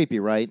that's creepy,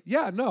 right?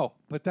 Yeah, no,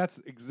 but that's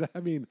I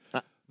mean,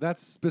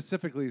 that's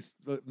specifically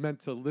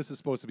meant to. This is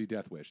supposed to be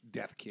Death Wish,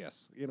 Death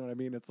Kiss. You know what I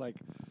mean? It's like,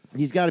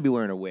 He's got to be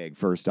wearing a wig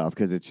first off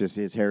because it's just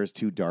his hair is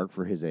too dark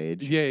for his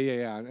age.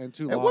 yeah, and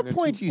too long. At what and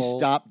point too do you full.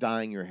 stop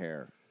dyeing your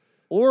hair,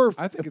 or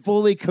I think it's-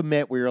 fully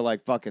commit where you're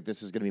like, "Fuck it,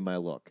 this is going to be my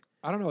look"?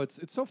 I don't know. It's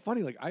so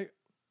funny. Like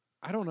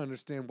I don't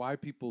understand why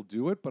people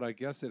do it, but I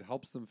guess it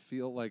helps them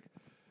feel like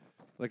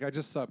I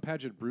just saw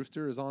Paget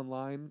Brewster is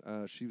online.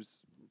 She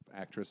was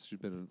actress. She's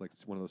been in like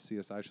one of those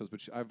CSI shows,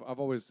 but I've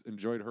always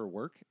enjoyed her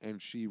work.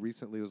 And she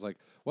recently was like,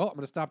 "Well, I'm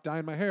going to stop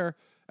dyeing my hair."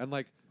 And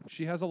like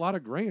she has a lot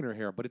of gray in her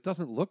hair, but it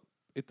doesn't look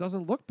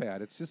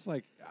bad. It's just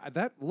like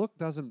that look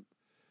doesn't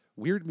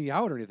weird me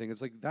out or anything.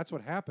 It's like that's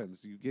what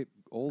happens. You get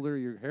older,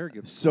 your hair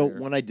gets So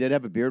grayer. when I did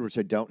have a beard, which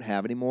I don't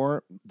have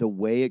anymore, the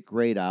way it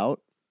grayed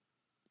out,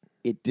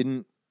 it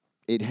didn't.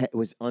 It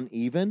was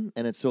uneven,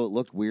 and so it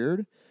looked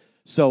weird.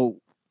 So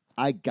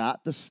I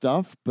got the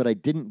stuff, but I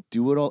didn't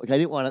do it all. Like I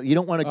didn't want to. You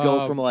don't want to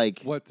go from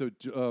like what to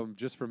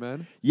just for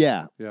men?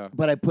 yeah. Yeah.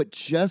 But I put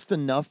just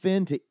enough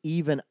in to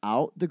even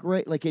out the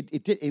gray. Like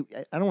it did.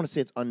 I don't want to say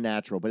it's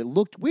unnatural, but it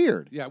looked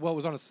weird. Yeah, well, it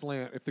was on a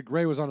slant. If the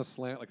gray was on a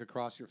slant, like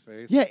across your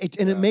face. Yeah,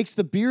 it makes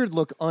the beard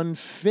look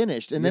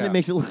unfinished, and then Yeah. it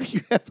makes it look like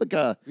you have like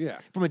a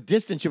from a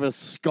distance you have a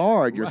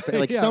scar on your face,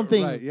 like yeah,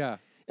 something. Right, yeah.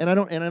 And I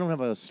don't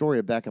have a story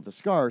to back up the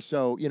scar,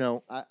 so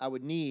I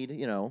would need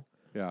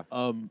Yeah.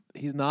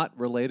 He's not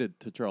related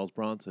to Charles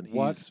Bronson. He's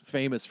What?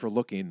 famous for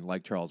looking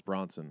like Charles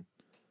Bronson.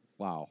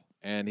 Wow.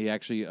 And he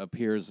actually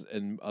appears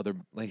in other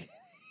like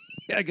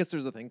I guess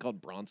there's a thing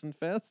called Bronson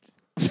Fest.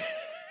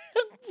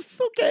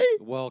 okay.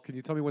 Well, can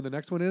you tell me when the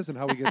next one is and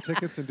how we get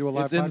tickets and do a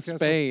live It's in podcast?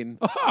 Spain.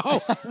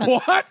 Oh,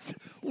 what?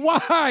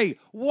 Why?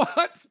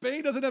 What?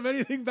 Spain doesn't have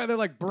anything better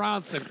like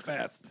Bronson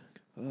Fest.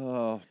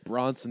 Oh,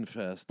 Bronson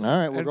Fest. All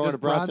right, we're And going does to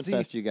Bronson Bronzy-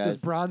 Fest, you guys. Does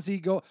Bronzy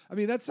go? I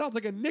mean, that sounds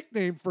like a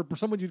nickname for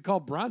someone you'd call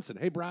Bronson.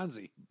 Hey,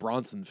 Bronzy.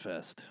 Bronson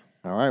Fest.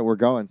 All right, we're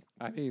going.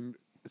 I mean,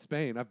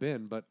 Spain. I've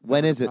been, but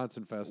When never is to it?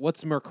 Bronson Fest.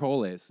 What's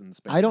Mercoles in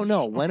Spanish? I don't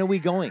know. When are we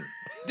going?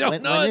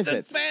 when is it's in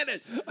it?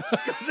 Spanish.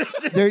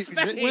 There-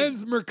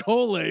 When's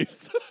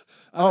Mercoles?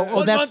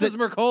 What that's month is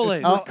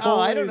Mercoles?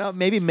 I don't know.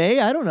 Maybe May.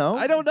 I don't know.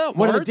 I don't know.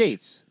 What are the March?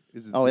 dates?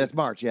 Is it Oh, that's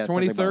March. Yeah,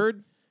 something about-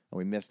 23rd? Oh,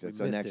 we missed it. We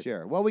so missed next it.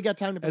 year. Well, we got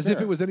time to prepare. As if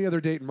it was any other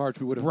date in March,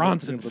 we would have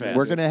Bronson been able to Fest. make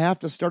We're it. gonna have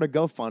to start a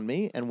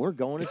GoFundMe, and we're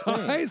going to Spain.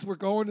 Guys, we're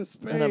going to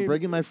Spain. And I'm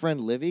bringing my friend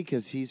Livy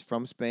because he's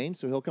from Spain,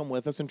 so he'll come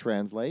with us and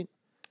translate.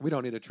 We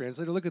don't need a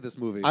translator. Look at this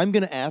movie. I'm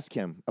going to ask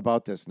him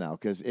about this now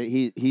because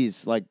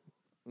he's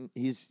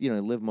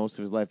lived most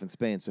of his life in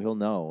Spain, so he'll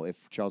know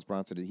if Charles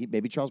Bronson.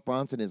 Maybe Charles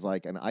Bronson is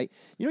like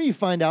you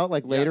find out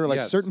like later, like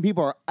yes. certain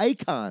people are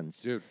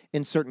icons, Dude.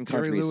 in certain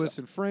Jerry countries. Lewis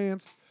in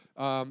France.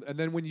 And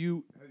then when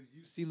you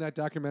seen that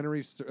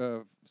documentary,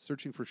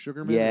 Searching for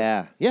Sugar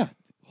Man? Yeah.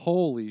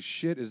 Holy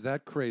shit, is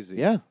that crazy?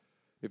 Yeah.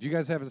 If you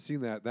guys haven't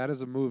seen that, that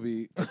is a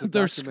movie. It's a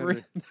They're,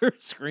 documentary. they're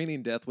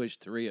screening Death Wish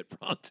 3 at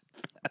Bronson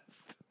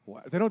Fest.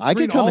 What? They don't I could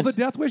screen come all and the s-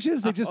 Death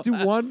Wishes. They just do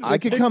one. I They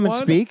could pick come and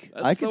one? speak.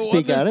 That's I could the one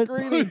speak they're at it.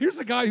 screening. Here's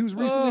a guy who's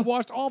recently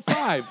watched all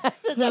 5.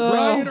 That's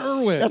Brian my-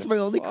 Irwin. That's my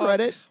only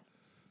credit.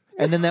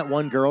 And then that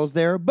one girl's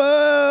there.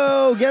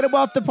 Boo! Get him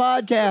off the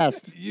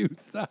podcast. You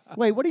suck.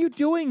 Wait, what are you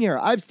doing here?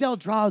 I'm still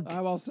drunk.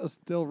 I'm also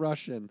still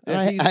Russian.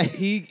 And I-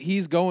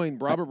 he's going.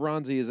 Robert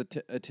Bronzy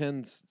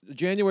attends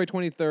January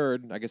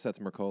 23rd. I guess that's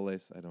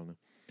Mercoles. I don't know.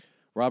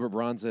 Robert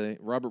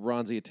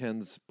Bronzy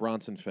attends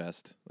Bronson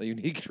Fest, a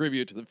unique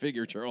tribute to the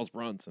figure Charles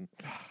Bronson.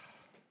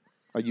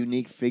 A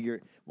unique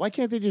figure. Why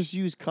can't they just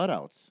use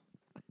cutouts?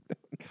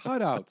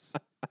 Cutouts.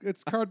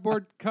 It's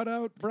cardboard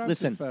cutout Bronson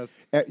Listen, Fest.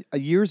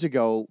 Years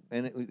ago,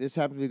 and this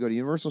happened to go to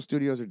Universal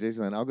Studios or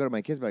Disneyland. I'll go to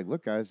my kids, and be like,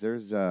 "Look, guys,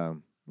 there's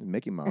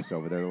Mickey Mouse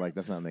over there." They're like,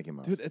 "That's not Mickey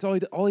Mouse." Dude, it's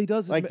all he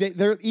does is Like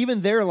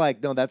they're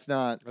like, "No, that's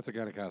not." That's a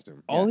kind of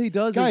costume. all he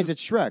does Guys, is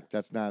it's Shrek.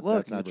 That's not.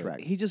 look. That's not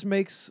Shrek. He just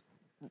makes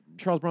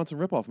Charles Bronson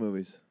ripoff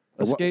movies.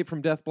 What? Escape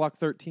from Death Block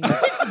 13.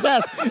 It's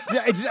death.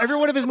 It's every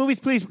one of his movies.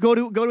 Please go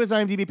to his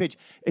IMDb page.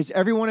 Is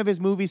every one of his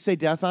movies say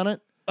death on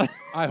it?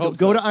 I hope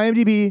Go so. to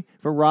IMDb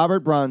for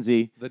Robert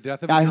Bronzy. The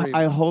Death of a Dream.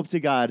 I hope to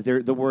God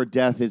the word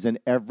death is in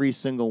every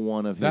single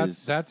one of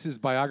his. That's his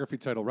biography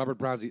title, Robert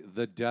Bronzy,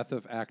 The Death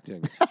of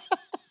Acting.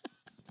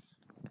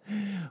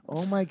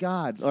 Oh my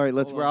God! All right,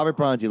 Robert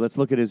Bronzy. Let's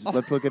look at his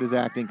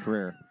acting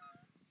career.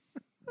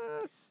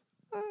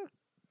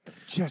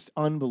 Just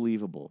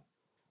unbelievable.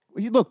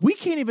 Look, we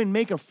can't even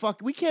make a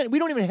fuck. We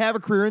don't even have a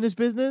career in this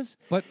business.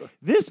 But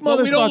This motherfucker.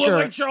 But we don't look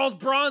like Charles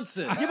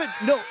Bronson.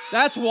 no.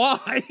 That's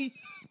why.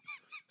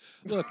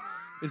 look,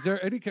 is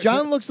there any...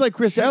 John looks like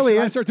Chris Should I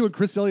Elliott. start doing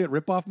Chris Elliott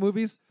ripoff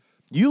movies?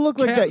 You look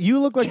like that. You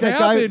look like that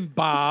guy. Cabin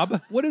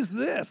Bob. What is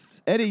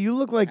this? Eddie, you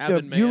look like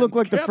Cabin you Man. look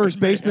like the Cabin first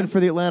baseman Man. for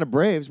the Atlanta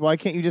Braves. Why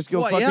can't you just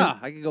go Well, fucking? yeah,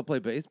 I could go play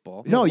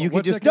baseball. No, Yeah, you can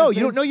what's just that guy's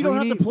You don't. name? No, you don't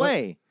have to Freeney?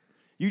 play.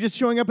 You're just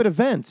showing up at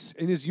events.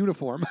 In his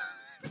uniform.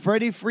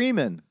 Freddie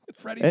Freeman.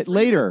 Freddie Freeman.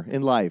 Later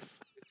in life.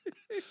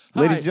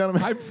 Hi, Ladies and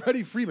gentlemen. I'm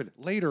Freddie Freeman.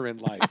 Later in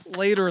life.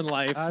 Later in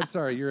life. I'm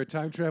sorry, you're a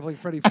time-traveling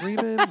Freddie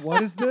Freeman?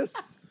 What is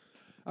this?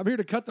 I'm here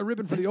to cut the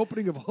ribbon for the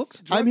opening of Hook's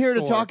Drugstore. I'm here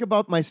to talk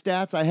about my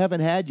stats I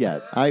haven't had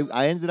yet.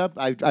 I ended up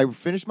I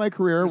finished my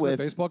career Here's my with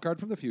baseball card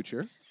from the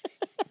future.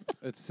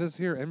 It says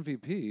here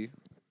MVP.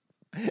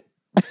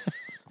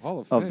 Hall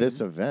of Fame. of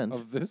this event.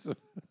 Of this.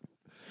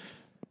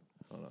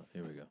 Hold on,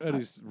 here we go. And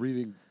he's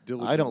reading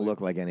diligently. I don't look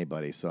like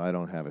anybody, so I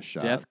don't have a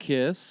shot. Death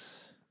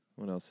Kiss.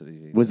 What else did he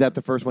do? Was that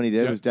the first one he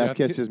did? Death- Was Death Death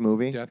Kiss Ki- his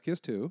movie? Death Kiss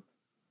 2.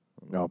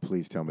 Oh,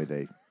 please tell me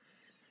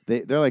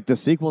they're like the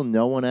sequel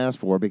no one asked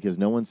for because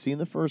no one's seen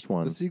the first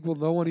one. The sequel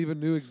no one even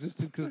knew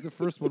existed because the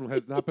first one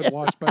has not been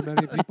watched by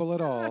many people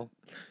at all.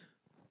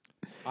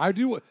 I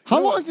do.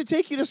 How long does it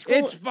take you to scroll?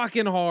 It's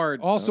fucking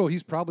hard. Also,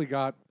 he's probably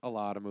got a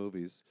lot of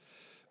movies.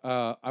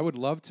 I would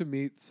love to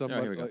meet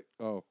somebody. here we go.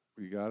 Oh,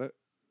 you got it.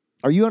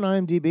 Are you on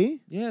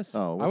IMDb? Yes.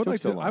 Oh, what I would took like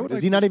so to- long? I would Does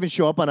like he to- not even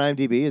show up on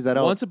IMDb? Is that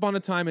all? Once Upon a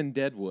Time in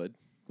Deadwood,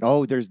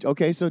 Oh, there's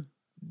okay. So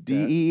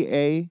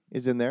DEA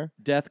is in there.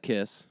 Death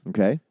Kiss,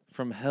 Okay.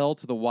 From Hell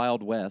to the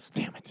Wild West,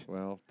 Damn it.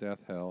 Well, Death,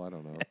 Hell, I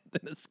don't know.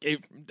 then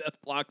Escape from Death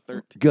Block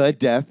 13, Good.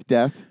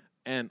 Death.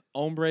 and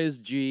Hombres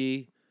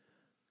G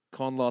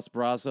con los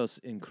brazos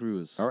en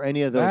cruz. Or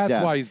any of those. That's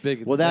death. why he's big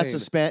in Well, that's a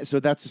Spain. So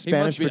that's He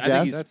must Spanish be- for I think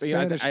death. he's- That's yeah,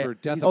 Spanish I- for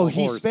Death he's- of Oh, a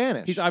he's horse.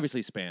 Spanish. He's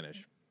obviously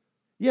Spanish.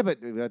 Yeah,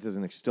 but that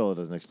doesn't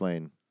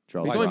explain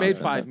Charles. He's only made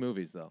Bronson. 5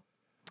 movies though.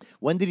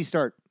 When did he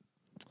start?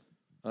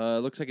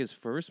 Looks like his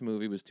first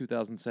movie was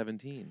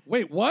 2017.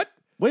 Wait, what?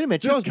 Wait a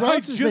minute. This Charles guy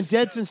Bronson's been just-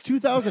 dead since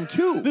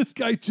 2002. This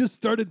guy just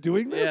started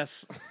doing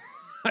this? Yes.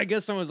 I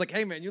guess someone was like,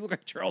 "Hey man, you look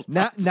like Charles."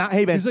 Now, Bronson."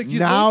 hey man, He's like, you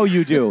now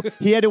you do.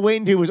 He had to wait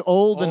until he was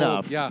old Old,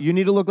 enough. yeah. You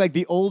need to look like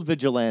the old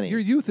vigilante. Your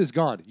youth is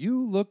gone.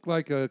 You look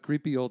like a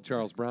creepy old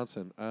Charles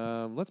Bronson.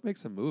 Let's make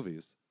some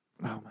movies.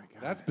 oh my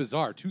god. That's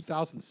bizarre.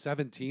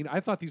 2017. I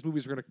thought these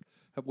movies would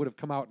have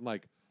come out in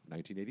like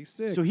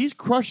 1986. So he's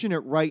crushing it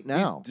right He's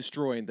now.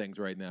 destroying things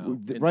right now.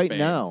 in Right Spain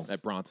now.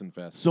 at Bronson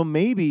Fest. So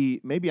maybe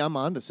I'm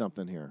onto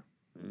something here.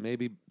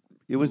 maybe.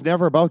 It was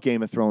never about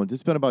Game of Thrones.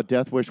 It's been about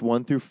Death Wish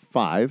 1 through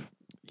 5,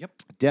 Yep.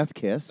 Death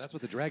Kiss. That's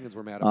what the dragons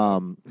were mad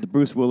about. The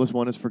Bruce Willis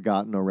one is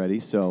forgotten already,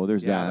 so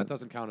there's Yeah, that. that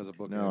doesn't count as a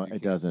book. No, man. You it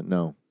can't- doesn't.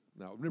 No.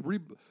 No,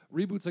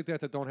 reboots like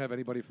that don't have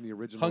anybody from the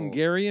original.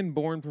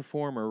 Hungarian-born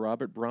performer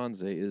Robert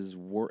Bronze is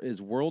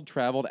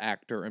world-traveled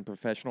actor and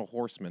professional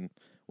horseman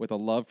with a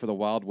love for the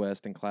Wild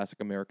West and classic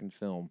American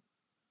film.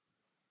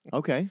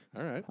 Okay.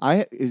 All right.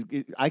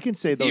 I can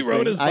say those He wrote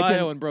things. his I bio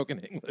can, in broken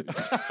English.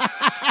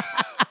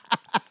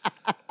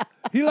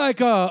 He like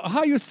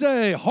how you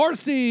say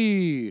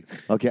horsey.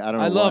 Okay, I don't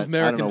know. I love I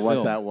American don't know what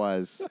film. that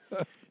was.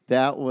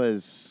 That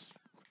was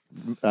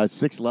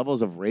 6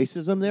 levels of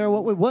racism there.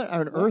 What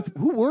on earth?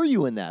 Who were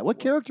you in that? What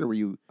character were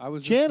you I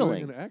was channeling?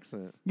 just doing an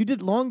accent. You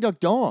did Long Duck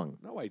Dong.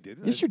 No, I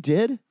didn't. Yes, you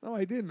did. No,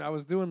 I didn't. I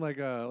was doing like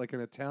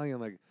an Italian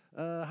like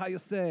how you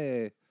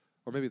say,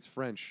 or maybe it's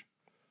French.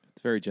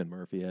 It's very Jen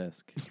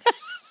Murphy-esque.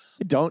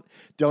 Don't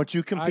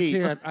you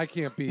compete. I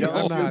can't be. Don't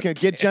I'm you not,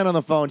 get Jen on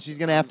the phone. She's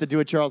gonna have to do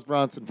a Charles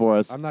Bronson for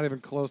us. I'm not even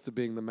close to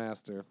being the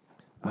master.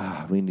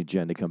 We need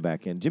Jen to come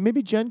back in.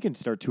 Maybe Jen can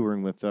start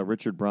touring with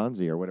Richard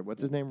Bronzy or whatever.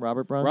 What's his name?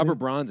 Robert Bronzy. Robert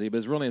Bronzy, but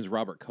his real name is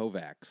Robert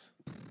Kovacs.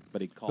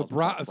 But he calls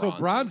himself So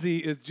Bronzy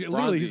is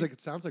literally he's Bronzy. like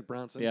it sounds like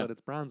Bronson, Yeah. but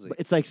it's Bronzy.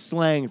 It's like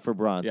slang for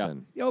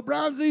Bronson. Yo,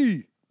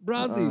 Bronzy.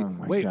 Oh,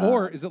 my Wait, God.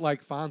 or is it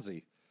like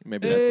Fonzie?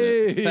 Maybe that's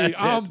Hey, it.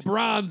 That's I'm it.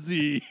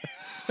 Bronzy.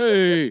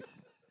 Hey,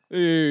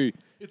 hey,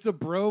 It's a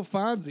bro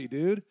Fonzie,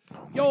 dude.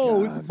 Oh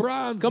Yo, it's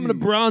Bronzy. coming to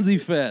Bronzy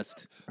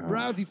Fest.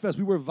 Bronzy Fest.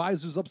 We wear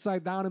visors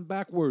upside down and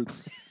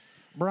backwards.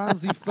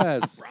 Bronzy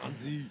Fest.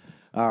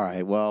 All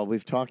right. Well,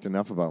 we've talked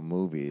enough about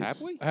movies.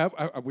 Have we?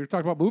 We were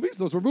talking about movies?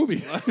 Those were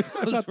movies.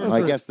 Those were-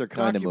 I guess they're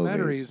kind of documentaries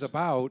movies.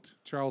 about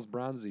Charles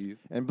Bronzy.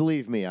 And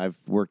believe me, I've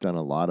worked on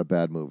a lot of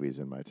bad movies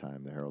in my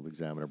time. The Herald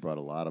Examiner brought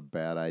a lot of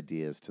bad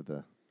ideas to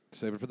the.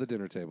 Save it for the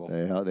dinner table.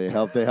 They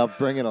helped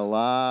bring in a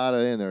lot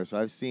in there. So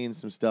I've seen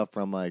some stuff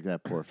from like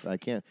that poor. I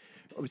can't.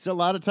 So a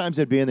lot of times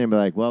I'd be in there and be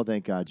like, "Well,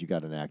 thank God you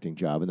got an acting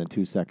job," and then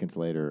 2 seconds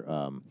later,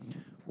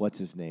 what's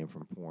his name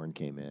from Porn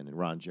came in and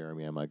Ron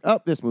Jeremy. I'm like, "Oh,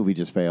 this movie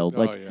just failed." Oh,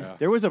 Like yeah.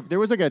 there was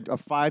like a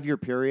 5-year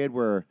period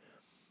where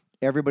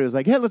everybody was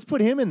like, "Hey, let's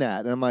put him in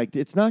that," and I'm like,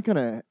 "It's not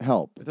gonna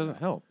help." It doesn't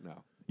help.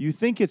 No. You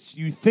think at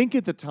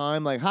the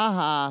time like, "Ha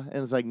ha,"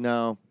 and it's like,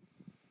 no.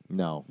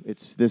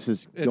 This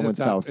is going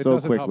south it so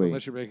doesn't help quickly.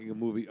 unless you're making a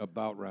movie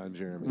about Ron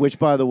Jeremy. Which,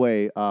 by the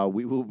way,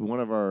 we will one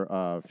of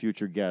our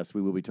future guests.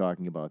 We will be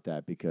talking about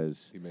that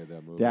because he made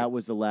that movie. that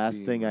was the last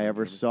Being thing I Ron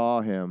ever Jeremy.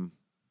 saw him.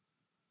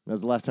 That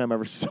was the last time I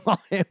ever saw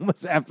him.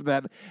 Was after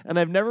that, and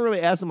I've never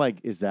really asked him like,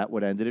 "Is that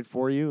what ended it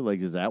for you? Like,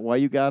 is that why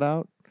you got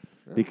out?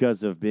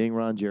 Because of being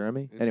Ron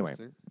Jeremy?" Anyway,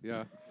 Interesting.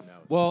 Yeah.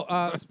 Well,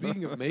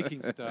 speaking of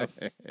making stuff,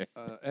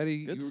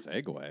 Eddie. Good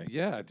segue.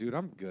 Yeah, dude,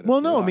 I'm good. well,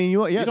 at no, I this. mean,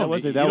 that don't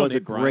was need- a you that don't was a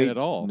need Brian great at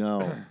all.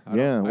 No, I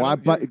yeah. don't- Well, I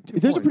don't- yeah,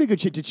 good there's a point. pretty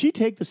good. Did she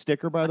take the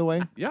sticker, by the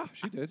way? Yeah,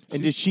 she did.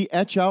 And did she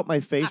etch out my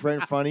face right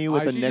in front of you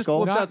with a She just nickel?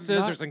 Pulled Not- out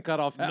scissors not- and cut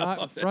off half Not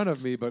in of front it.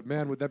 of me, but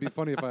man, would that be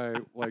funny if I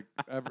like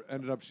ever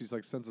ended up? She's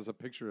like sends us a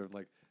picture of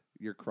like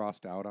you're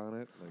crossed out on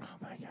it. Like, Oh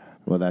my god.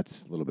 Well,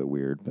 that's a little bit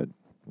weird, but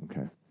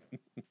okay.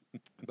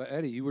 but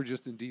Eddie, you were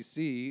just in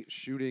D.C.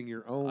 shooting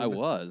your own I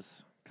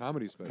was.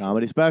 comedy special.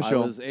 Comedy I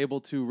special. was able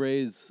to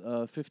raise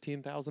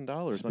 $15,000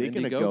 on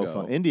Speaking of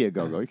Indiegogo.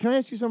 Indiegogo. Can I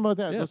ask you something about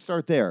that? Yeah. Let's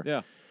start there.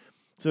 Yeah.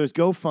 So there's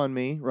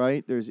GoFundMe,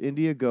 right? There's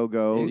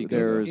Indiegogo.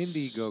 There's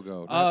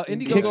Indiegogo. Indiegogo not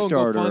and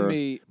Kickstarter,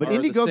 GoFundMe but are the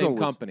Indiegogo same was-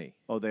 company.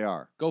 Oh, they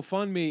are.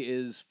 GoFundMe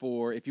is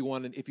for if you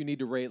need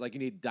to rate, like you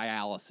need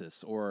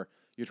dialysis or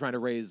you're trying to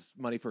raise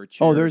money for a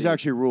charity. Oh, there's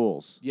actually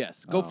rules.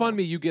 Yes.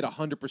 GoFundMe, you get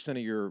 100% of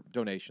your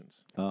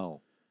donations.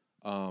 Oh.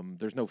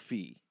 There's no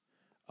fee.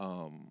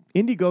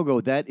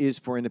 Indiegogo, that is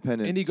for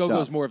independent Indiegogo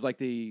stuff. is more of like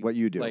the What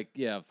you do. like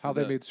How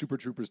they made Super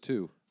Troopers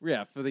 2.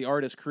 Yeah, for the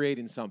artist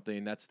creating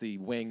something, that's the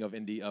wing of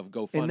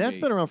GoFundMe. And that's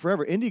been around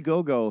forever.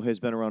 Indiegogo has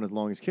been around as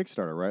long as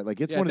Kickstarter, right?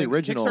 Like it's Yeah, one of I the think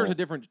original. Kickstarter's a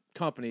different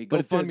company.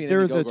 But GoFundMe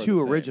they're and the Indiegogo are two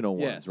same. original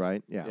ones, Yes.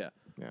 right? Yeah.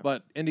 Yeah.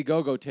 But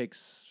Indiegogo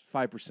takes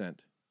 5%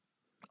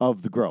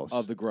 Of the gross.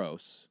 of the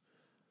gross,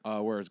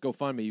 whereas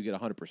GoFundMe you get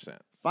 100%.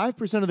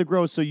 5% of the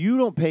gross. So you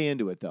don't pay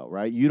into it though,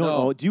 right? You don't No.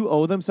 owe. Do you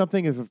owe them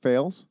something if it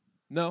fails?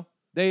 No,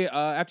 they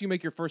after you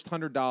make your first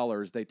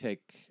 $100, they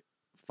take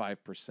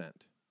 5%.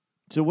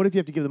 So what if you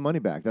have to give the money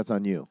back? That's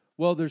on you.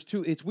 Well, there's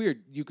two. It's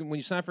weird. You can when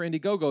you sign for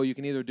Indiegogo, you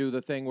can either do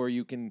the thing where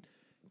you can,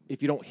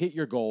 if you don't hit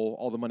your goal,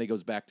 all the money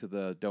goes back to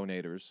the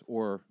donators,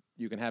 or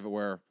you can have it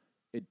where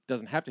it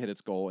doesn't have to hit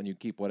its goal and you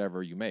keep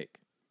whatever you make.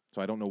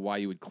 So I don't know why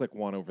you would click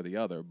one over the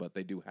other, but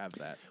they do have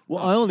that.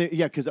 Well, I only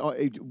because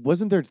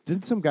wasn't there?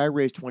 Didn't some guy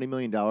raise $20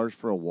 million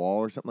for a wall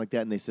or something like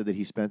that, and they said that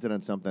he spent it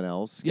on something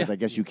else? Because Yeah. I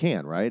guess you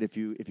can, right? If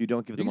you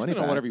don't give the You can money spend it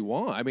back. on whatever you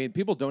want. I mean,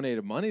 people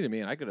donated money to me,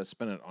 and I could have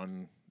spent it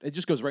on. It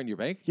just goes right in your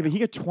bank. Yeah, but he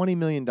got $20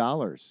 million.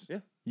 Yeah.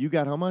 You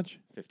got how much?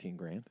 15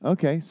 grand.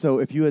 Okay, so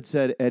if you had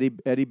said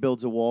Eddie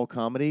builds a wall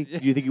comedy, do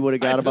you think you would have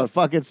got about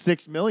fucking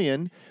 $6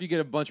 million? If you get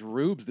a bunch of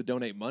rubes that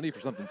donate money for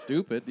something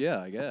stupid, yeah,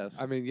 I guess.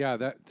 I mean, yeah,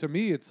 that to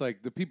me, it's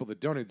like the people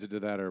that donated to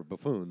that are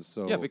buffoons.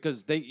 So Yeah,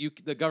 because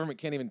the government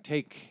can't even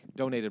take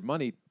donated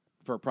money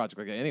for a project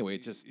like that anyway.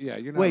 It's just yeah,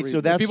 you're not. Wait, so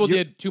reading- that's people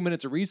your- did 2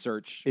 minutes of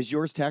research. Is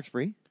yours tax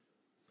free?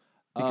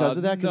 Because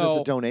of that? Because no.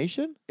 it's a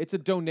donation? It's a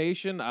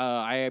donation.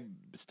 I am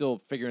still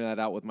figuring that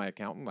out with my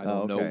accountant. I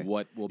don't know okay.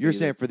 what will You're be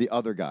saying for the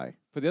other guy.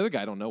 for the other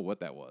guy. I don't know what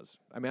that was.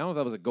 I mean, I don't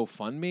know if that was a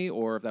GoFundMe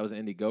or if that was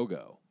an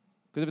Indiegogo.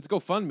 Because if it's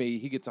GoFundMe,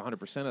 he gets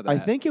 100% of that. I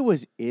think it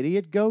was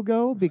Idiot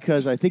Go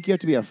because I think you have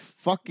to be a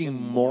fucking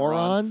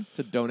moron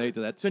to donate to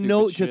that. to stupid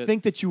know shit. to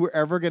think that you were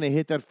ever going to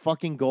hit that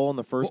fucking goal in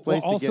the first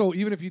Well, place. to also, get,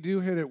 even if you do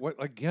hit it,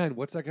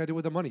 what's that guy do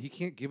with the money? He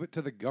can't give it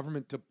to the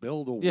government to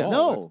build a Yeah. wall.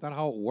 No. That's not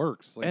how it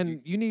works. Like, And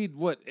you need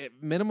what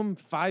minimum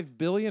 $5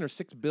 billion or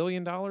 $6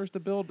 billion to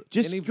build.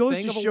 just anything goes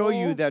to of a show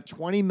you wall? that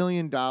 $20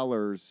 million.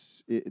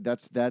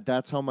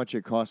 That's how much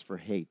it costs for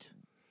hate.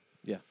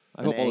 Yeah,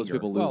 I and hope all those anger.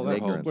 people lose well, their that's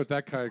ignorance. homes. what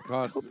that guy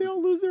cost. Hope they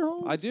all lose their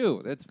homes. I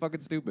do. That's fucking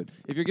stupid.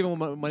 If you're giving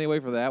money away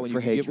for that, when For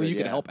you can, when hatred, you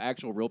can yeah. help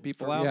actual real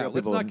people out. Yeah, real let's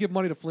people not in- give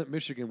money to Flint,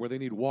 Michigan, where they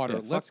need water.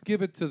 Yeah, Let's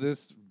give it to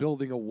this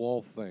building a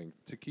wall thing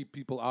to keep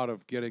people out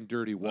of getting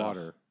dirty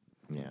water.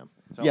 Yeah,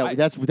 So yeah. I-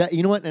 That's that.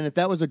 You know what? And if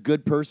that was a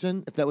good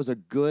person, if that was a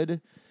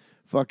good,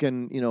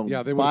 fucking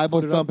Yeah, they would've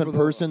Bible put it up thumping for the-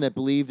 person that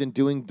believed in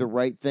doing the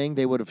right thing,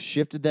 they would have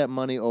shifted that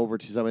money over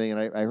to somebody. And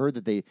I heard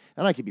that they,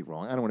 and I could be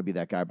wrong. I don't want to be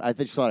that guy, but I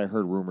just thought I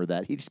heard rumor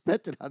that he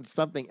spent it on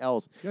something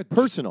else, Yeah,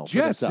 personal, for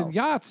jets and themselves.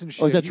 yachts and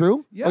shit. Oh, is that He-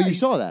 true? Yeah, Oh, you he-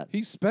 saw that.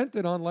 He spent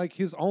it on like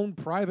his own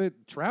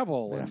private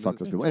travel. Yeah, and fuck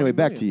those his- people. Anyway,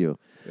 back to you.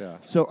 Yeah.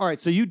 So, all right.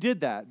 So you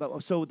did that,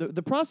 but so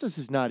the process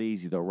is not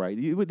easy, though, right?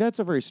 That's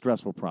a very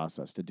stressful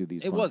process to do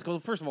these. It fund- was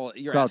because first of all,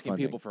 you're asking Crowdfunding.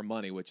 people for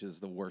money, which is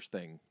the worst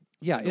thing.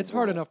 Yeah, in the it's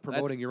hard world. enough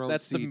promoting That's- your own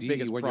that's the CD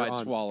biggest when you're pride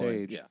on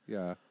swallowing. stage. Yeah.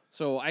 Yeah.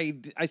 So I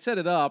set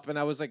it up, and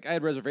I was like, I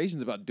had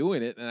reservations about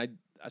doing it, and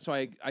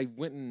I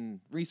went and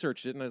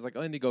researched it, and I was like, oh,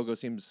 Indiegogo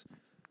seems.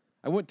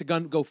 I went to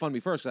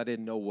GoFundMe first because I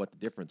didn't know what the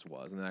difference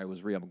was, and then I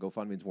was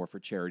GoFundMe is more for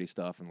charity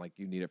stuff, and like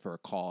you need it for a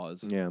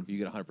cause. Yeah. You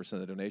get 100% of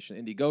the donation.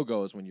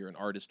 Indiegogo is when you're an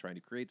artist trying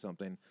to create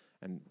something,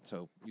 and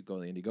so you go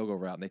the Indiegogo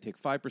route, and they take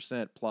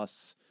 5%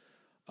 plus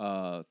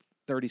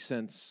 30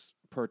 cents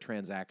per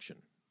transaction.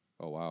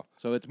 Oh wow.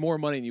 So it's more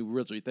money than you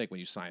originally think when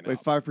you sign Wait,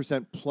 up.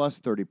 5%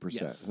 plus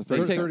 30%. Yes. So They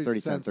 30 take- 30 30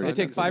 cents. cents 30 They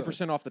take cents.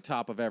 5% off the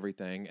top of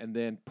everything, and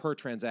then per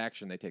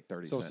transaction they take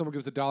 30 So if cents. someone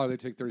gives $1, they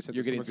take 30 cents.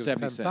 You're If getting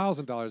someone gives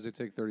 70 cents. $10,000, they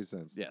take 30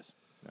 cents. Yes,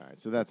 All right,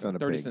 so that's not a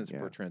 30 big, cents yeah.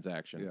 per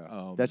transaction.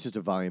 Yeah. That's just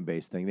a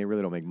volume-based thing. They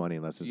really don't make money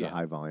unless there's a Yeah.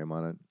 high volume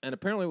on it. And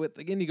apparently with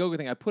the Indiegogo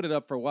thing, I put it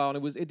up for a while,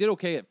 and it did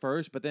okay at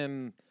first, but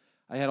then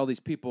I had all these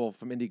people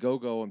from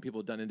Indiegogo and people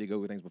who've done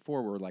Indiegogo things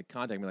before were like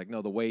contacting me like,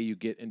 no, the way you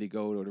get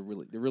Indiegogo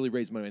to really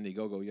raise money on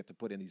Indiegogo, you have to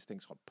put in these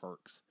things called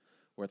perks,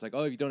 where it's like,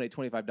 oh, if you donate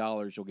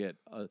 $25, you'll get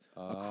a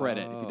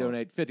credit. If you Oh.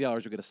 donate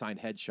 $50, you'll get a signed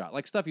headshot.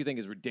 Like stuff you think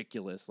is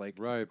ridiculous. Like,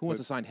 Right, who wants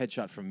but- a signed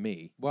headshot from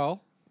me?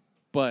 Well,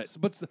 But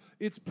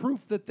it's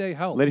proof that they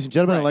help. Ladies and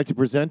gentlemen, I'd Right. like to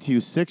present to you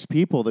 6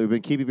 people that we've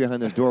been keeping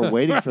behind this door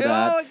waiting for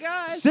that. Oh,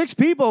 guys. 6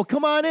 people,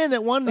 come on in.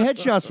 That one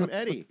headshots from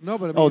Eddie. No,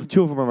 but I Oh, mean- the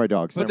 2 of them are my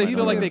dogs. But Never they mind.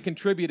 feel like Okay. they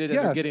contributed and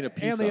they're getting a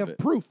piece and they of have it.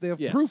 proof. They have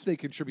Yes. proof they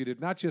contributed,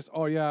 not just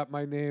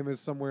my name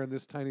is somewhere in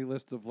this tiny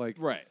list of like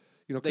Right.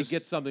 You know, They 'cause-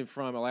 get something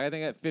from it. Like I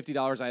think at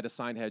 $50 I had a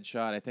signed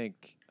headshot. I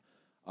think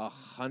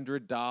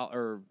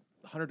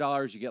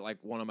 $100 you get like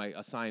one of my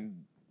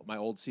my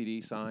old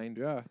CD signed.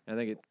 Yeah. And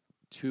I think at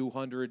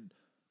 200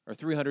 or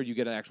 300 you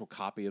get an actual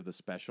copy of the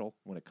special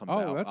when it comes Oh,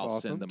 out. that's I'll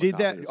awesome. send them a Did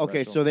copy that? of the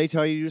Okay, special. so they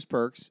tell you to use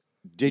perks.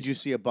 Did you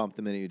see a bump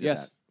the minute you did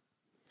yes. that?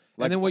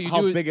 Like, And then what you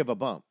how do is- big of a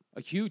bump?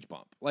 A huge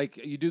bump. Like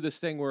you do this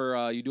thing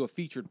where you do a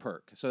featured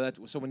perk. So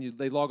when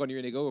they log on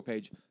your Indiegogo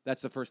page,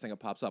 that's the first thing that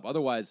pops up.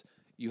 Otherwise,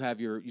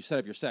 you set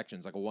up your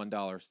sections like a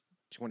 $1,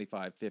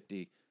 25,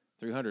 50,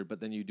 300, but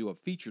then you do a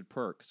featured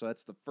perk. So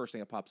that's the first thing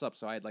that pops up.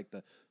 So I had like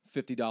the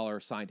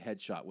 $50 signed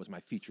headshot was my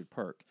featured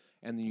perk.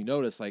 And then you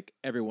notice like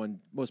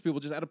most people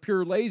just out of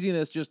pure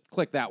laziness just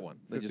click that one.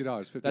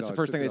 $50. That's the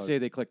first thing they $50. say,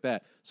 they click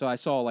that. So I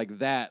saw like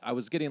that. I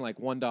was getting like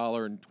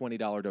 $1 and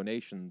 $20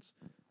 donations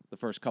the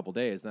first couple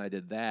days. Then I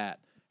did that.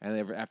 And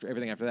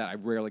everything after that, I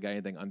rarely got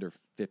anything under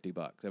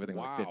 $50. Everything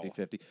was like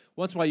 50-50.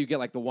 Once in a while, you get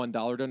like the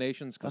 $1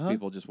 donations because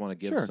people just want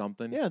to give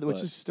something. Yeah,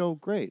 which is still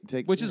great.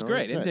 Which is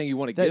great. Anything you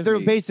want to give They're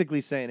me.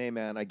 Basically saying, hey,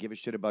 man, I give a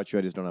shit about you.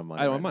 I just don't have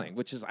money. I don't have money,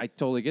 which is, I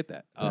totally get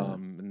that.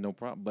 No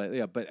problem. But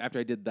yeah, but after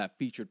I did that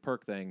featured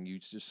perk thing, you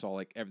just saw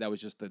like, that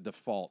was just the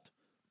default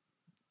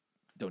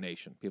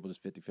donation. People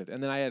just 50-50.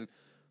 And then I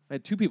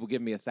had 2 people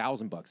give me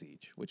 $1,000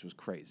 each, which was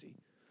crazy.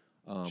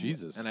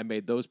 Jesus. And I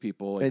made those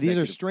people. Hey, these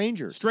are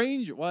strangers.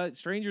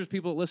 Strangers,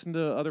 people that listen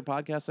to other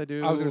podcasts I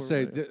do. I was going to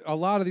say, a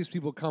lot of these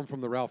people come from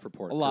the Ralph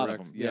Report. A lot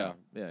correct? of them. Yeah.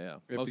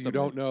 If Most you of them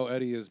don't know,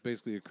 Eddie is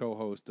basically a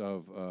co-host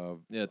of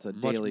it's a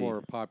much daily,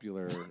 more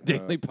popular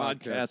daily podcast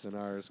podcast than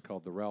ours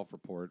called the Ralph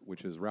Report,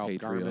 which is Ralph Patreon.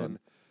 Garman,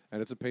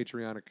 and it's a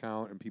Patreon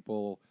account, and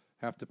people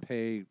have to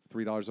pay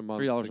 $3 a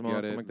month. $3 a to month, get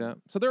something it. like that.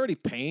 So they're already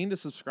paying to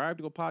subscribe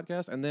to a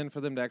podcast, and then for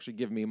them to actually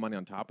give me money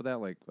on top of that,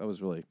 like that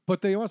was really.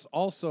 But they must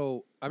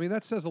also, I mean,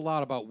 that says a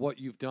lot about what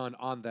you've done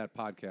on that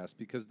podcast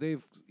because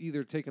they've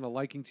either taken a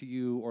liking to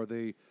you or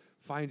they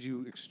find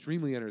you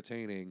extremely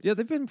entertaining. Yeah,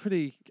 they've been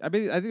pretty. I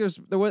mean, I think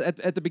there was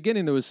at the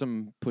beginning there was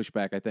some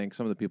pushback. I think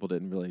some of the people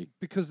didn't really.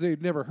 Because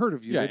they'd never heard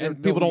of you. Yeah, They didn't and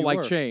know people who don't you like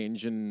were.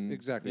 change, and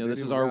Exactly. You know, They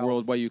this is knew our Ralph.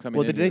 world. Why you coming?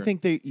 Well, in did they here?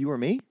 think you were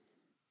me?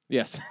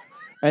 Yes.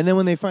 And then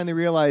when they finally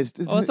realized,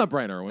 Oh, that's not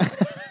Brian Irwin.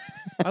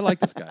 I like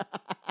this guy.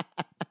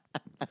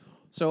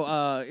 So,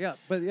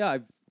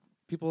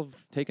 people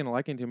have taken a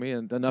liking to me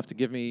and enough to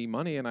give me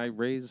money, and I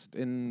raised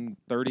in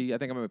 30. I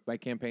think my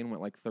campaign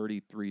went like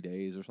 33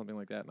 days or something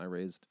like that, and I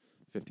raised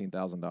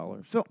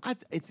 $15,000. So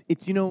it's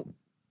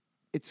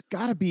it's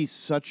got to be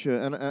such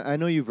a, and I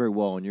know you very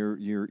well, and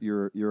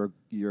you're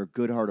a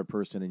good-hearted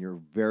person, and you're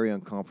very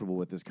uncomfortable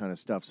with this kind of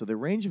stuff. So the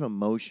range of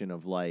emotion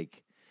of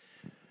like,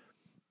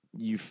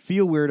 you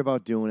feel weird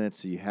about doing it,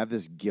 so you have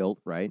this guilt,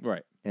 right?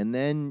 Right. And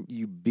then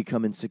you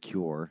become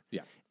insecure.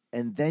 Yeah.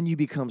 And then you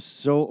become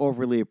so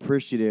overly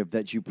appreciative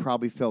that you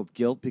probably felt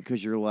guilt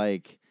because you're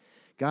like,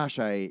 gosh,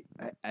 I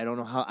don't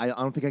know how, I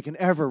don't think I can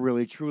ever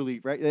really truly,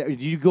 right?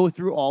 Did you go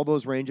through all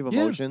those range of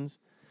emotions?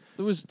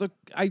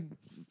 I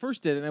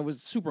first did it, and I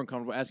was super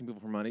uncomfortable asking people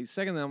for money.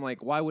 Second, then I'm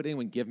like, why would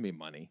anyone give me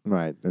money?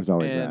 Right. There's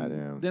always And that,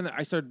 yeah.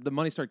 then the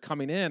money started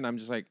coming in. I'm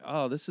just like,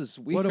 oh, this is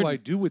weird. What do I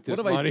do with this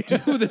What do money? I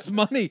do with this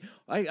money?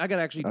 I got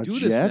to actually A do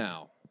jet? this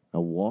now.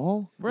 A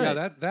wall? Right.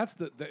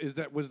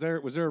 Yeah, was there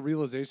a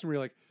realization where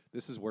you're like,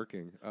 this is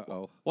working?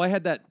 Uh-oh. Well, I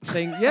had that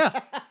thing. Yeah.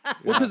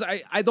 Well, because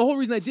I the whole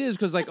reason I did is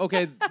because like,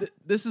 okay,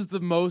 this is the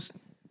most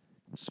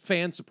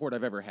fan support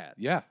I've ever had.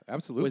 Yeah,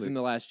 absolutely. Was in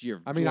the last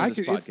year. I mean, doing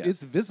this podcast.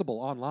 it's visible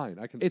online.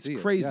 I can It's see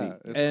crazy.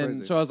 it. Yeah, it's and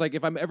crazy. so I was like,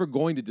 if I'm ever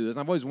going to do this,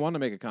 and I've always wanted to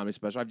make a comedy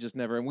special. I've just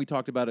never, and we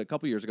talked about it a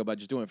couple years ago about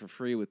just doing it for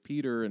free with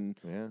Peter and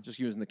just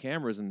using the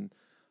cameras. And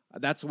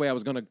that's the way I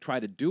was going to try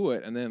to do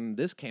it. And then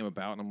this came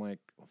about, and I'm like,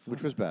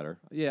 Which was better.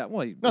 yeah,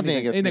 well, Nothing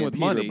against anything me and with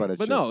Peter, money. but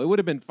it's no, just- it would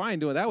have been fine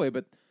doing it that way.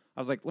 But I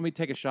was like, let me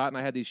take a shot. And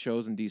I had these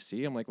shows in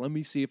D.C. I'm like, let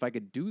me see if I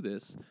could do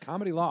this.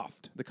 Comedy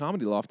Loft. The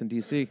Comedy Loft in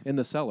D.C. in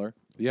the cellar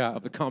Yeah.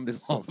 of the Comedy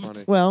So Loft. funny.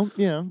 Well,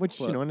 yeah,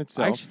 which, in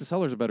itself. Actually, the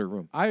cellar's a better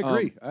room. I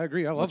agree.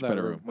 I love much that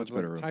better room. room, much It's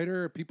better room.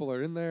 tighter. People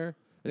are in there.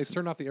 They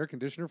turned off the air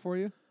conditioner for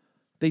you.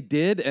 They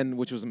did, and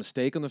which was a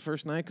mistake on the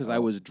first night because I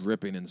was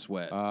dripping in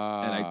sweat, and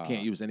I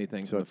can't use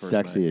anything. so from the it's first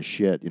sexy night. as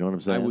shit. You know what I'm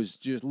I saying? was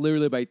just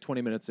literally by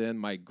 20 minutes in,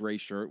 my gray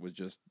shirt was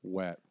just.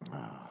 Wet.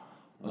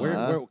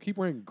 Uh-huh. Keep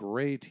wearing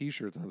gray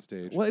T-shirts on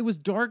stage. Well, it was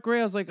dark gray.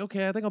 I was like,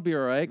 okay, I think I'll be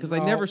all right because I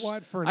No, never,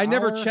 what, for an I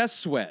never hour?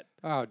 chest sweat.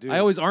 Oh, dude. I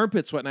always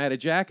armpit sweat, and I had a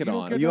jacket You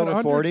don't on. get you that over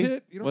under 40?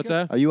 tit? You don't What's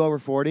get- that? Are you over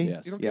 40?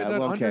 Yes. You don't yeah, get that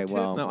well, under okay, tit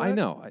well. No, sweat? I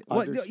know.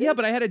 Under Yeah, tit?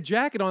 but I had a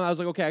jacket on. I was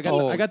like, okay, I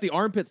Oh. got the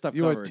armpit stuff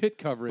You covered. had tit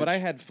coverage. But I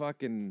had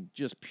fucking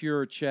just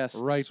pure chest.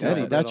 Right, sweat.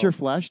 Eddie, Yeah, that's that'll- your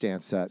flash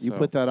dance set. You So-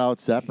 put that out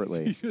You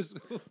separately. just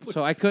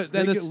So I could.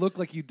 Then make this, it look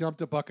like you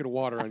dumped a bucket of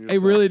water on it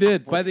yourself. really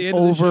did. By the end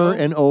of the show, over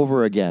and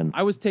over again.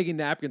 I was taking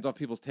napkins off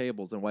people's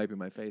tables and wiping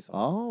my face off.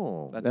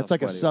 Oh, That's that's how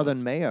like a sweaty it Southern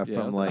was. mayor Yeah,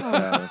 from it was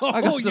like.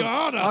 Oh, Your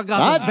Honor. I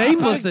got the I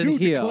vapors do in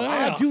here. declare.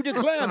 I do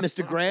declare,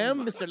 Mr.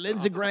 Graham, Mr.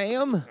 Lindsey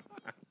Graham.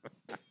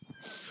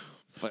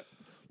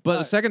 But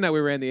the second night we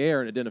ran the air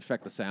and it didn't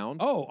affect the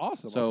sound. Oh,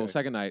 awesome. So okay.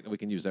 second night we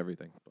can use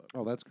everything. But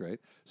Oh, that's great.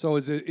 So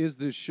is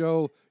the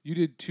show? You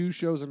did 2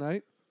 shows a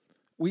night?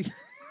 we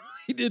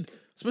did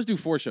supposed to do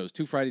 4 shows,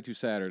 2 Friday, 2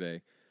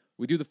 Saturday.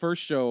 We do the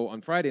first show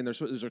on Friday, and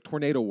there's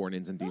tornado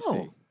warnings in DC.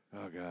 Oh.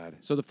 Oh God.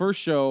 So the first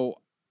show,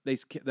 they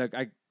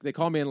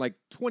call me in like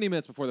 20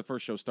 minutes before the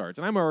first show starts,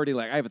 and I'm already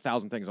like I have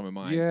 1,000 things on my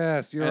mind.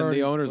 Yes, you're and already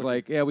the owner's fucking-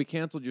 like, yeah, we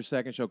canceled your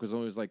second show because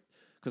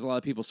a lot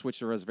of people switched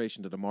their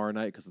reservation to tomorrow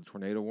night because of the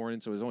tornado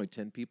warning. So there's only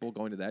 10 people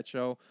going to that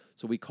show.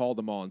 So we called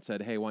them all and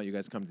said, hey, why don't you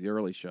guys come to the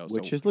early show?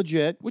 Which So- is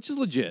legit. which is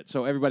legit.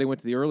 So everybody went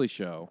to the early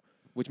show.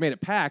 which made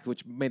it packed,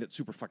 which made it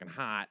super fucking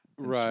hot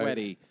and Right.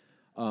 sweaty.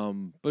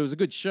 But it was a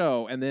good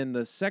show. And then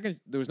there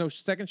was no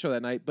second show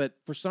that night. But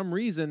for some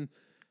reason,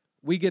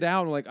 we get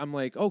out and I'm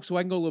like, oh, so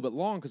I can go a little bit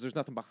long because there's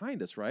nothing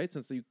behind us, right?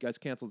 Since you guys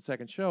canceled the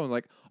second show,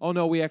 and oh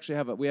no, we actually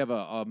have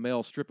a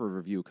male stripper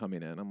review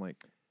coming in. I'm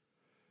like,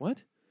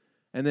 what?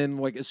 And then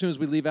as soon as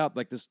we leave out,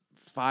 this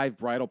 5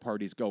 bridal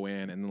parties go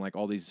in, and then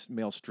all these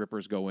male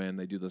strippers go in.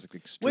 They do this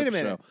strip Wait a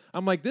minute. show.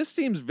 I'm like, this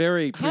seems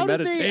very How did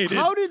premeditated.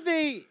 How did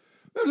they?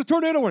 There was a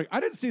tornado warning. I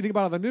didn't see anything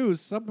about it on the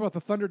news. Something about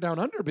the Thunder Down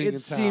Under being in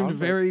It town. seemed but-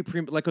 very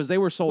because they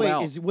were sold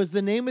out. Was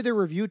the name of the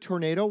review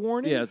Tornado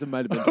Warning? Yes, it might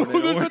have been Oh,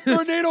 tornado. there's a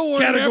tornado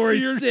warning Category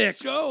after your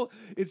 6. show.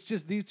 It's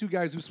just these 2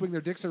 guys who swing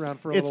their dicks around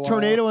for a It's little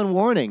Tornado and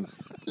Warning.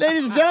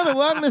 Ladies and gentlemen,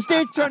 welcome to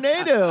Stage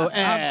Tornado.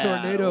 I'm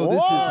Tornado,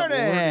 this is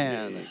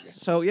Warning.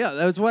 So yeah,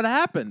 that's what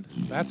happened.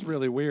 while. That's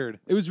really weird.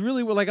 It was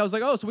really I was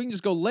like, oh, so we can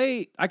just go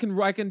late. I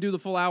can do the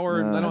full hour,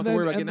 and I don't have to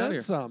worry about and getting out of then here.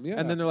 some, yeah.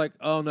 And then they're like,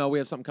 oh no, we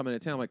have something coming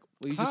at 10. I'm like,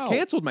 well, you just How?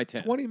 canceled my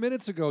 10. 20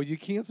 minutes ago, you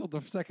canceled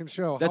the second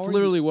show. That's How are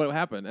literally what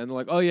happened. And they're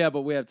like, oh yeah,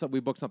 but we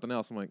booked something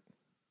else. I'm like,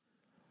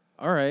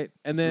 all right.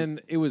 And then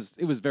it was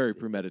very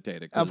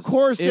premeditated. 'cause Of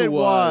course it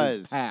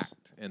was. packed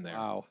in you? there.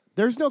 Wow.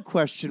 There's no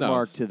question No.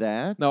 mark to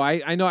that. No,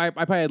 I know. I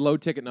probably had low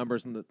ticket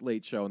numbers in the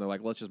late show, and they're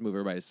like, let's just move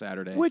everybody to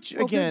Saturday. Which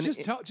Well, then again,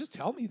 just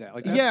tell me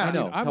that. Yeah. I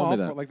know. I'm Tell me all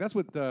that. for that's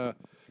what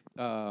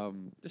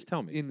just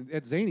tell me.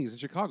 at Zany's in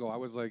Chicago. I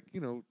was like,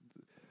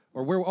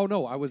 or where? Oh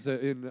no, I was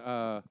in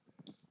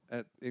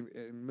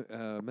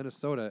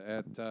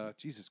Minnesota at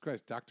Jesus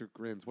Christ, Dr.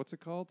 Grins. What's it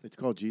called? it's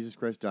called Jesus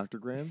Christ, Dr.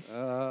 Grams.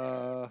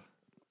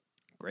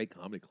 Great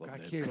comedy club. I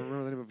name. can't even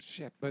remember the name of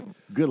shit. But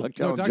Good luck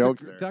no, telling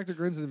jokes there. Dr.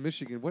 Grins is in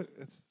Michigan. What?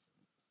 It's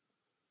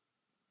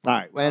All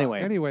right. Well,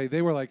 anyway, Anyway,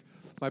 they were like,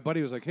 my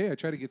buddy was like, hey, I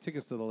tried to get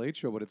tickets to the Late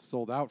Show, but it's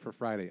sold out for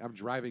Friday. I'm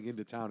driving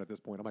into town at this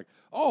point. I'm like,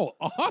 oh,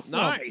 awesome.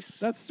 Nice.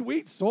 That's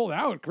sweet. Sold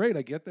out. Great.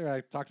 I get there.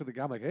 I talk to the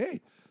guy. I'm like, hey,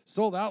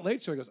 sold out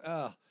Late Show. He goes,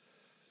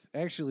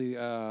 actually,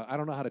 I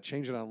don't know how to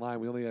change it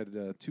online. We only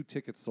had 2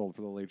 tickets sold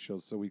for the Late Show,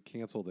 so we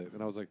canceled it.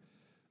 And I was like,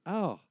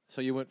 oh,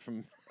 So you went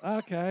from.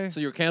 okay. So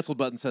your cancel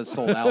button says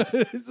sold out.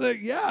 It's like,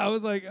 yeah, I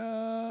was like,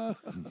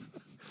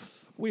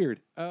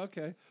 weird.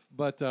 Okay.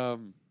 But,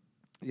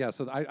 yeah,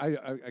 so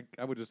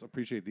I would just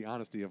appreciate the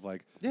honesty of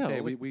Yeah, hey,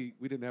 well, we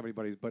didn't have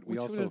anybody, but we Which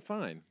also would've been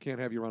fine. can't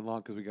have you run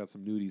long because we got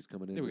some nudies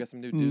coming in. Yeah, we got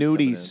some new dudes coming in.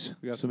 nudies.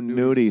 We got Some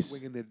nudies nudies.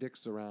 swinging their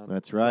dicks around.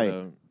 That's right.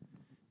 Uh,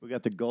 We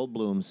got the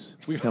Goldblums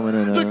coming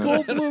in. the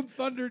Goldblum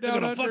Thunder Down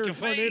gonna Under fuck your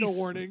tornado face.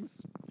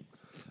 warnings.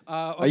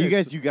 Oh, you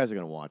guys are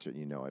gonna watch it.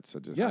 You know it. So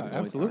just Yeah, that's the only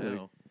absolutely.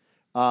 thing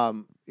I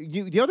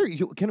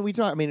know. Can we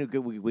talk? I mean,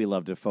 we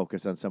love to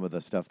focus on some of the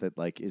stuff that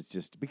is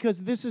just because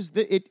this is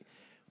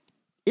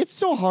It's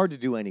so hard to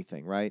do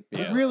anything, right? It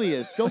Yeah. really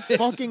is so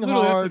fucking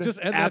Literally, hard. to just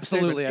end that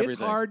Absolutely statement.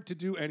 everything. It's hard to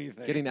do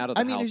anything. Getting out of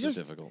the I mean, house it's is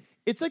just- difficult.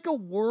 It's like a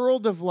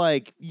world of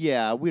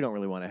yeah, we don't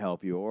really want to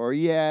help you, or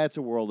yeah, it's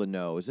a world of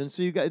no's, and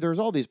so there's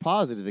all these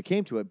positives that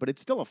came to it, but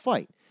it's still a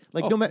fight.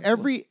 Like Oh, no matter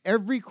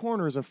every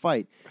corner is a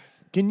fight.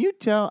 Can you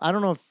tell? I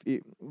don't know if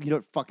you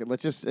know. Fuck it.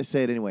 Let's just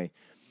say it anyway.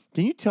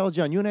 Can you tell,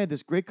 John? You and I had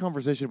this great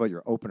conversation about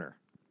your opener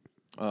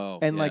Oh,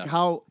 and yeah.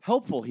 how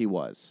helpful he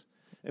was.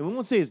 And we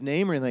won't say his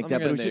name or anything like I'm that, not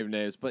but it gonna was name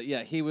names, but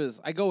yeah, he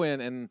was. I go in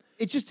and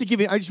it's just to give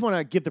you. I just want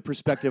to give the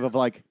perspective of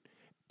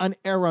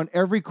around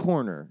every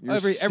corner, you're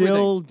still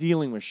everything.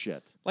 dealing with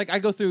shit. I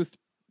go through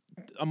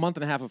a month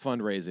and a half of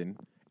fundraising,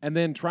 and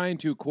then trying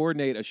to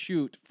coordinate a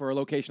shoot for a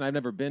location I've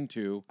never been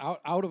to, out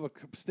of a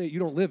state you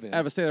don't live in.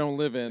 out of a state I don't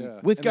live in, Yeah.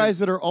 With and guys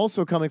that are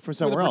also coming from with a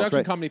somewhere else, production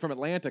right? company from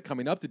Atlanta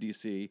coming up to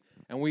DC,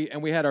 and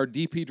we had our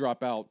DP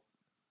drop out.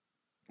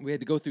 We had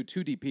to go through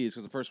 2 DPs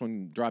because the first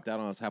one dropped out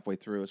on us halfway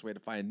through, so we had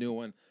to find a new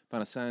one,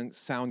 find a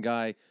sound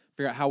guy,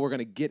 figure out how we're going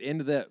to get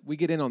into that. We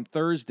get in on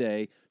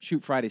Thursday,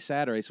 shoot Friday,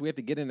 Saturday, so we have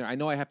to get in there. I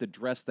know I have to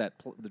dress the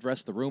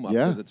room up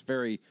Yeah. because it's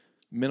very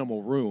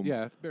minimal room.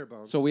 Yeah, it's bare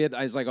bones. So I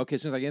was like, okay,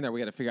 as soon as I get in there, we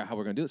got to figure out how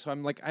we're going to do it. So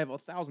I'm like, I have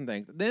 1,000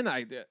 things. Then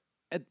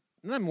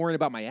I'm worried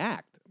about my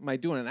act. Am I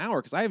doing an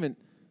hour? Because I haven't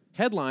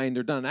headlined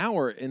or done an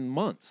hour in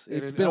months. And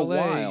It's in been LA, a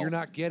while. You're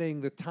not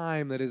getting the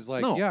time that is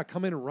No. yeah,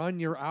 come in and run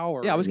your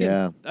hour. Yeah, I was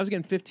Yeah.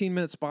 getting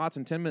 15-minute spots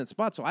and 10-minute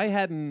spots. So I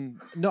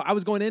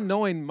was going in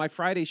knowing my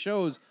Friday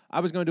shows, I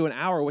was going to do an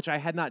hour, which I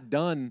had not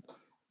done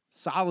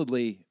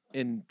solidly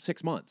in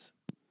 6 months.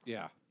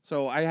 Yeah.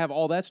 So I have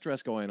all that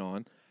stress going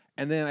on.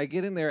 And then I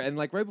get in there, and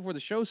right before the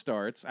show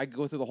starts, I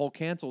go through the whole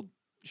canceled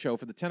show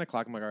for the 10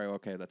 o'clock. I'm like, all right,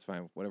 okay, that's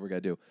fine, whatever we got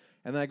to do.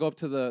 And then I go up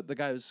to the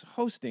guy who's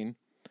hosting,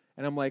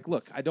 and I'm like,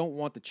 look, I don't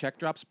want the check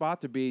drop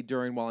spot to be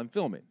while I'm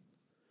filming.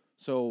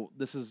 So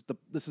this is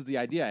the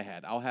idea I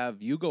had. I'll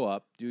have you go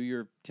up, do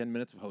your 10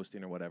 minutes of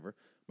hosting or whatever.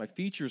 My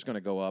feature's going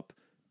to go up,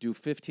 do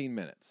 15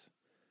 minutes.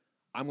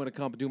 I'm going to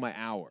come do my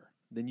hour.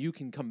 Then you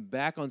can come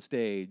back on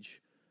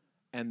stage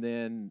and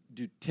then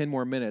do 10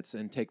 more minutes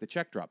and take the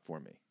check drop for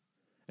me.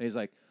 And he's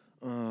like,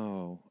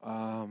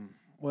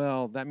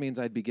 well, that means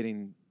I'd be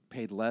getting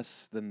paid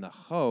less than the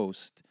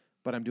host,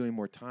 but I'm doing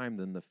more time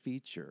than the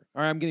feature.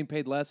 Or I'm getting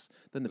paid less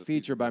than the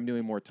feature, but I'm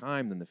doing more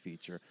time than the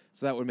feature.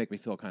 So that would make me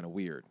feel kind of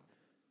weird.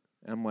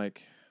 And I'm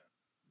like,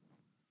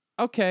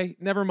 okay,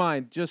 never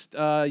mind. Just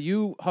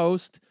you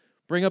host,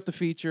 bring up the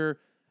feature,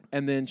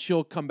 and then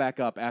she'll come back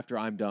up after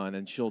I'm done,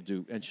 and she'll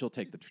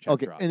take the check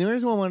Okay, drop. and the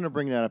reason why I wanted to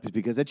bring that up is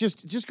because it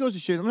just goes to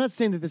show. I'm not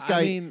saying that this guy.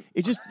 I mean,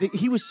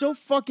 he was so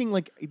fucking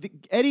like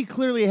Eddie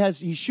clearly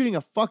he's shooting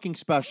a fucking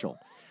special.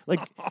 Like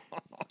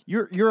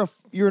you're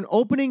an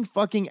opening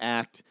fucking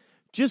act.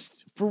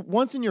 Just for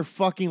once in your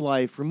fucking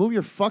life, remove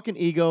your fucking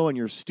ego and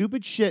your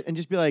stupid shit, and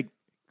just be like,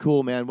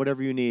 cool, man,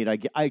 whatever you need.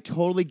 I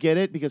totally get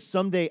it because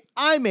someday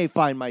I may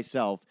find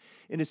myself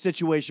in a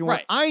situation where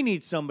Right. I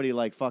need somebody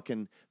like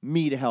fucking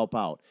me to help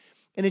out.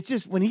 And it's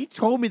just when he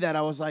told me that,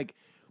 I was like,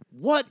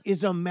 what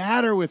is the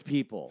matter with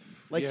people?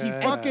 Like he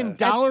Yes. fucking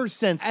dollar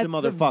cents the at the-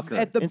 motherfucker.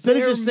 at the Instead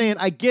of bare just saying,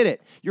 I get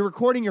it. You're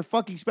recording your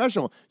fucking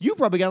special. You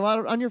probably got a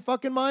lot on your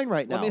fucking mind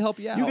right now. Let me help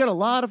you out. You got a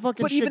lot of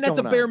fucking but shit even at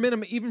the going bare on.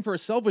 minimum, even for a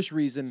selfish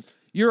reason,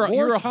 you're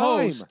More a time.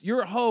 host.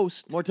 You're a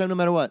host, More time no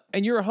matter what.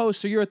 and you're a host,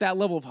 so you're at that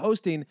level of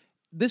hosting.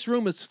 This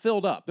room is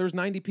filled up. There's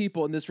 90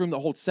 people in this room that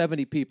holds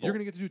 70 people. You're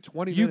gonna get to do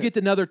 20 You minutes.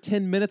 get another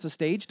 10 minutes of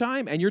stage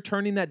time, and you're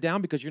turning that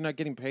down because you're not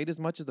getting paid as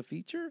much as the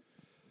feature?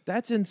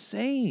 That's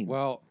insane.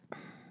 Well,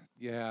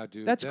 yeah,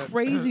 dude. That's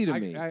crazy to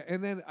me.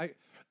 And then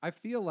I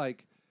feel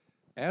like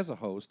as a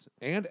host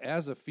and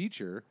as a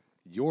feature,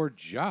 your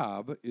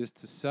job is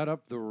to set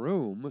up the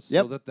room so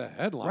Yep. that the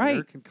headliner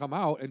Right. can come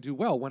out and do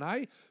well. When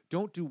I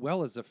don't do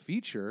well as a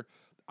feature,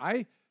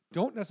 I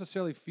don't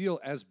necessarily feel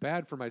as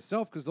bad for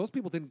myself because those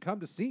people didn't come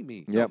to see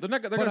me. Yep. They're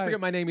But going to I- forget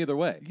my name either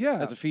way. Yeah.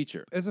 As a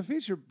feature. As a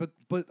feature,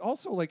 but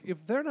also like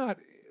if they're not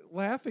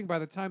laughing by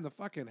the time the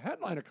fucking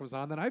headliner comes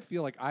on, then I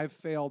feel like I've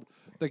failed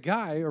the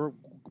guy or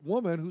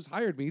woman who's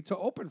hired me to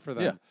open for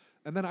them. Yeah.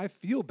 And then I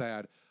feel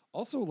bad.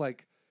 Also,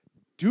 like,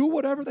 do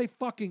whatever they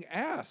fucking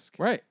ask.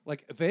 Right.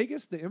 Like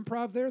Vegas, the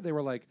improv there, they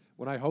were like,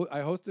 when I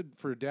hosted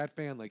for Dad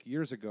Fan like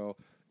years ago,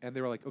 and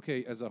they were like,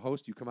 okay, as a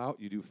host, you come out,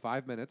 you do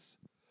 5 minutes,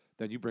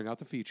 then you bring out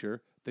the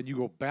feature, then you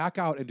go back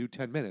out and do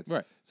 10 minutes.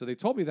 Right. So they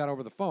told me that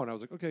over the phone. I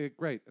was like, okay,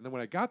 great. And then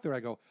when I got there, I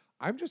go,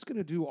 I'm just going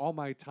to do all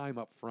my time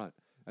up front.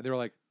 And they were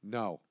like,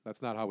 no,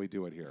 that's not how we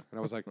do it here. And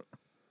I was like,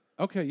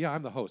 okay, yeah,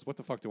 I'm the host. What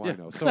the fuck do I Yeah.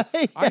 know? So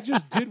I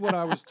just did what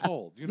I was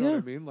told. You know what I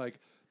Yeah. mean? Like,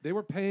 they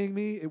were paying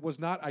me. It was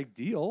not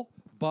ideal,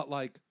 but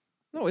like,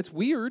 No, it's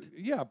weird.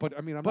 yeah, but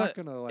I mean, I'm But not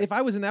going to like. if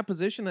I was in that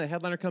position and a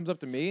headliner comes up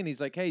to me and he's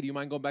like, hey, do you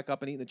mind going back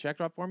up and eating the check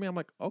drop for me? I'm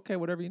like, okay,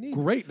 whatever you need.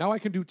 Great. Now I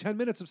can do 10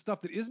 minutes of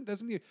stuff that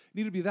doesn't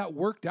need to be that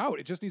worked out.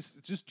 It's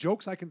just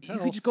jokes I can tell.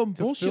 You could just go and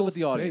to bullshit fill with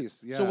the audience.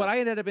 space. Yeah. So what I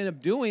ended up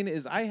doing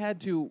is I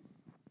had to.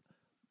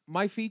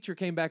 My feature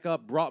came back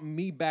up, brought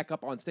me back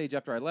up on stage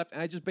after I left,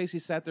 and I just basically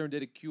sat there and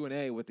did a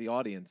Q&A with the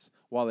audience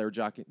while they were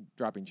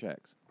dropping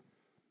checks.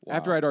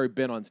 After I'd already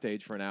been on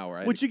stage for an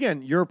hour. Which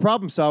again, you're a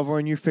problem solver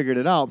and you figured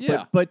it out.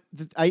 Yeah. But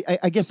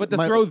I guess. But to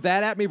my- throw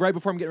that at me right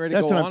before I'm getting ready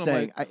to That's go what on, I'm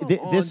saying. I'm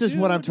like, This is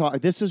what I'm dude. talking.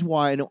 This is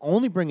why, and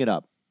only bring it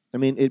up. I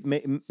mean,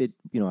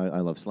 I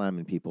love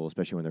slamming people,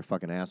 especially when they're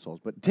fucking assholes.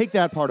 But take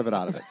that part of it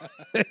out of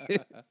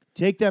it.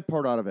 Take that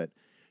part out of it.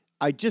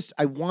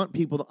 I want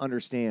people to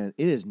understand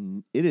it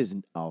is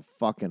a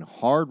fucking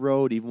hard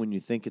road, even when you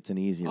think it's an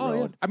easy Oh, yeah.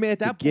 road. I mean, at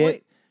to that get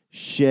point,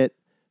 shit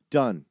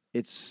done.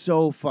 It's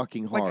so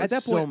fucking hard. like at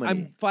that so point,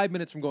 many. I'm 5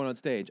 minutes from going on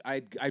stage.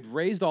 I'd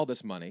raised all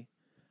this money.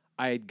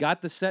 I had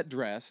got the set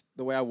dressed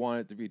the way I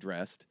wanted it to be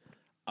dressed.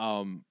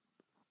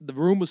 The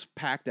room was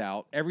packed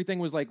out. Everything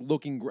was like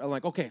looking I'm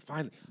like, okay,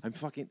 fine. I'm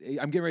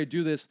getting ready to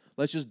do this.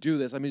 Let's just do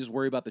this. Let me just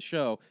worry about the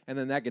show. And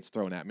then that gets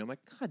thrown at me. I'm like,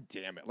 God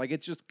damn it. Like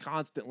it's just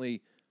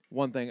constantly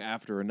one thing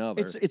after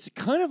another. it's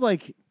kind of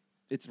like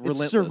It's it's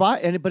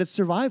relentless. but it's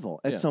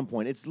survival at Yeah. some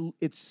point. It's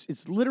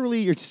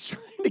literally you're just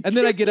trying to. And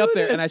then I get get up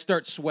through there and I this.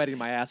 start sweating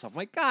my ass off. I'm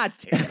like, God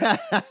damn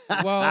it.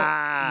 well,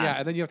 yeah,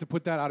 and then you have to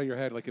put that out of your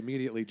head like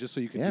immediately, just so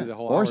you can Yeah. do the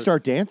whole. Or hours.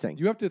 start dancing.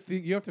 You have to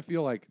think. You have to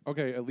feel like,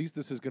 okay, at least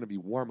this is going to be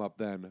warm up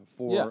then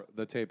for Yeah.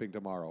 the taping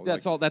tomorrow.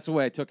 That's Like, all. That's the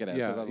way I took it as.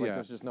 Yeah, Because I was like, yeah.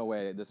 there's just no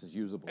way this is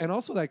usable. And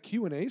also that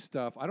Q&A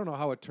stuff. I don't know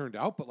how it turned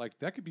out, but like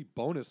that could be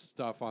bonus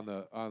stuff on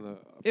the. For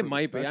It the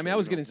might be. I special, mean, I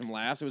was you know? getting some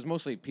laughs. It was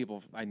mostly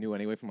people I knew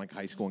anyway from like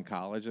high school and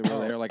college that were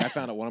there. Like I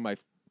found out one of my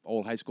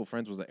old high school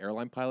friends was an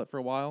airline pilot for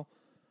a while,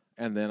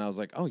 and then I was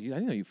like, "Oh, I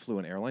didn't know you flew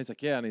an airline." He's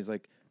like, "Yeah," and he's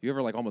like, "You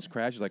ever like almost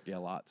crashed?" He's like, "Yeah,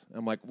 lots."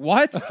 I'm like,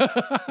 "What?"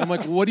 I'm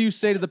like, "What do you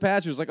say to the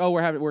passengers?" Like, "Oh,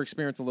 we're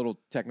experiencing little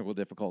technical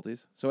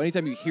difficulties." So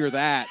anytime you hear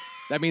that,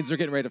 that means they're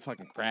getting ready to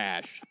fucking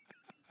crash,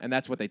 and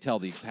that's what they tell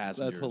these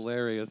passengers. That's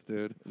hilarious,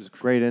 dude.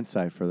 Great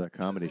insight for that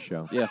comedy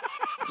show. Yeah.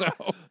 So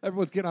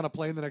Everyone's getting on a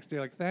plane the next day,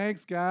 like,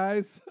 thanks,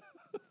 guys.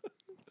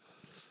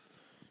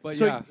 But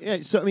So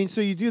yeah, so I mean,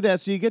 so you do that.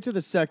 So you get to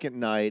the second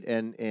night,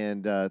 and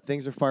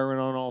things are firing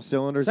on all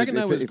cylinders. Second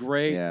night was if-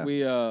 great. Yeah.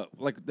 We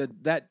like the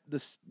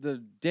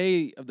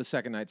day of the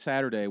second night,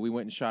 Saturday, we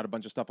went and shot a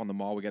bunch of stuff on the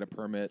mall. We got a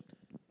permit.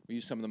 We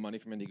used some of the money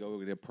from Indiegogo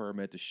to get a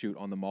permit to shoot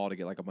on the mall to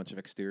get like a bunch of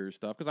exterior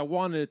stuff because I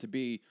wanted it to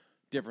be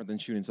different than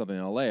shooting something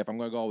in LA. If I'm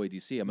going to go all the way to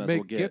DC, I might as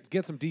well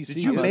Get some DC.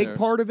 Did you in make there.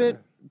 part of it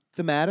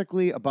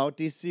thematically about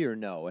DC or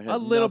no? It a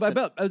has little bit.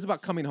 nothing- It was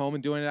about coming home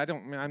and doing it.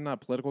 I'm not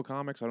a political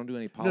comic, so I don't do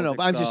any politics. No,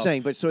 but I'm just stuff.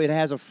 saying. But so it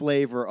has a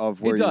flavor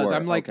of where It you does. were.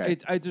 I'm like, okay.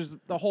 just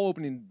the whole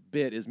opening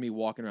bit is me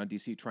walking around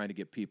DC trying to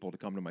get people to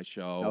come to my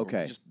show.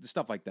 Okay. Just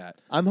stuff like that.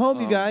 I'm home,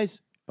 you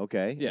guys.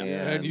 Okay. Yeah.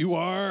 And you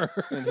are.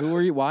 And who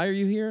are you? Why are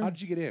you here? How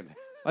did you get in?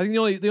 I think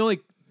the only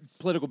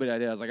political bit I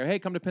did, I was like, hey,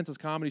 come to Pence's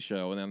comedy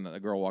show. And then a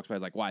girl walks by, I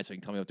was like, why? So you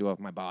can tell me what to do with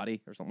my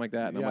body or something like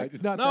that. And Yeah, I'm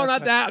like, not no, that not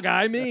guy. that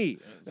guy, me.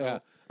 So, Yeah,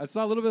 I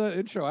saw a little bit of that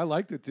intro. I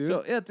liked it, dude.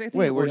 so yeah, I think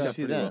Wait, it where worked did you out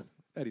see pretty that? well.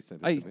 Eddie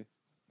sent I- it to me.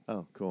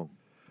 Oh, cool.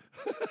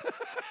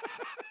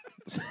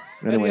 Eddie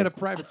Anyway, had a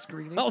private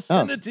screening. I'll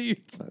send it to you.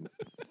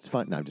 it's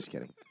fun. No, I'm just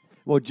kidding.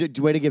 Well,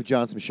 way to give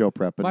John some show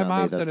prep, but My not mom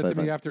me. That's sent it to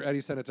totally me fine. after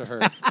Eddie sent it to her.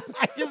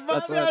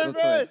 That's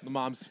what the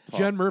mom's talk.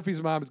 Jen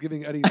Murphy's mom is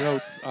giving Eddie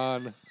notes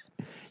on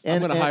I'm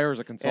going to hire her as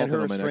a consultant And her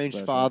on my next estranged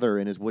special. father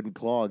in his wooden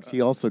clogs.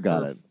 He also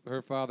got it.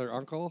 her father,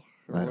 uncle,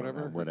 or I don't whatever.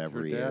 know, whatever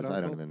her he dad, is. I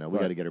don't uncle. even know. We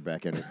got to get her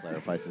back in and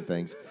clarify some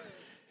things.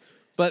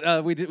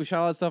 But we shot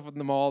a lot of stuff in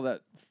the mall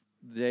that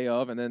day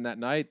of, and then that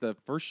night the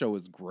first show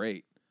was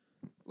great.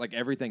 Like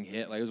everything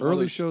hit. Like it was one of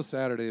Early those- show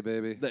Saturday,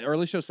 baby. The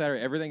early show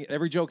Saturday,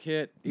 every joke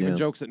hit. Even Yeah.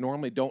 jokes that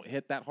normally don't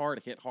hit that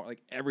hard hit hard.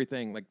 Like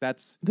everything. Like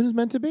that's That was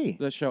meant to be.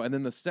 the show. And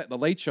then the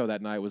late show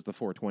that night was the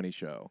 420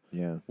 show.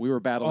 Yeah. We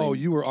were battling. Oh,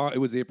 you were on. It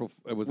was April.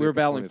 It was. we were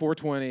April battling 20th.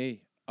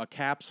 420, a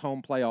Caps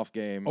home playoff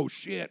game, Oh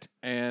shit.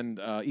 and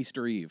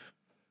Easter Eve.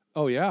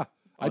 Oh yeah.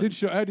 I did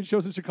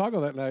shows in Chicago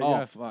that night. Oh,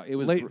 yeah. fuck, it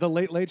was the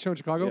late show in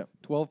Chicago. Yeah.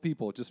 12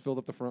 people. It just filled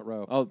up the front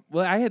row. Oh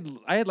well, I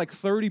had like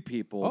 30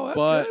 people, Oh, that's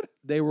but good.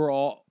 they were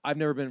all. I've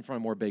never been in front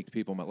of more baked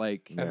people. But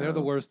like, And they're the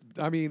worst.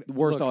 I mean, The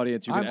worst look,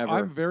 audience you could I'm, ever-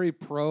 I'm very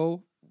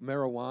pro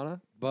marijuana,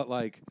 but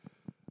like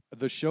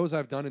the shows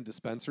I've done in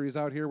dispensaries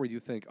out here, where you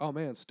think, oh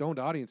man, stoned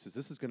audiences,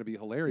 this is going to be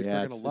hilarious. Yeah,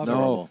 They're it's going to love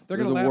terrible. it. They're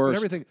They're going to the laugh worst. at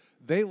everything.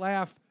 They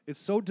laugh. It's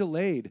so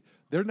delayed.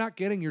 They're not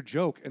getting your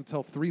joke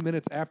until 3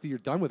 minutes after you're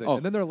done with it. Oh.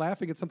 And then they're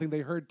laughing at something they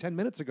heard 10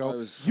 minutes ago. Oh, it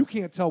was- You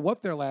can't tell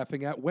what they're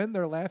laughing at, when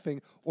they're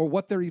laughing, or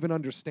what they're even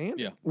understanding.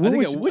 yeah. What I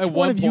think was- at- which at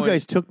one of you point-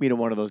 guys took me to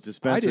one of those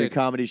dispensary did.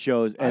 comedy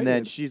shows? And I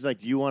then did. she's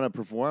like, "Do you want to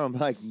perform?" I'm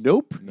like,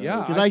 "Nope."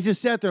 Yeah, Because I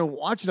just sat there and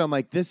watched it. I'm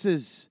like, "This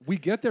is." We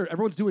get there.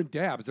 Everyone's doing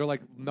dabs. They're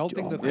like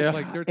melting the thing. yeah.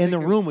 Like they're And the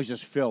taking- room was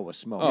just filled with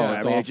smoke. Oh, I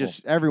it's mean, it awful.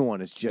 just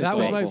everyone is just. That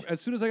was my. awful.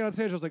 As soon as I got on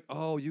stage, I was like,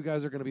 "Oh, you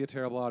guys are going to be a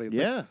terrible audience."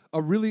 Yeah. Like,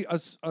 a really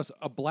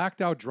a blacked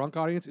out drunk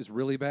audience is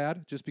really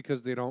bad, just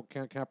because they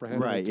can't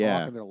comprehend Right, and yeah.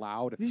 talk and they're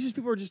loud. These just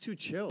people are just too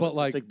chill. But It's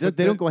just like, they, but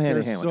they don't go hand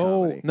in they're hand with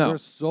so, comedy. No. they're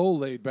so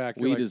laid back.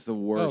 You're Weed like, is the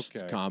worst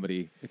okay.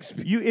 comedy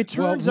experience. You. It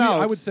Well, turns weed- out.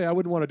 I would say I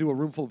wouldn't want to do a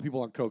room full of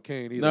people on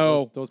cocaine either.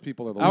 No. those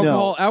people are the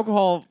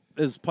Alcohol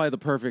is probably the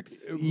perfect.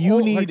 You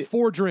like need-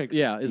 4 drinks.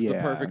 Yeah, is the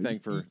Yeah. perfect thing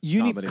for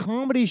You comedy. need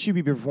comedy should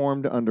be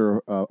performed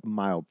under a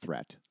mild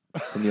threat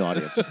from the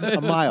audience.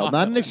 A mild,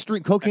 not an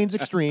extreme. Cocaine's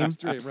extreme.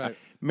 Extreme, right.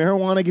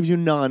 Marijuana gives you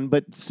none,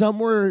 but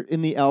somewhere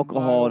in the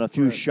alcohol Mild and a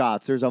few threat.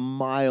 shots, there's a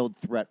mild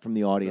threat from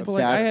the audience. But,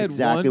 like, That's I had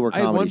exactly one, where I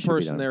had comedy one should be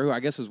person done. there who I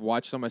guess has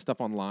watched some of my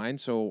stuff online.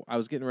 So I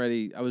was getting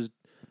ready. I was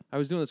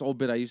doing this old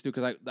bit I used to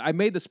because I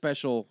made the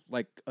special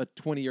like a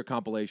 20-year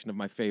compilation of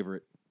my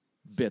favorite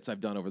bits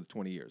I've done over the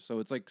 20 years. So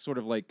it's like sort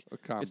of like A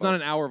combo. it's not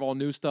an hour of all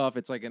new stuff.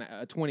 It's like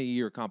a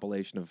 20-year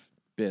compilation of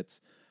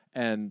bits.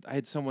 And I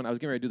was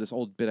getting ready to do this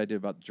old bit I did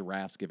about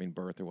giraffes giving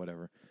birth or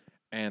whatever.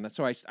 And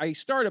so I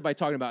started by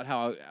talking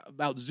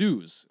about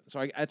zoos.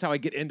 So that's how I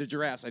get into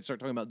giraffes. I start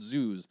talking about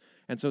zoos.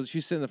 And so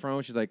she's sitting in the front row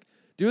and she's like,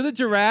 do the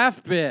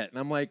giraffe bit. And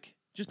I'm like,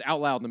 just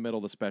out loud in the middle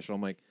of the special,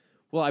 I'm like,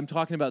 well, I'm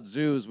talking about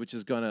zoos, which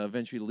is going to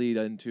eventually lead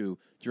into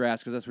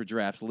giraffes because that's where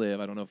giraffes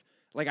live. I don't know if,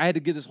 like, I had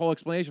to give this whole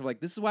explanation of, like,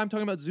 this is why I'm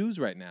talking about zoos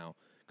right now.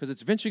 Because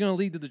it's eventually going to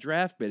lead to the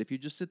giraffe bit. If you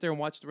just sit there and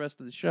watch the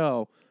rest of the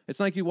show, it's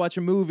like you watch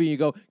a movie and you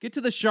go, get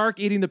to the shark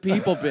eating the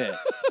people bit.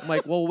 I'm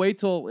like, well, wait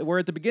till we're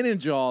at the beginning of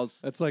Jaws.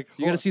 That's like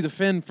You got to see the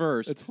fin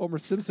first. It's Homer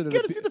Simpson. You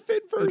gotta see the fin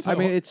first. I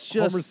mean, it's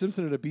just Homer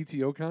Simpson at a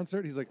BTO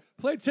concert. He's like,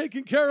 play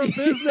Taking Care of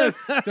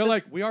Business. They're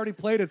like, we already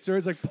played it, sir.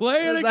 He's like, play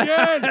it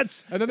again.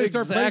 That's And then they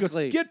start playing. He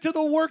exactly. goes, get to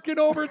the working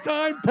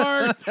overtime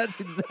part. That's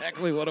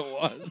exactly what it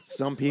was.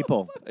 Some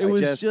people. It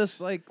was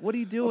just like, what are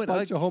you A doing?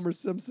 bunch Like, of Homer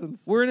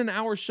Simpsons. we're in an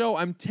hour show.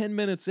 I'm 10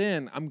 minutes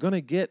in. I'm going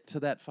to get to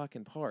that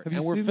fucking part. Have you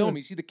And we're seen filming. the-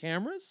 You see the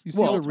cameras? You see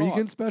Well, the Regan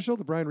talk. special,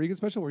 the Brian Regan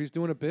special, where he's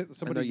doing a bit and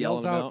somebody they're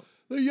yells yelling out, about-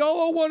 the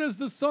yellow one is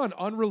the sun,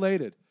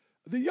 unrelated.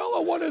 The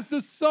yellow one is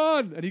the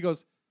sun. And he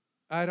goes,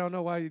 I don't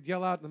know why you'd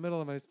yell out in the middle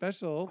of my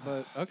special,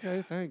 but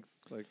okay, thanks.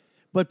 Like,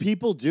 But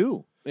people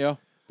do. Yeah.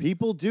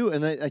 People do,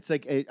 and it's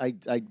like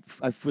I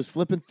was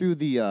flipping through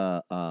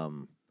the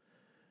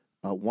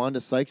Wanda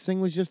Sykes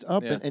thing was just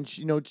up, Yeah. and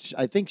she,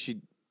 I think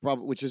she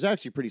probably, which is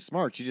actually pretty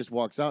smart. She just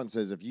walks out and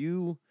says, if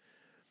you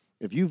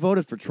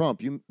voted for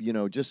Trump, you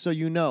know, just so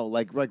you know,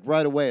 like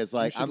right away, it's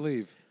like you should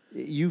leave.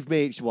 you've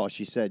made. Well,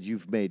 she said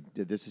you've made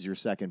this is your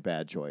second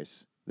bad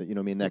choice. That you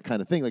know, what I mean, that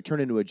kind of thing, like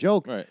turned into a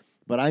joke. Right.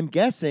 But I'm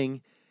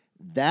guessing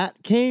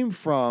that came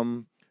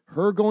from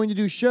her going to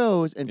do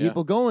shows and Yeah.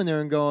 people going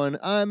there and going,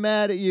 I'm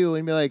mad at you.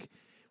 And be like,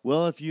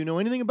 well, if you know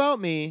anything about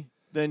me,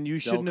 then you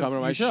shouldn't come to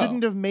have my you show.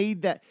 shouldn't have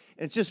made that.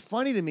 And it's just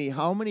funny to me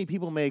how many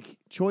people make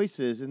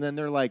choices and then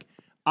they're like,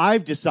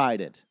 I've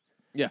decided.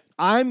 Yeah.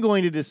 I'm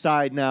going to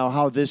decide now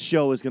how this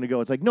show is going to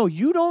go. It's like, no,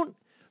 you don't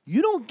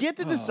get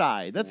to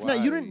decide. That's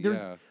not you Why? didn't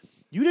Yeah.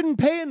 you didn't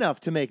pay enough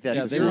to make that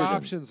Yeah, decision. Your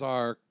options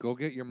are go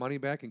get your money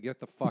back and get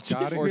the fuck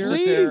out of Or here,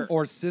 sit there-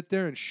 or sit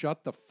there and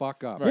shut the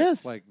fuck up. Right.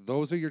 Yes. Like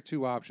those are your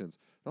two options.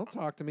 Don't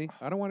talk to me.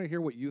 I don't want to hear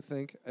what you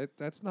think.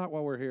 That's not why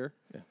we're here.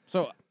 Yeah.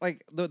 So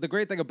like the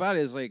great thing about it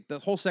is like the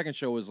whole second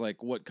show is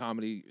like what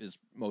comedy is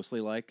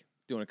mostly like,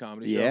 doing a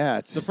comedy show. Yeah,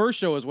 it's The first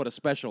show is what a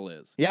special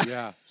is. yeah.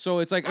 Yeah, So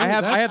it's like Oh, I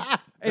have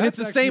and it's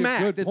that's the same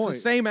actually a act. good It's the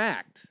point. same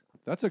act.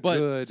 that's a But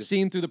good.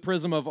 seen through the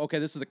prism of okay,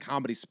 this is a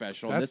comedy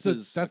special. and That's this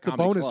is that's a the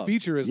comedy bonus club.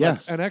 feature is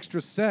Yes. like an extra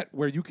set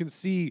where you can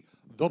see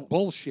the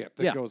bullshit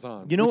that Yeah. goes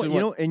on. You know Which what? is You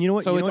know, and you know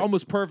what? So you know it's what?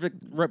 almost perfect.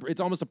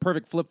 It's almost a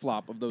perfect flip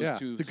flop of those yeah,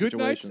 two the good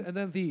nights situations. and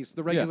then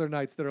the regular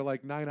nights that are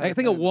like 9 out I of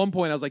think 10. at one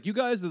point I was like, "You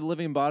guys are the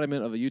living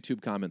embodiment of a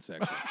YouTube comment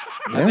section."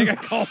 I Yeah. think I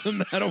called them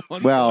that at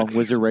one Well, point.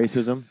 was there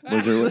racism? No,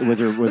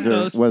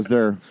 Was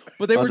there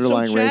But they were so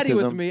underlying chatty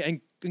with racism?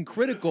 me and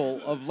critical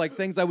of like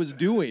things I was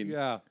doing.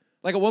 Yeah.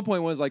 Like at one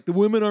point, one was like, "The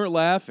women aren't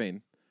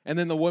laughing," and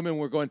then the women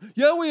were going,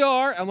 "Yeah, we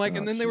are." I'm like, Oh,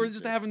 and then they were just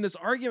Jesus. having this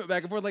argument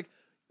back and forth, like,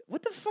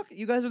 "What the fuck?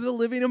 You guys are the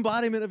living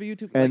embodiment of a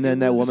YouTube." And like, then it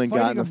that was woman just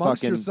got Fighting in the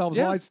amongst fucking yourselves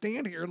Yeah. while I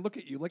stand here and look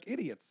at you like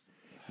idiots.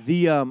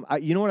 you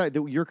know what?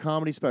 Your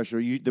comedy special.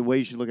 The way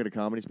you should look at a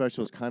comedy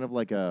special is kind of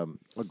like a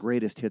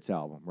greatest hits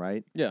album,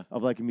 right? Yeah.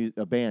 Of like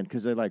a band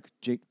because they're like,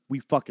 Jake, we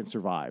fucking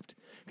survived.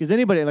 Because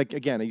anybody like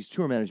again, I use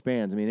tour managed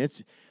bands. I mean,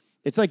 it's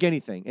like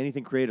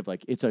anything creative.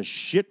 Like it's a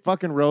shit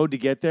fucking road to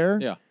get there.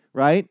 Yeah.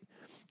 Right.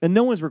 And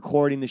no one's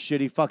recording the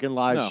shitty fucking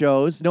live No.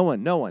 shows. No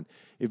one.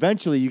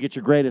 Eventually, you get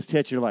your greatest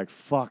hits. You're like,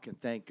 fucking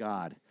thank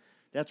God.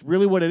 That's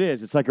really what it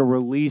is. It's like a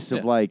release of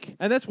Yeah. like,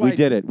 And that's why we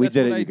did it. We that's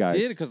did what it, you guys. I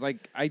did because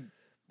like I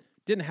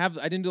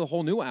didn't do the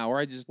whole new hour.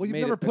 I just Well, you've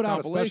made never it put out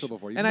a compilation. special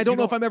before. And I don't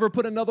know if I'm ever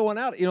put another one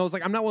out. You know, it's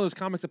like I'm not one of those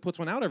comics that puts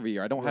one out every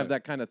year. I don't have Right.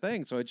 that kind of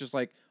thing. So it's just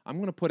like I'm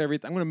going to put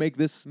everything. I'm going to make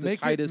this the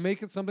tightest.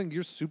 Make it something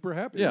you're super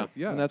happy yeah, with.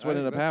 Yeah, and that's what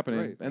ended up happening.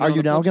 great. And Are on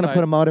you the now flip going to side-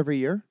 put them out every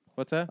year?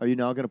 What's that? Are you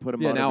now going to put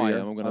them Yeah, out now every I year?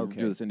 am. I'm going to Okay.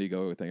 do this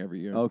Indiegogo thing every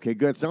year. Okay,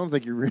 good. Sounds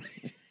like you're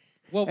really.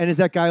 Well, And is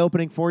that guy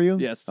opening for you?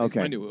 Yes, he's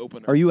Okay. my new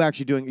opener. Are you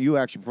actually doing? You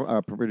actually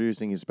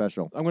producing his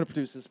special? I'm going to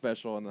produce this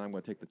special, and then I'm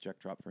going to take the check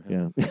drop for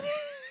him. Yeah.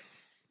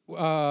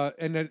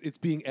 and that it's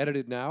being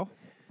edited now.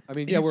 I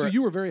mean, Yeah, so we're-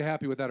 you were very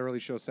happy with that early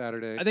show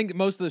Saturday. I think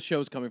most of the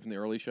show's coming from the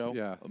early show.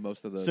 Yeah.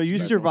 Most of the. So you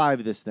special.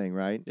 survived this thing,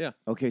 right? Yeah.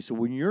 Okay, so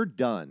when you're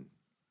done,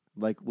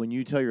 like when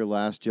you tell your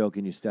last joke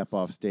and you step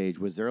off stage,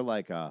 was there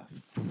like a?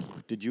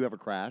 Did you ever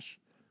crash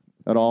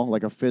at all?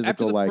 Like a physical,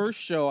 After the like first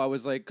show, I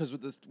was like, because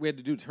we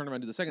had to turn around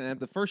and do the second. And at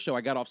the first show,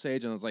 I got off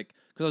stage and I was like,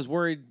 because I was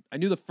worried. I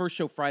knew the first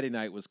show Friday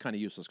night was kind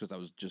of useless because I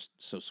was just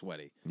so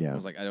sweaty. Yeah. I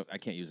was like, I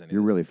can't use any.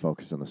 you're of this. really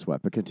focused on the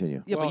sweat. But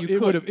continue. Yeah, well, but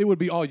you it would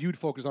be all you'd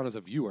focus on as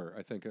a viewer.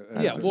 I think.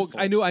 Yeah, well,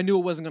 I knew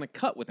it wasn't going to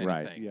cut with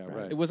Right. anything. Yeah,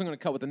 right. It wasn't going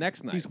to cut with the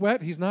next night. He's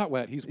wet. He's not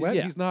wet. He's wet.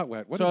 Yeah. He's not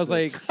wet. What so I is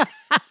was this? like,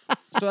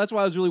 so that's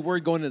why I was really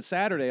worried going into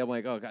Saturday. I'm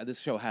like, oh god, this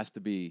show has to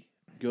be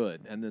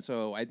good. And then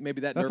so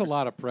maybe that that's nervous, a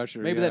lot of pressure.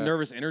 maybe yeah. that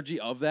nervous energy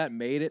of that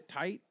made it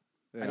tight.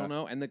 Yeah. I don't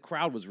know. And the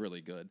crowd was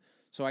really good.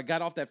 So I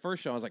got off that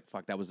first show. I was like,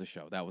 fuck, that was the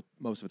show. That was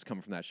most of it's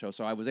coming from that show.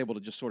 So I was able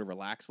to just sort of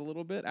relax a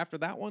little bit after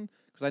that one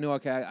because I knew,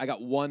 okay, I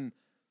got one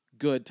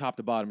good top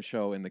to bottom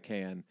show in the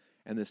can.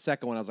 And the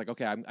second one, I was like,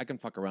 okay, I can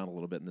fuck around a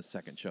little bit in this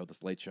second show,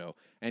 this late show.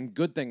 And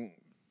good thing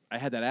I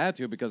had that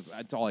attitude because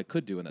that's all I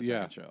could do in that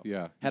Yeah, second show.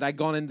 yeah. Had I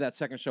gone into that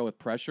second show with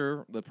the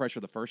pressure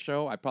of the first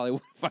show, I probably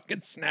would have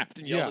fucking snapped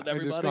and yelled Yeah, at and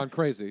everybody. just gone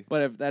crazy.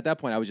 But at that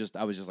point, I was just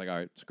like, all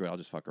right, screw it, I'll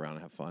just fuck around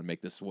and have fun,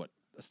 make this what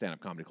a stand-up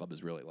comedy club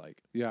is really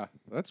like. Yeah,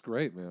 that's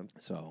great, man.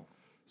 So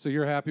So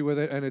you're happy with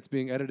it, and it's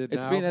being edited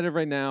it's now? being edited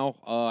right now.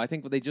 I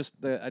think I talked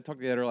to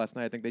the editor last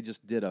night. I think they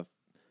just did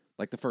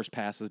the first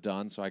pass is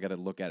done, so I got to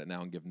look at it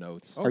now and give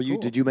notes. Oh, Are you?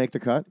 cool. Did you make the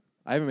cut?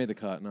 I haven't made the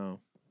cut. No,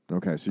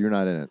 Okay, so you're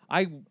not in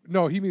it.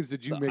 No, he means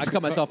did you make? I the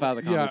cut myself out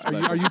of the comedy Yeah,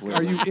 special.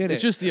 are you in it?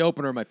 It's just the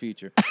opener of my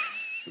feature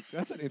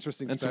That's an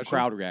interesting and some special.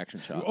 crowd reaction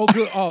shots. Oh,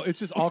 good. Oh, it's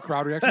just all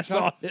crowd reaction That's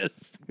all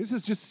shots. it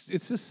is.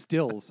 It's just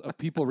stills of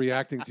people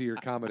reacting to your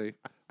comedy.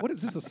 What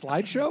is this? A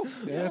slideshow?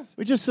 Yeah. It's,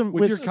 We just some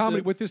with your comedy,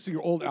 it. with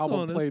your old all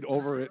album it is. played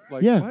over it.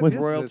 Like, yeah, what with is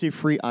this?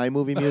 royalty-free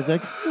iMovie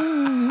music.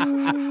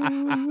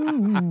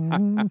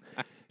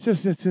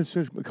 it's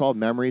just called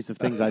Memories of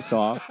Things I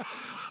Saw.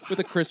 With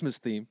a Christmas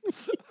theme.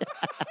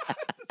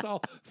 It's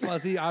all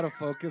fuzzy, out of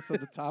focus on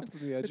the tops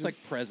and the edges. It's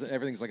like present.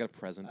 Everything's like a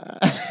present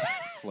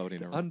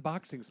floating around.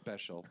 unboxing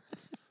special.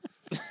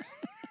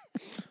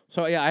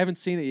 So yeah, I haven't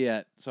seen it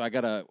yet. So I'm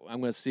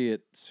gonna see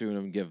it soon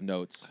and give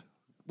notes.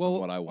 Well,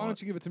 what I why want.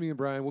 don't you give it to me and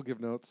Brian? We'll give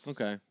notes.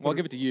 Okay. Well, I'll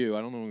give it to you.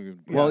 I don't know.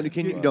 Well, Yeah.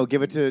 can you no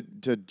give it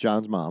to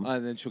John's mom.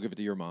 And then she'll give it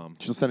to your mom.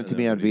 She'll send it to And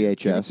me then on over to you.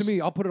 Give it VHS. to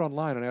me. I'll put it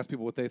online and ask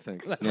people what they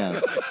think.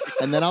 Yeah,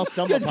 and then I'll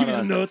stumble Let's upon give you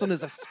some it. notes on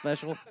this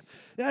special.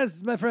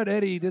 Yes, my friend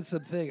Eddie did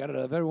something. I don't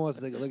know if everyone wants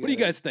to take a look What do you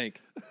guys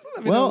think?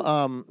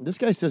 Well, this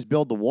guy says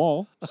build the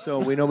wall, so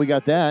we know we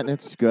got that, and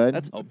it's good.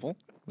 That's helpful.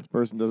 This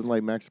person doesn't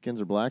like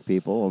Mexicans or black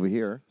people over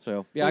here.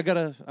 So yeah, I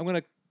gotta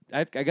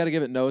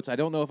give it notes. I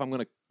don't know if I'm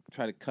gonna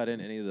try to cut in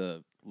any of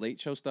the late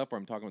show stuff where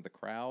I'm talking with the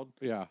crowd.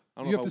 Yeah,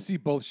 I don't you know have if to see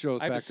both shows.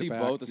 I have back to see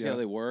back. both to see how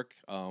they work.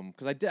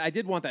 Because I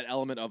did want that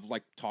element of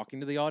like talking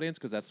to the audience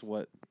because that's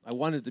what I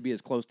wanted it to be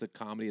as close to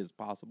comedy as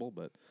possible.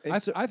 But I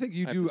think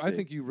you I have do. to I see.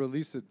 think you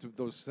release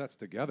those sets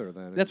together.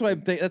 Then that's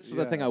what that's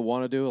the thing I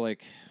want to do.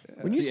 Like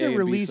When you the say A and B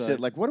release side. it,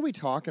 like what are we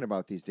talking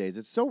about these days?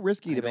 It's so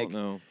risky I to don't make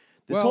know.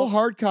 this Well- whole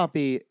hard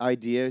copy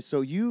idea.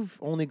 So you've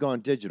only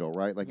gone digital,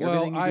 right? Like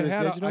everything you do is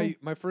digital.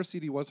 my first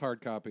CD was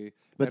hard copy,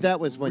 But and that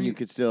was when you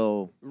could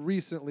still.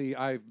 Recently,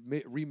 I've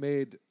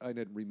remade. I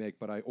didn't remake,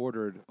 but I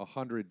ordered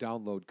 100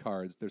 download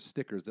cards. There's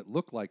stickers that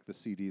look like the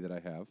CD that I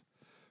have,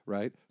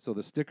 right? So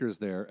the sticker's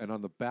there, and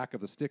on the back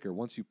of the sticker,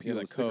 once you peel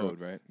the the sticker, code,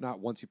 right? Not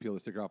once you peel the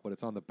sticker off, but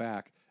it's on the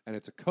back, and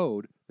it's a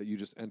code that you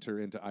just enter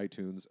into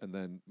iTunes, and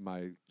then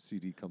my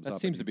CD comes up. That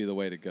seems to be the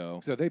way to go.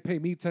 So they pay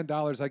me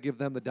 $10. I give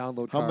them the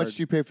download How card. much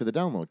do you pay for the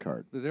download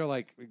card? They're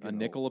like A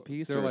nickel a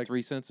piece they're or like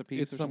 3 cents a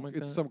piece It's or some something like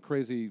it's that? some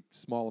crazy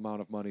small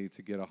amount of money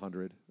to get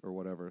 100 or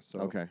whatever. So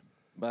Okay,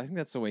 But I think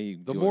that's the way you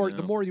the do more it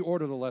the now. more you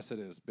order, the less it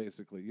is.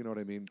 Basically, you know what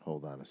I mean.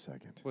 hold on a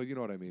second. Well, you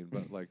know what I mean,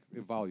 but like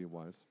volume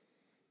wise.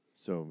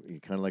 So you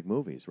kind of like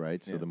movies,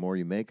 right? So Yeah. the more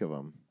you make of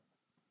them,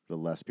 the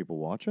less people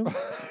watch them.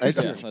 Yeah,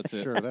 that's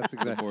it. Sure, that's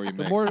exactly. more you the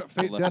make, more the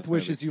fate, less death it's gonna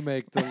wishes you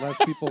make, the less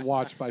people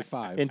watch by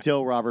 5.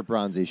 Until Robert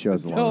Bronzy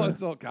shows along.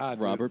 Until God,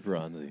 dude. Robert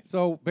Bronzy.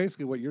 So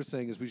basically, what you're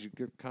saying is we should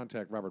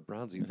contact Robert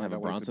Bronzy and find Have a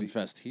out what he's Bronson gonna be.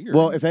 Fest here.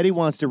 Well, if Eddie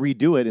wants to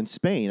redo it in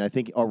Spain, I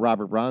think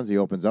Robert Bronzy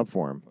opens up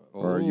for him.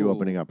 Or are you Oh.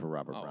 opening up for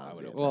Robert Oh, I would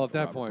Bronzy? open Well, up at for that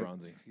Robert point,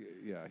 Bronzy.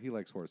 yeah, he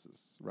likes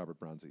horses. Robert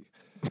Bronzy.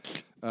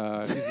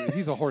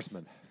 He's a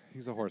horseman.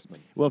 He's a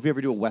horseman. Well, if you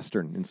ever do a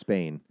Western in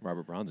Spain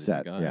Robert Bronzy's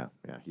set, the guy.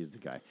 yeah, he's the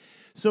guy.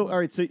 So, all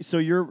right, so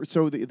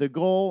the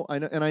goal, I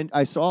know, and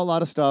I saw a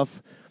lot of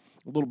stuff,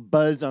 a little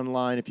buzz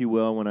online, if you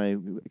will, when I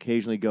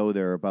occasionally go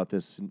there about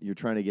this. You're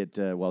trying to get,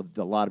 a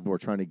lot of people are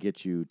trying to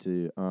get you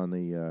to on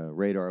the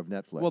radar of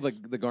Netflix. Well, the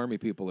Garmy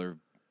people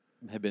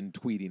have been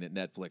tweeting at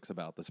Netflix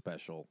about the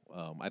special.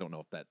 I don't know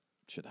if that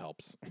shit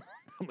helps.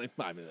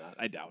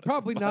 I doubt it.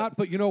 Probably but- not,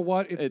 but you know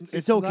what?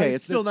 it's okay. nice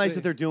It's still nice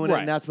that they're doing it, Right.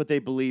 and that's what they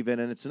believe in,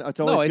 and it's always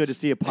No, good to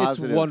see a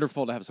positive. It's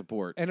wonderful to have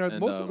support. And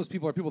most of those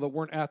people are people that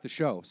weren't at the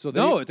show, so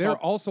they're all-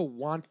 also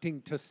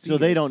wanting to see. So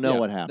they it. don't know Yeah,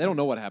 what happened. They don't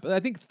know what happened. I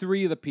think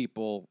 3 of the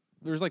people.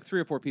 There's like 3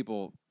 or 4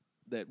 people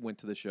that went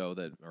to the show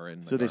that are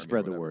in. So they Garmy or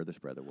spread the whatever. word. They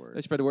spread the word.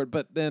 They spread the word.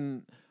 But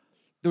then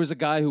there was a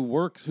guy who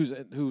works, who's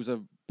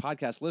a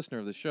podcast listener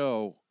of the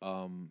show.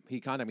 He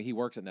contacted me. He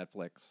works at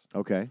Netflix,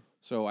 Okay.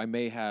 so I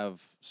may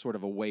have sort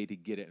of a way to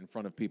get it in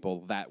front of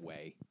people that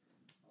way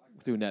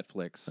through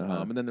Netflix.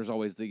 Uh-huh. And then there's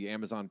always the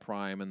Amazon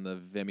Prime and the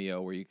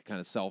Vimeo where you can kind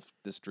of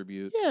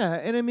self-distribute. Yeah,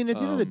 and I mean, at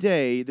the end of the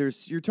day,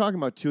 you're talking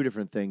about 2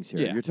 different things here.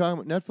 Yeah. You're talking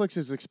about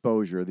Netflix's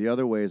exposure. The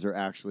other ways are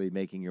actually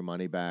making your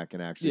money back,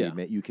 and actually, Yeah.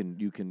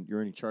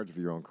 you're in charge of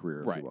your own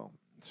career, if Right. you will.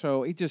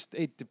 So it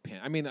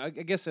depends. I mean, I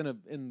guess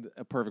in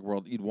a perfect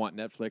world, you'd want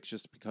Netflix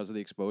just because of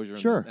the exposure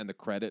Sure. and the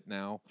credit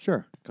now,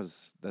 Sure.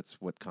 because that's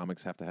what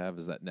comics have to have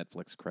is that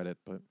Netflix credit.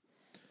 But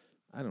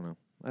I don't know.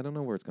 I don't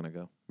know where it's gonna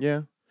go.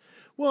 Yeah.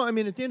 Well, I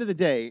mean, at the end of the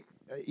day,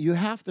 you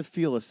have to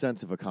feel a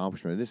sense of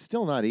accomplishment. It's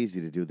still not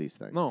easy to do these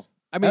things. No,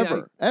 I mean,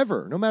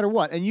 ever, no matter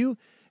what. And you've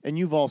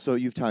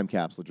time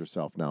capsuled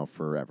yourself now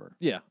forever.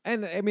 yeah,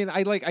 and I mean,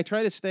 I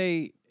try to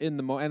stay in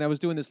the moment. And I was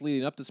doing this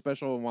leading up to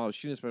special, and while I was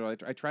shooting special,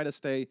 I try to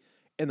stay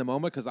in the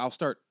moment because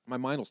my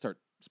mind will start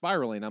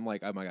spiraling. I'm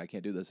like, oh my God, I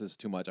can't do this. This is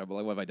too much. I'm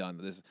like, what have I done?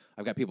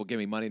 I've got people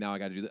giving me money now. I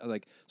got to do that.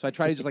 Like, so I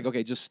try to just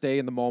okay, just stay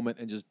in the moment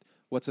and just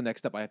what's the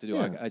next step I have to do?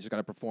 Yeah. I just got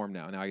to perform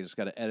now. Now I just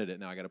got to edit it.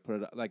 Now I got to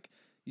put it like.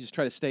 You just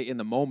try to stay in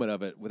the moment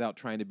of it without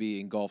trying to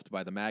be engulfed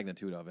by the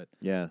magnitude of it.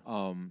 Yeah.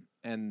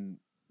 And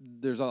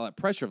there's all that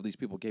pressure of these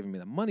people giving me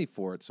the money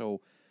for it.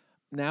 So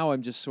now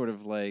I'm just sort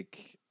of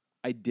like,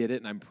 I did it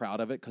and I'm proud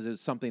of it because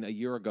it's something a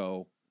year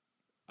ago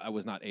I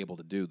was not able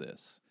to do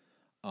this.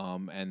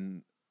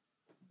 And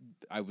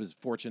I was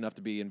fortunate enough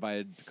to be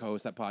invited to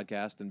co-host that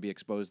podcast and be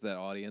exposed to that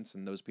audience.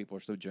 And those people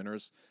are so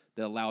generous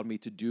that allowed me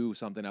to do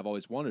something I've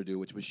always wanted to do,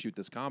 which was shoot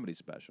this comedy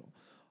special.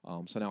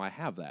 So now I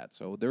have that.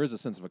 So there is a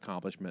sense of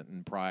accomplishment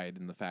and pride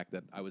in the fact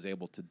that I was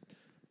able to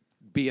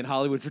be in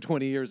Hollywood for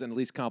 20 years and at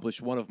least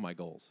accomplish one of my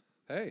goals.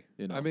 Hey,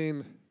 You know. I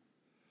mean,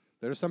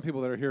 there are some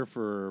people that are here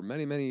for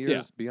many, many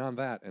years beyond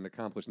that and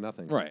accomplish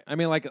nothing. Right. I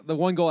mean, like the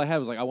one goal I had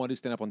was like I want to do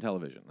stand up on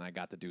television, and I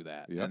got to do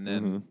that. Yep. And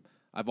then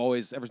I've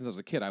always, ever since I was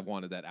a kid, I've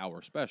wanted that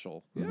hour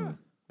special. Yeah.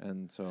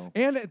 And so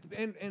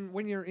And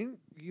when you're in,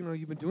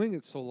 you've been doing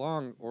it so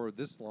long or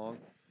this long,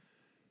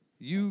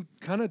 you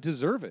kind of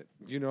deserve it,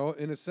 in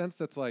a sense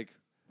that's like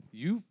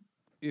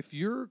if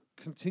you're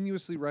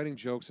continuously writing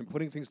jokes and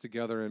putting things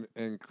together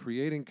and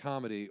creating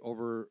comedy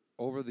over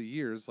the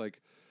years,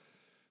 like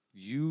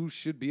you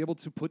should be able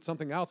to put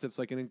something out that's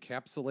like an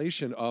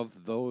encapsulation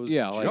of those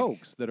Yeah, like-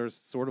 jokes that are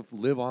sort of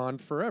live on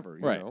forever,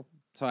 you Right. know?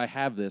 So I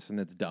have this, and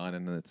it's done,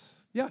 and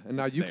it's And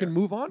now it's you there. can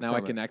move on. Now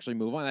from I can it. actually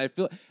move on.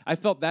 I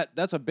felt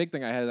that's a big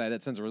thing. I had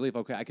that sense of relief.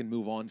 Okay, I can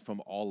move on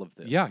from all of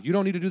this. Yeah, you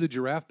don't need to do the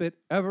giraffe bit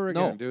ever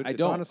again, No, dude. I It's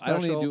don't. on a I special.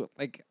 don't need to do it.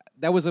 Like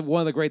that was one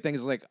of the great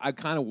things. Is like I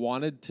kind of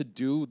wanted to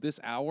do this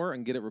hour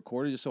and get it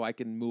recorded just so I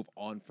can move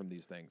on from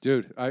these things.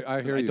 Dude, I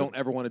 'Cause hear I you. don't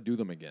ever want to do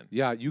them again.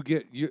 Yeah, you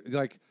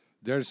like.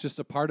 There's just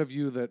a part of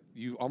you that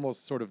you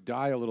almost sort of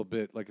die a little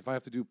bit. Like if I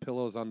have to do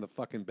pillows on the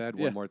fucking bed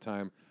Yeah. one more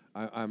time,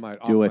 I might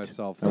Do off it.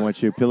 myself. I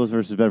want you pillows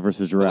versus bed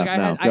versus giraffe Like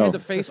now. I Go. had to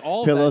face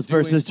all pillows of that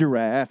versus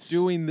giraffes.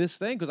 doing this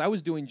thing because I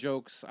was doing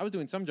jokes. I was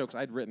doing some jokes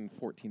I'd written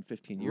 14,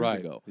 15 years Right,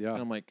 ago. yeah.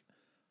 And I'm like,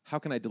 how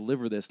can I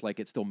deliver this like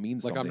it still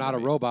means like something? I'm not to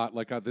a me? robot.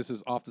 Like this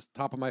is off the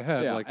top of my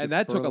head. Yeah, Like and it's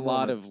that spur took a the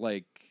lot moment. of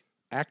like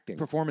acting.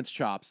 performance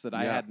chops that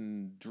I Yeah.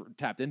 hadn't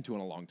tapped into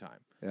in a long time.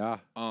 Yeah,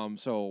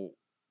 So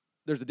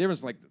there's a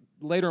difference. Like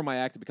later in my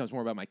act, it becomes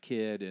more about my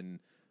kid and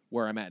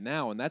where I'm at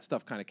now, and that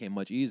stuff kind of came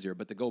much easier.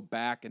 But to go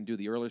back and do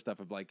the earlier stuff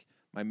of like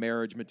my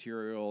marriage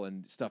material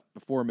and stuff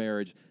before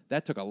marriage,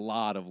 that took a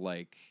lot of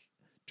like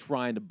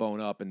trying to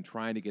bone up and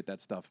trying to get that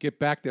stuff get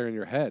back there in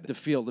your head. to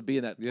feel to be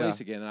in that Yeah.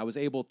 place again. And I was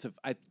able to.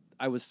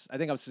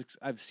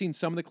 I've seen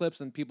some of the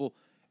clips and people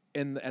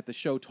at the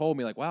show told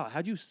me like, wow,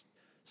 how'd you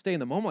stay in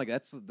the moment? Like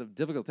that's the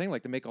difficult thing,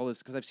 like to make all this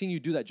because I've seen you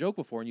do that joke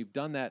before and you've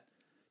done that.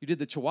 You did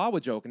the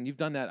Chihuahua joke, and you've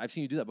done that. I've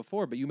seen you do that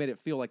before, but you made it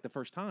feel like the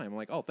first time. I'm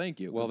like, oh, thank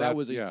you. 'Cause well, that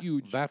was a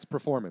huge. That's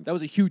performance. That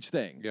was a huge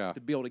thing. Yeah.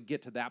 To be able to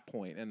get to that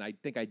point, and I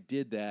think I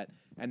did that,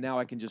 and now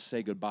I can just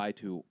say goodbye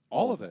to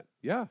all of it.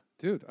 Yeah,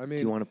 dude. I Do mean,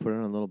 you want to put it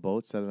on a little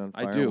boat, set it on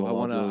fire? I do. We'll I all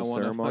want to. do a I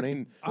want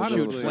ceremony. to Honestly,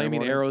 shoot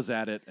flaming ceremony. arrows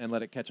at it and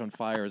let it catch on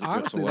fire as it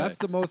drifts honestly, away. that's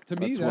the most to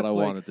me. That's That's what I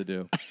like, wanted to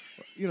do.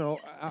 You know,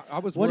 I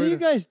was. What are worried you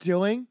guys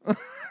doing?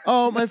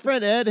 Oh, my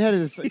friend Ed had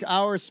his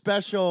hour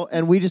special,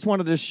 and we just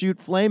wanted to shoot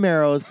flame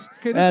arrows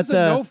Okay, this at is a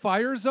the.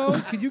 no-fire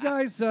zone. Can you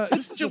guys?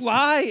 It's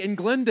July in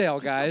Glendale,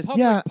 guys. Public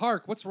Yeah.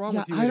 park. What's wrong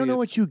Yeah, with you? I don't know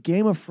what idiots? you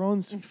Game of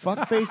Thrones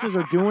fuck faces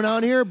are doing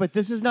out here, but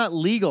this is not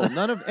legal.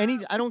 None of any.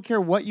 I don't care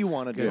what you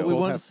want to Okay, do. We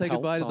both wanted have to say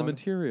goodbye pelts to the on.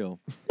 material.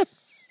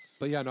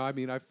 But yeah, no, I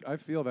mean, I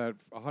feel that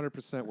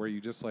 100% where you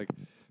just like,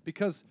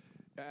 because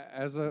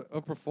as a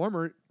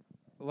performer,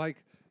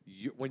 like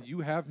when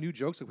you have new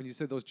jokes, like when you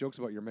said those jokes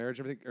about your marriage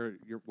and everything,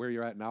 or where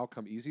you're at now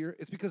come easier,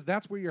 it's because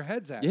that's where your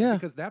head's at. Yeah.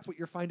 Because that's what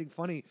you're finding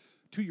funny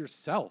to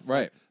yourself.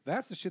 Right. Like,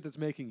 that's the shit that's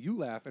making you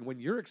laugh. And when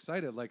you're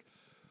excited, like,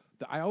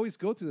 I always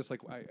go through this,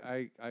 like,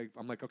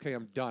 I'm like, okay,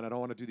 I'm done. I don't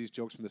want to do these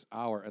jokes from this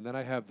hour. And then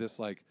I have this,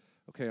 like,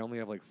 okay, I only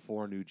have like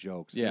 4 new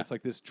jokes. And Yeah. it's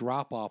like this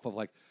drop off of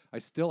like, I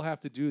still have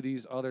to do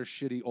these other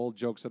shitty old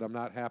jokes that I'm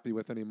not happy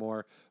with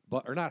anymore.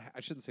 Or not,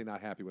 I shouldn't say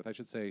not happy with, I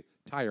should say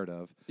tired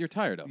of. You're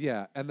tired of.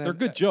 Yeah. And then They're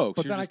good jokes.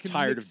 But You're then just I can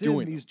tired mix of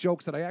doing in these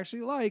jokes that I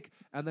actually like.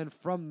 And then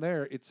from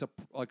there, it's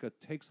it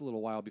takes a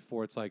little while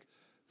before it's like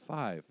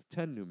 5,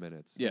 10 new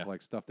minutes Yeah. of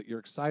like stuff that you're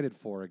excited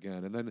for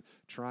again, and then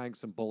trying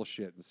some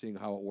bullshit and seeing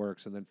how it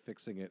works, and then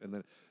fixing it, and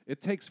then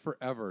it takes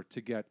forever to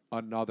get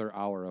another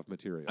hour of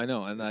material. I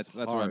know, and It's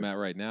that's where I'm hard. at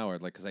right now.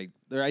 Like, because I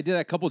did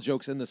a couple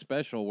jokes in the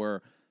special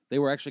where they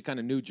were actually kind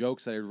of new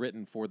jokes that I had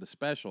written for the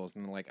specials,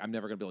 and like I'm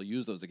never gonna be able to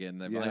use those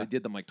again. And Yeah. I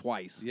did them like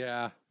twice,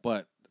 Yeah,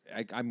 but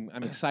I'm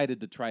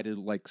excited to try to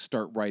like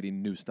start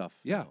writing new stuff.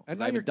 yeah. now, 'cause And I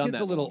now your haven't done kid's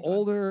that a in little long time.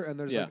 older, and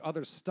there's Yeah. like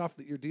other stuff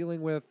that you're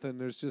dealing with, and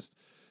there's just,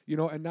 you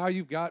know, and now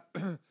you've got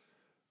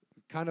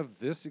kind of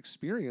this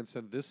experience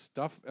and this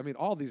stuff. I mean,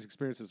 all these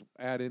experiences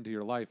add into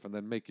your life and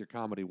then make your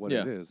comedy what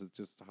Yeah. it is. It's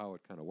just how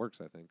it kind of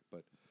works, I think.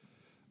 But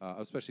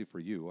especially for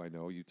you, I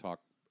know you talk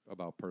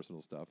about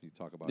personal stuff. You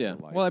talk about Yeah. your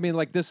life. Well, I mean,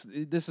 like this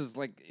is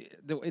like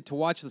to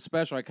watch the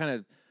special. I kind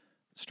of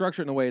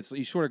structure it in a way it's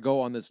you sort of go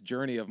on this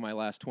journey of my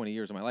last 20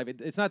 years of my life.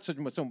 It's not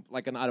so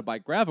like an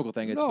autobiographical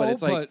thing. But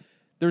it's like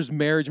there's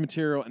marriage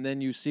material, and then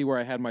you see where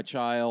I had my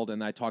child,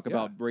 and I talk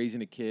about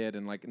raising a kid,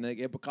 and they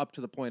get up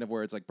to the point of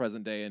where it's like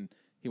present day, and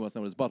he wants to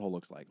know what his butthole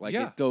looks like. Like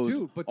yeah, it goes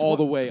dude, but all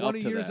the way up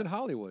 20 to years that. in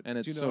Hollywood, And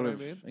it do you know sort what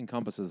of I mean?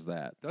 encompasses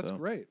that. That's so,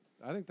 great.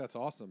 I think that's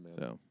awesome, man.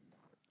 So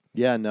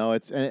Yeah, no,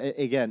 it's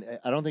again.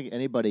 I don't think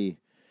anybody.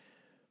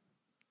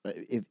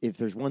 If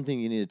there's one thing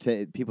you need to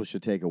take, people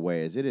should take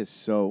away is it is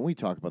so. We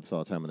talk about this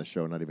all the time on the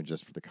show, not even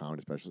just for the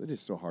comedy specials. It is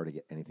so hard to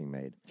get anything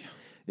made.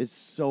 It's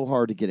so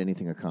hard to get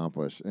anything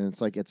accomplished, and it's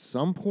like at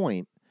some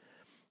point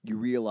you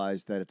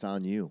realize that it's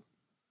on you.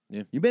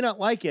 Yeah. You may not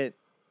like it,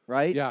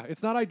 right? Yeah,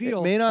 it's not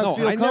ideal. It may not no,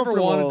 feel I never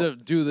comfortable. wanted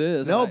to do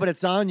this. No, but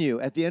it's on you.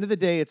 At the end of the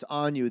day, it's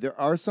on you. There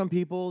are some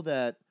people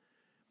that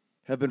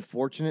have been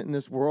fortunate in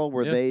this world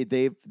where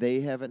Yeah.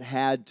 they haven't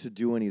had to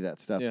do any of that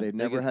stuff. yeah, They've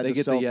never had they to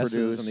get the self-produce.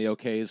 yeses and the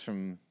okays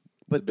from.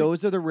 But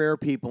those are the rare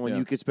people, and Yeah.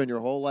 you could spend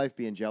your whole life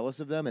being jealous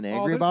of them and Oh,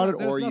 angry there's about no- it,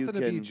 there's or you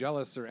nothing to be can.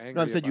 jealous or angry.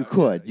 No, I'm saying you about.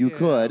 could, Yeah, you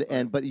could,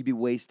 but- but you'd be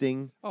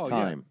wasting Oh,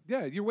 time.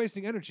 Yeah, you're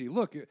wasting energy.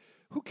 Look,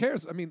 who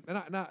cares? I mean,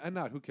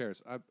 not who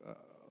cares?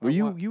 Well,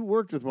 you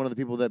worked with one of the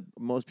people that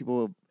most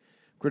people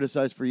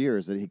criticized for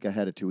years that he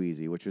had it too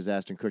easy, which was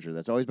Ashton Kutcher.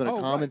 That's always been a Oh,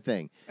 common right.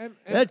 thing. And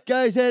That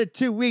guy's had it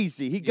too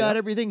easy. He got Yep.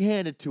 everything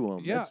handed to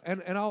him. yeah,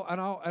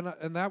 That's-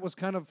 and that was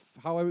kind of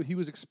how he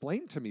was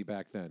explained to me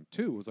back then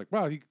too. It was like,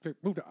 well, he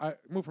moved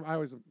from I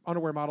was an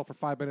underwear model for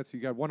 5 minutes. He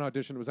got one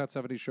audition. It was that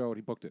 '70s show, and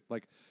he booked it.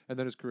 Like, and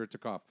then his career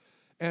took off.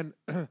 And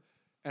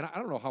and I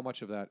don't know how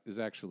much of that is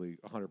actually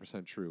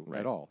 100% true Right.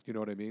 at all. You know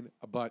what I mean?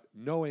 But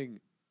knowing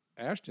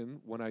Ashton,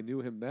 when I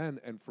knew him then,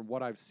 and from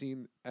what I've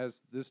seen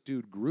as this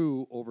dude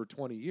grew over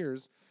 20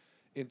 years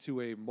into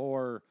a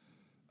more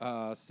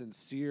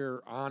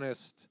sincere,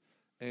 honest,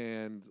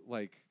 and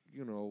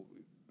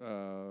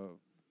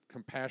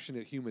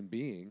compassionate human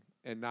being.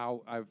 And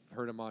now I've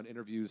heard him on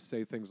interviews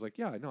say things like,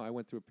 yeah, no, I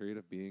went through a period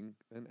of being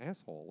an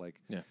asshole. Like,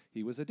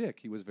 he was a dick.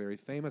 He was very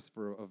famous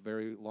for a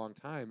very long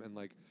time. And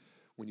like,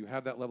 when you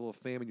have that level of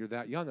fame and you're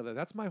that young,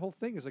 that's my whole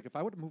thing is like, if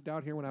I would have moved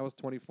out here when I was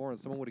 24 and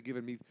someone would have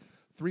given me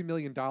 $3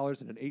 million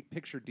and an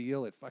 8-picture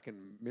deal at fucking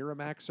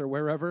Miramax or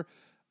wherever,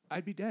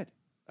 I'd be dead.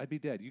 I'd be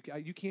dead.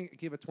 You can't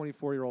give a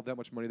 24-year-old that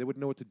much money. They wouldn't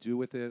know what to do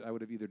with it. I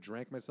would have either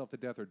drank myself to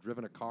death or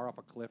driven a car off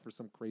a cliff or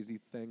some crazy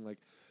thing. Like,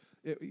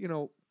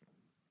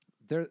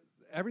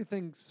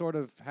 everything sort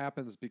of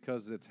happens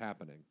because it's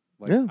happening.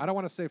 Like, Yeah. I don't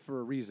want to say for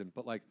a reason,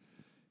 but like,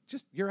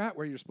 just you're at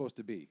where you're supposed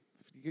to be.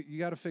 You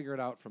got to figure it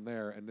out from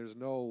there, and there's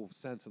no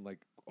sense in like,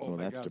 oh Well,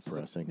 my that's God,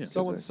 depressing.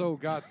 So and so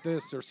got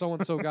this or so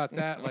and so got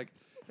that. Like,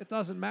 it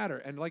doesn't matter.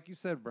 And like you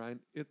said, Brian,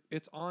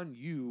 it's on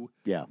you,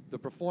 Yeah. the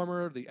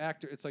performer, the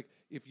actor. It's like,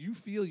 if you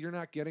feel you're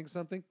not getting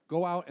something,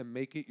 go out and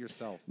make it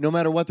yourself. No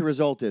matter what the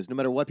result is, no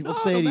matter what people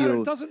say to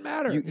you, it doesn't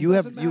matter.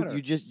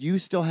 you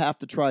still have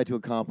to try to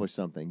accomplish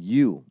something.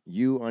 You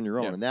on your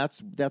own, Yeah. and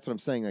that's what I'm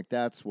saying. Like,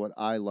 that's what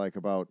I like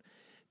about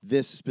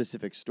this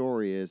specific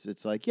story. Is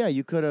it's like, yeah,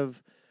 you could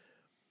have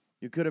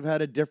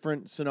had a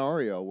different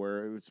scenario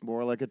where it's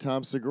more like a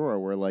Tom Segura,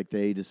 where like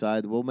they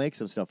decide we'll make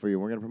some stuff for you.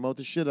 We're going to promote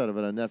the shit out of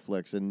it on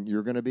Netflix, and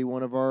you're going to be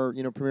one of our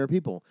premier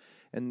people.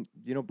 And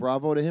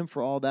bravo to him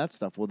for all that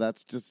stuff. Well,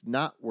 that's just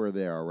not where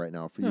they are right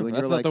now for you. No, And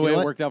that's you're not like, the you way know it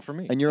what? worked out for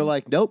me. And you're So-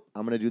 like, nope,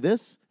 I'm going to do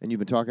this. And you've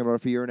been talking about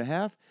it for a year and a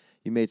half.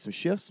 You made some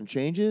shifts, some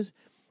changes.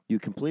 You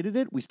completed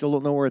it. We still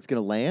don't know where it's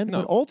going to land.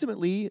 No. But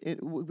ultimately,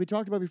 we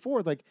talked about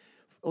before, like,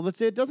 well, let's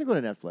say it doesn't go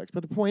to Netflix.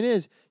 But the point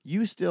is,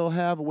 you still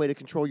have a way to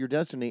control your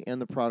destiny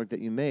and the product that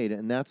you made.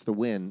 And that's the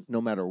win,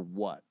 no matter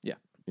what. Yeah.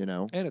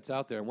 And it's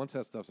out there. And once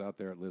that stuff's out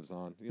there, it lives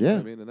on. You Yeah. know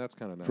what I mean? And that's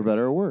kind of nice. For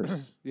better or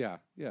worse. Yeah.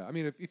 I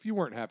mean, if you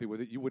weren't happy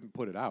with it, you wouldn't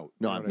put it out.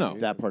 No, You know I'm what I not.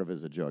 mean? That part of it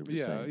is a joke. I'm just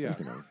Yeah, saying, it's like,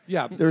 yeah. you know,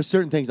 Yeah. there are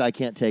certain things I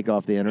can't take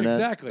off the internet.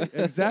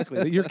 Exactly.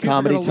 That your kids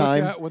Comedy are gonna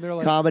time. look at when they're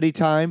like, Comedy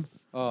time.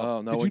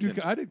 Oh, no did one you do?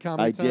 can. I did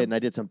comedy. I time. did, and I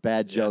did some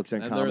bad jokes on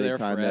and they're Comedy there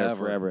Time there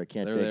forever. forever. I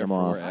can't They're take there them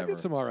off. forever. I did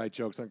some all right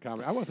jokes on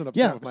comedy. I wasn't upset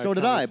Yeah, with my so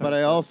did Comedy I. Time But I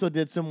set. also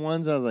did some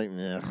ones I was like,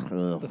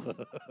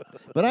 ugh.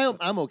 But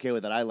I'm okay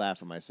with it. I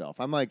laugh at myself.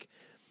 I'm like,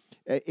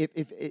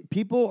 if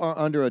people are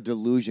under a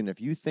delusion,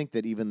 if you think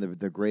that even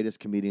the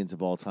greatest comedians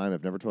of all time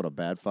have never told a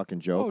bad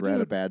fucking joke or had a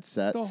dude, bad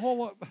set, the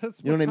whole.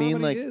 That's you know what I mean?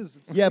 comedy Like, is.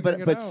 It's yeah,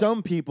 figuring it but out.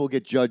 some people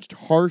get judged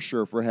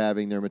harsher for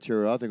having their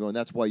material out there going,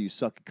 that's why you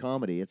suck at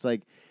comedy. It's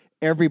like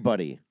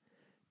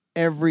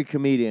every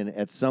comedian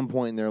at some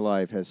point in their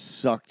life has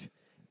sucked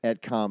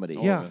at comedy.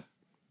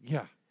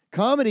 Yeah.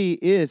 Comedy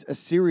is a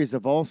series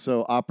of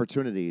also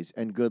opportunities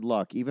and good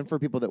luck, even for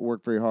people that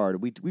work very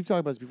hard. We've talked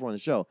about this before on the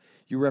show.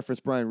 You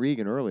referenced Brian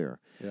Regan earlier.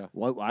 Yeah.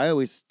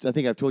 I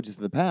think I've told you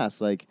in the past,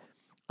 like,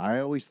 I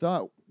always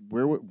thought,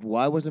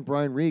 why wasn't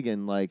Brian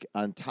Regan like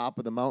on top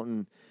of the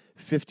mountain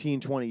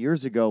 15, 20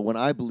 years ago when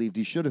I believed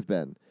he should have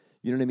been?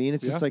 You know what I mean?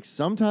 It's just Yeah. like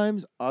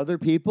sometimes other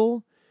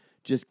people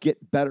just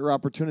get better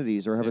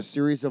opportunities or have a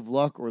series of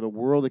luck or the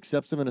world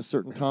accepts them in a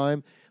certain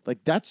time.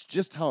 Like, that's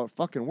just how it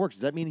fucking works.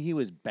 Does that mean he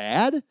was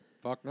bad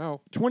Fuck no.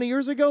 20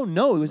 years ago?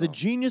 No, he was a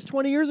genius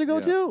 20 years ago,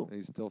 Yeah, too.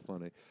 He's still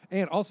funny.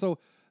 And also,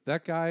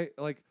 that guy,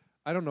 like,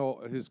 I don't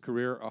know his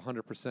career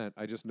 100%.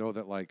 I just know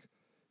that, like,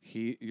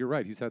 you're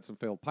right. He's had some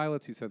failed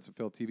pilots. He's had some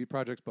failed TV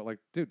projects. But, like,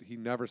 dude, he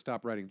never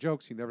stopped writing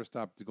jokes. He never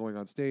stopped going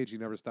on stage. He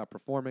never stopped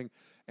performing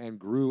and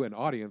grew an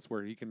audience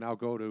where he can now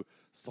go to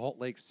Salt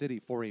Lake City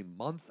for a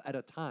month at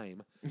a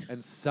time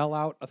and sell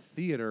out a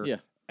theater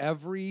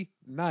every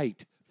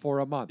night for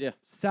a month. Yeah.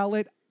 Sell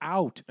it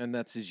out. And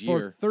that's his For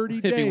year.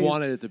 30 days. If he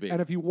wanted it to be. And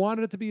if he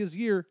wanted it to be his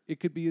year, it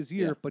could be his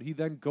year. Yeah. But he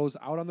then goes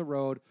out on the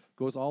road,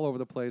 goes all over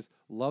the place,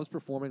 loves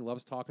performing,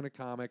 loves talking to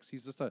comics.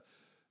 He's just a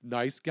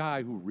nice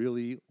guy who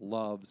really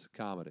loves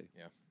comedy.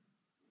 Yeah.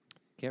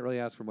 Can't really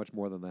ask for much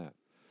more than that.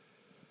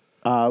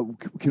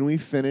 Can we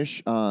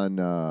finish on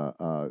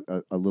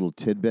a little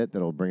tidbit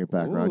that'll bring it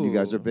back around? You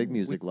guys are big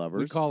music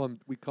lovers. We call them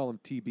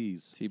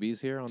TBs.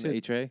 TB's here on the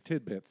Tid- HA.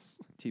 Tidbits.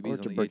 TB's or on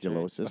the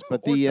tuberculosis.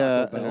 But Or the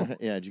Taco Bell.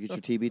 yeah, did you get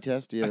your TB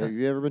test? Yeah, have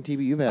you ever been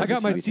TB? You've had I got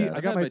a my TB T- test.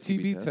 I got my my TB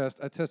TB test. test.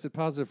 I tested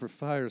positive for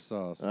fire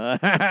sauce. This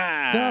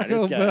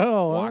Taco guy.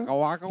 Bell. huh? Waka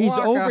waka He's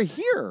waka. over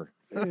here.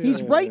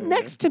 He's right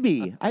next to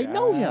me. I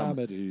know him.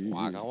 Comedy.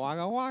 Waka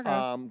waka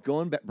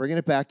waka. Bringing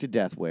it back to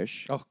Death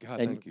Wish. Oh God,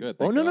 And- thank you. Good.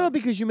 Oh thank no, God.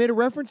 because you made a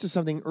reference to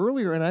something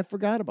earlier and I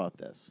forgot about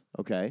this.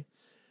 Okay,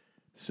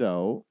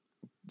 so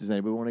does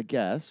anybody want to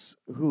guess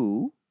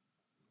who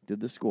did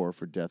the score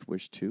for Death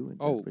Wish 2 and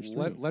Death Wish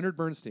 3? Leonard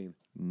Bernstein.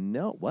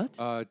 No, what?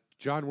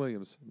 John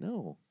Williams.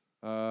 No.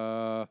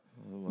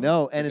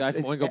 No, and the guy it's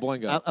from Oingo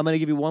Boingo. I'm going to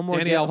give you one more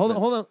Danny guess.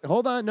 Elfman.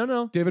 Hold on.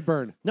 No. David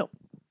Byrne. No.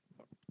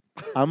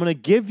 I'm going to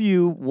give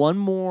you one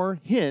more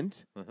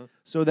hint Uh-huh.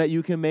 so that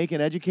you can make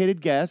an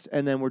educated guess,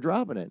 and then we're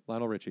dropping it.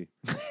 Lionel Richie.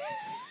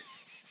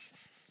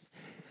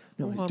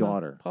 No, his On a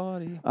daughter.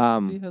 Party.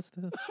 That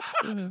Fiesta.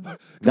 was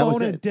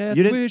Going it. to Death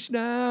You didn't- Wish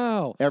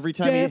now. Every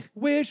time Death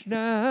Wish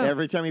now.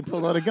 every time he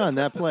pulled out a gun,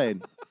 that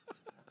played.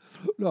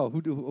 No,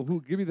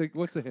 who? Give me the.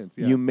 What's the hints?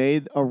 Yeah. You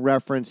made a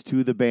reference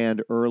to the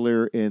band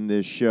earlier in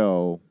this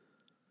show,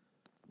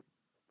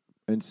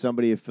 and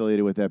somebody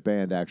affiliated with that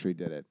band actually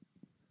did it.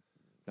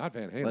 Not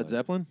Van Halen. Led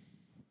Zeppelin.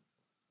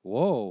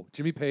 Whoa,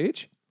 Jimmy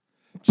Page.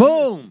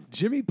 Boom!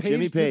 Jimmy Page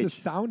Jimmy did Page.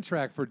 the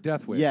soundtrack for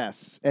Death Wish.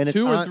 Yes, and it's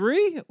 2 or on-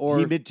 3? Or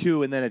he did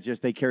 2, and then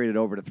they carried it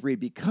over to 3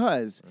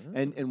 because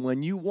and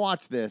when you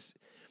watch this,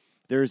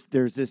 there's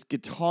this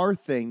guitar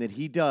thing that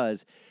he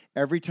does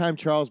every time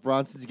Charles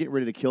Bronson's getting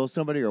ready to kill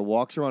somebody or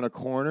walks around a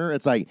corner.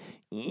 It's like,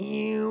 it's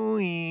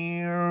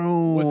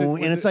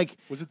like.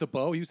 Was it the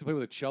bow? He used to play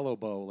with a cello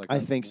bow. Like I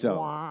a- think so.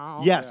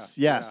 Wow. Yes,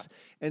 Yeah, yes.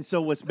 And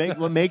so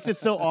what makes it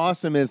so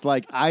awesome is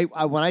like I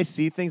when I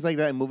see things like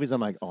that in movies,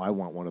 I'm like, oh, I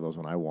want one of those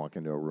when I walk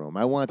into a room.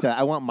 I want that.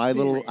 I want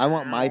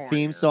my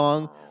theme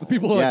song. The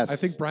people are Yes. like, I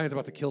think Brian's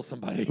about to kill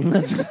somebody.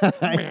 or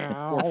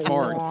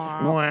fart.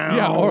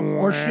 Yeah,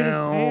 or shit his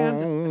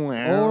pants,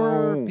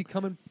 or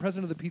becoming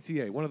president of the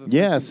PTA. One of the three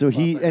Yeah, things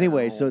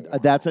so about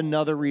that. that's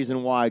another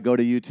reason why I go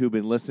to YouTube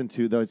and listen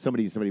to those.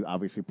 Somebody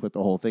obviously put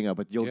the whole thing up,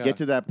 but you'll Yeah. get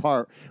to that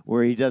part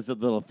where he does the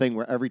little thing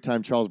where every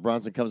time Charles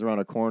Bronson comes around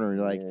a corner,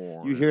 you're like,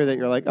 you hear that,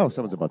 you're like, oh,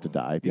 someone's about to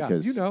die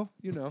because Yeah,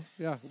 you know.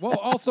 Yeah. Well,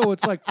 also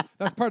it's like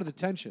that's part of the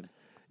tension.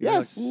 You're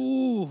Yes. Like,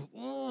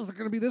 ooh, is it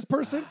going to be this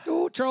person?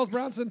 Ooh, Charles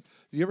Bronson.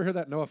 Do you ever hear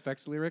that No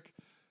Effects lyric?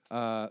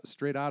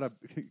 Straight out of,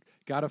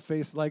 got a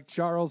face like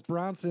Charles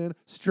Bronson,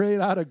 straight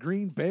out of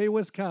Green Bay,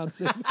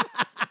 Wisconsin.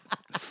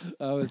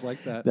 I always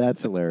like that.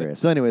 That's hilarious.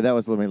 So anyway, that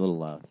was my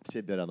little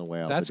tidbit on the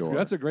way out That's the door.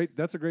 that's a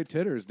great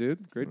titters,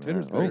 dude. Great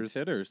titters, Great bitters.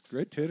 titters.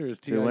 Great titters.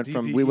 So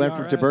we went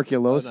from TIDDERS.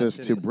 tuberculosis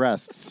to titties.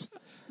 breasts,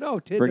 No,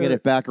 tidders. bringing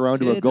it back around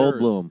to a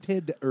Goldblum.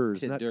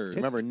 Tidders. not Tidders.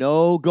 Remember,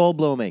 no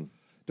Goldbluming.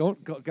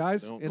 Don't go,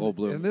 guys. Don't in, gold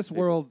bloom. in this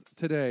world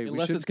today,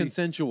 Unless it's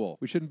consensual.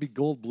 we shouldn't be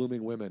gold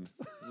blooming women.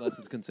 Unless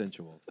it's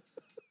consensual.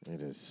 It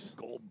is.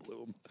 Gold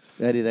bloom.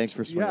 Eddie, thanks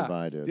for swinging Yeah,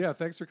 by, dude. yeah.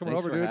 Thanks for coming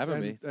Thanks over, for dude.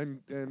 having me. And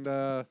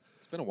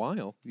It's been a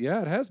while.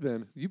 yeah, it has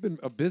been. You've been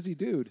a busy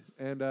dude,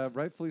 and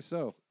rightfully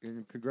so.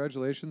 And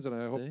congratulations. And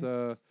I hope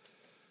Thanks.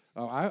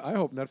 I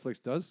hope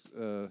Netflix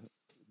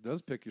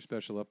does pick your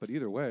special up. But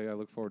either way, I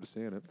look forward to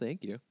seeing it.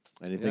 Thank you.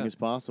 Anything Yeah. is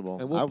possible.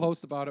 And we'll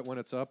post about it when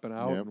it's up and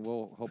out, Yep. and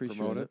we'll help Appreciate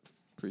promote it.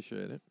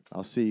 Appreciate it.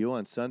 I'll see you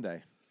on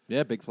Sunday.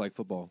 Yeah, big flag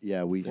football.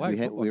 Yeah, Flag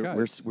football, we're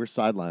guys.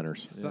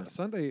 sideliners. Yeah.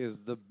 Sunday is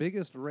the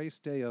biggest race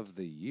day of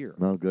the year.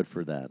 Well, good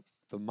for that.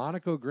 The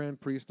Monaco Grand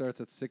Prix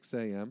starts at 6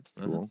 a.m.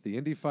 Cool. The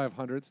Indy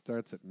 500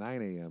 starts at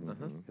 9 a.m.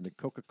 Uh-huh. And the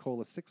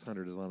Coca-Cola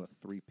 600 is on at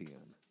 3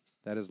 p.m.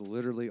 That is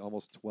literally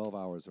almost 12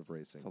 hours of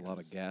racing. It's a lot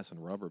of gas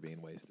and rubber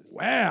being wasted.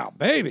 Wow,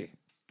 baby.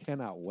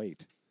 Cannot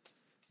wait.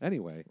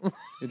 Anyway,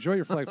 enjoy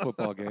your flag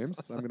football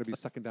games. I'm going to be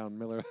sucking down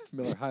Miller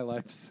High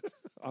Lifes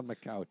on my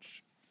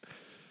couch.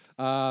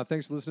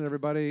 Thanks for listening,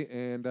 everybody,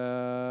 and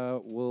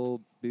we'll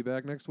be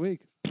back next week.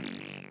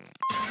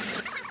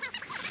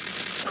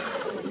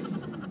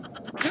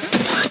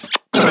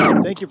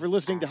 Thank you for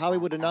listening to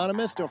Hollywood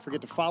Anonymous. Don't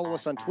forget to follow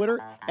us on Twitter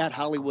at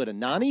Hollywood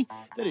Anani.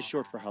 That is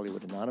short for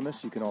Hollywood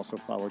Anonymous. You can also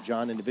follow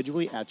John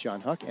individually at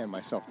John Huck and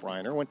myself,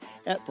 Brian Irwin,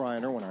 at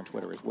Brian Irwin on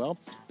Twitter as well.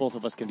 Both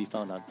of us can be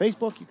found on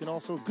Facebook. You can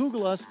also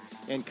Google us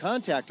and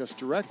contact us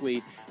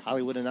directly,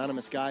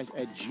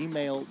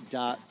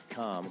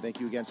 HollywoodAnonymousGuys@gmail.com. Thank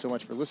you again so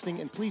much for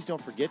listening, and please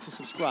don't forget to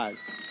subscribe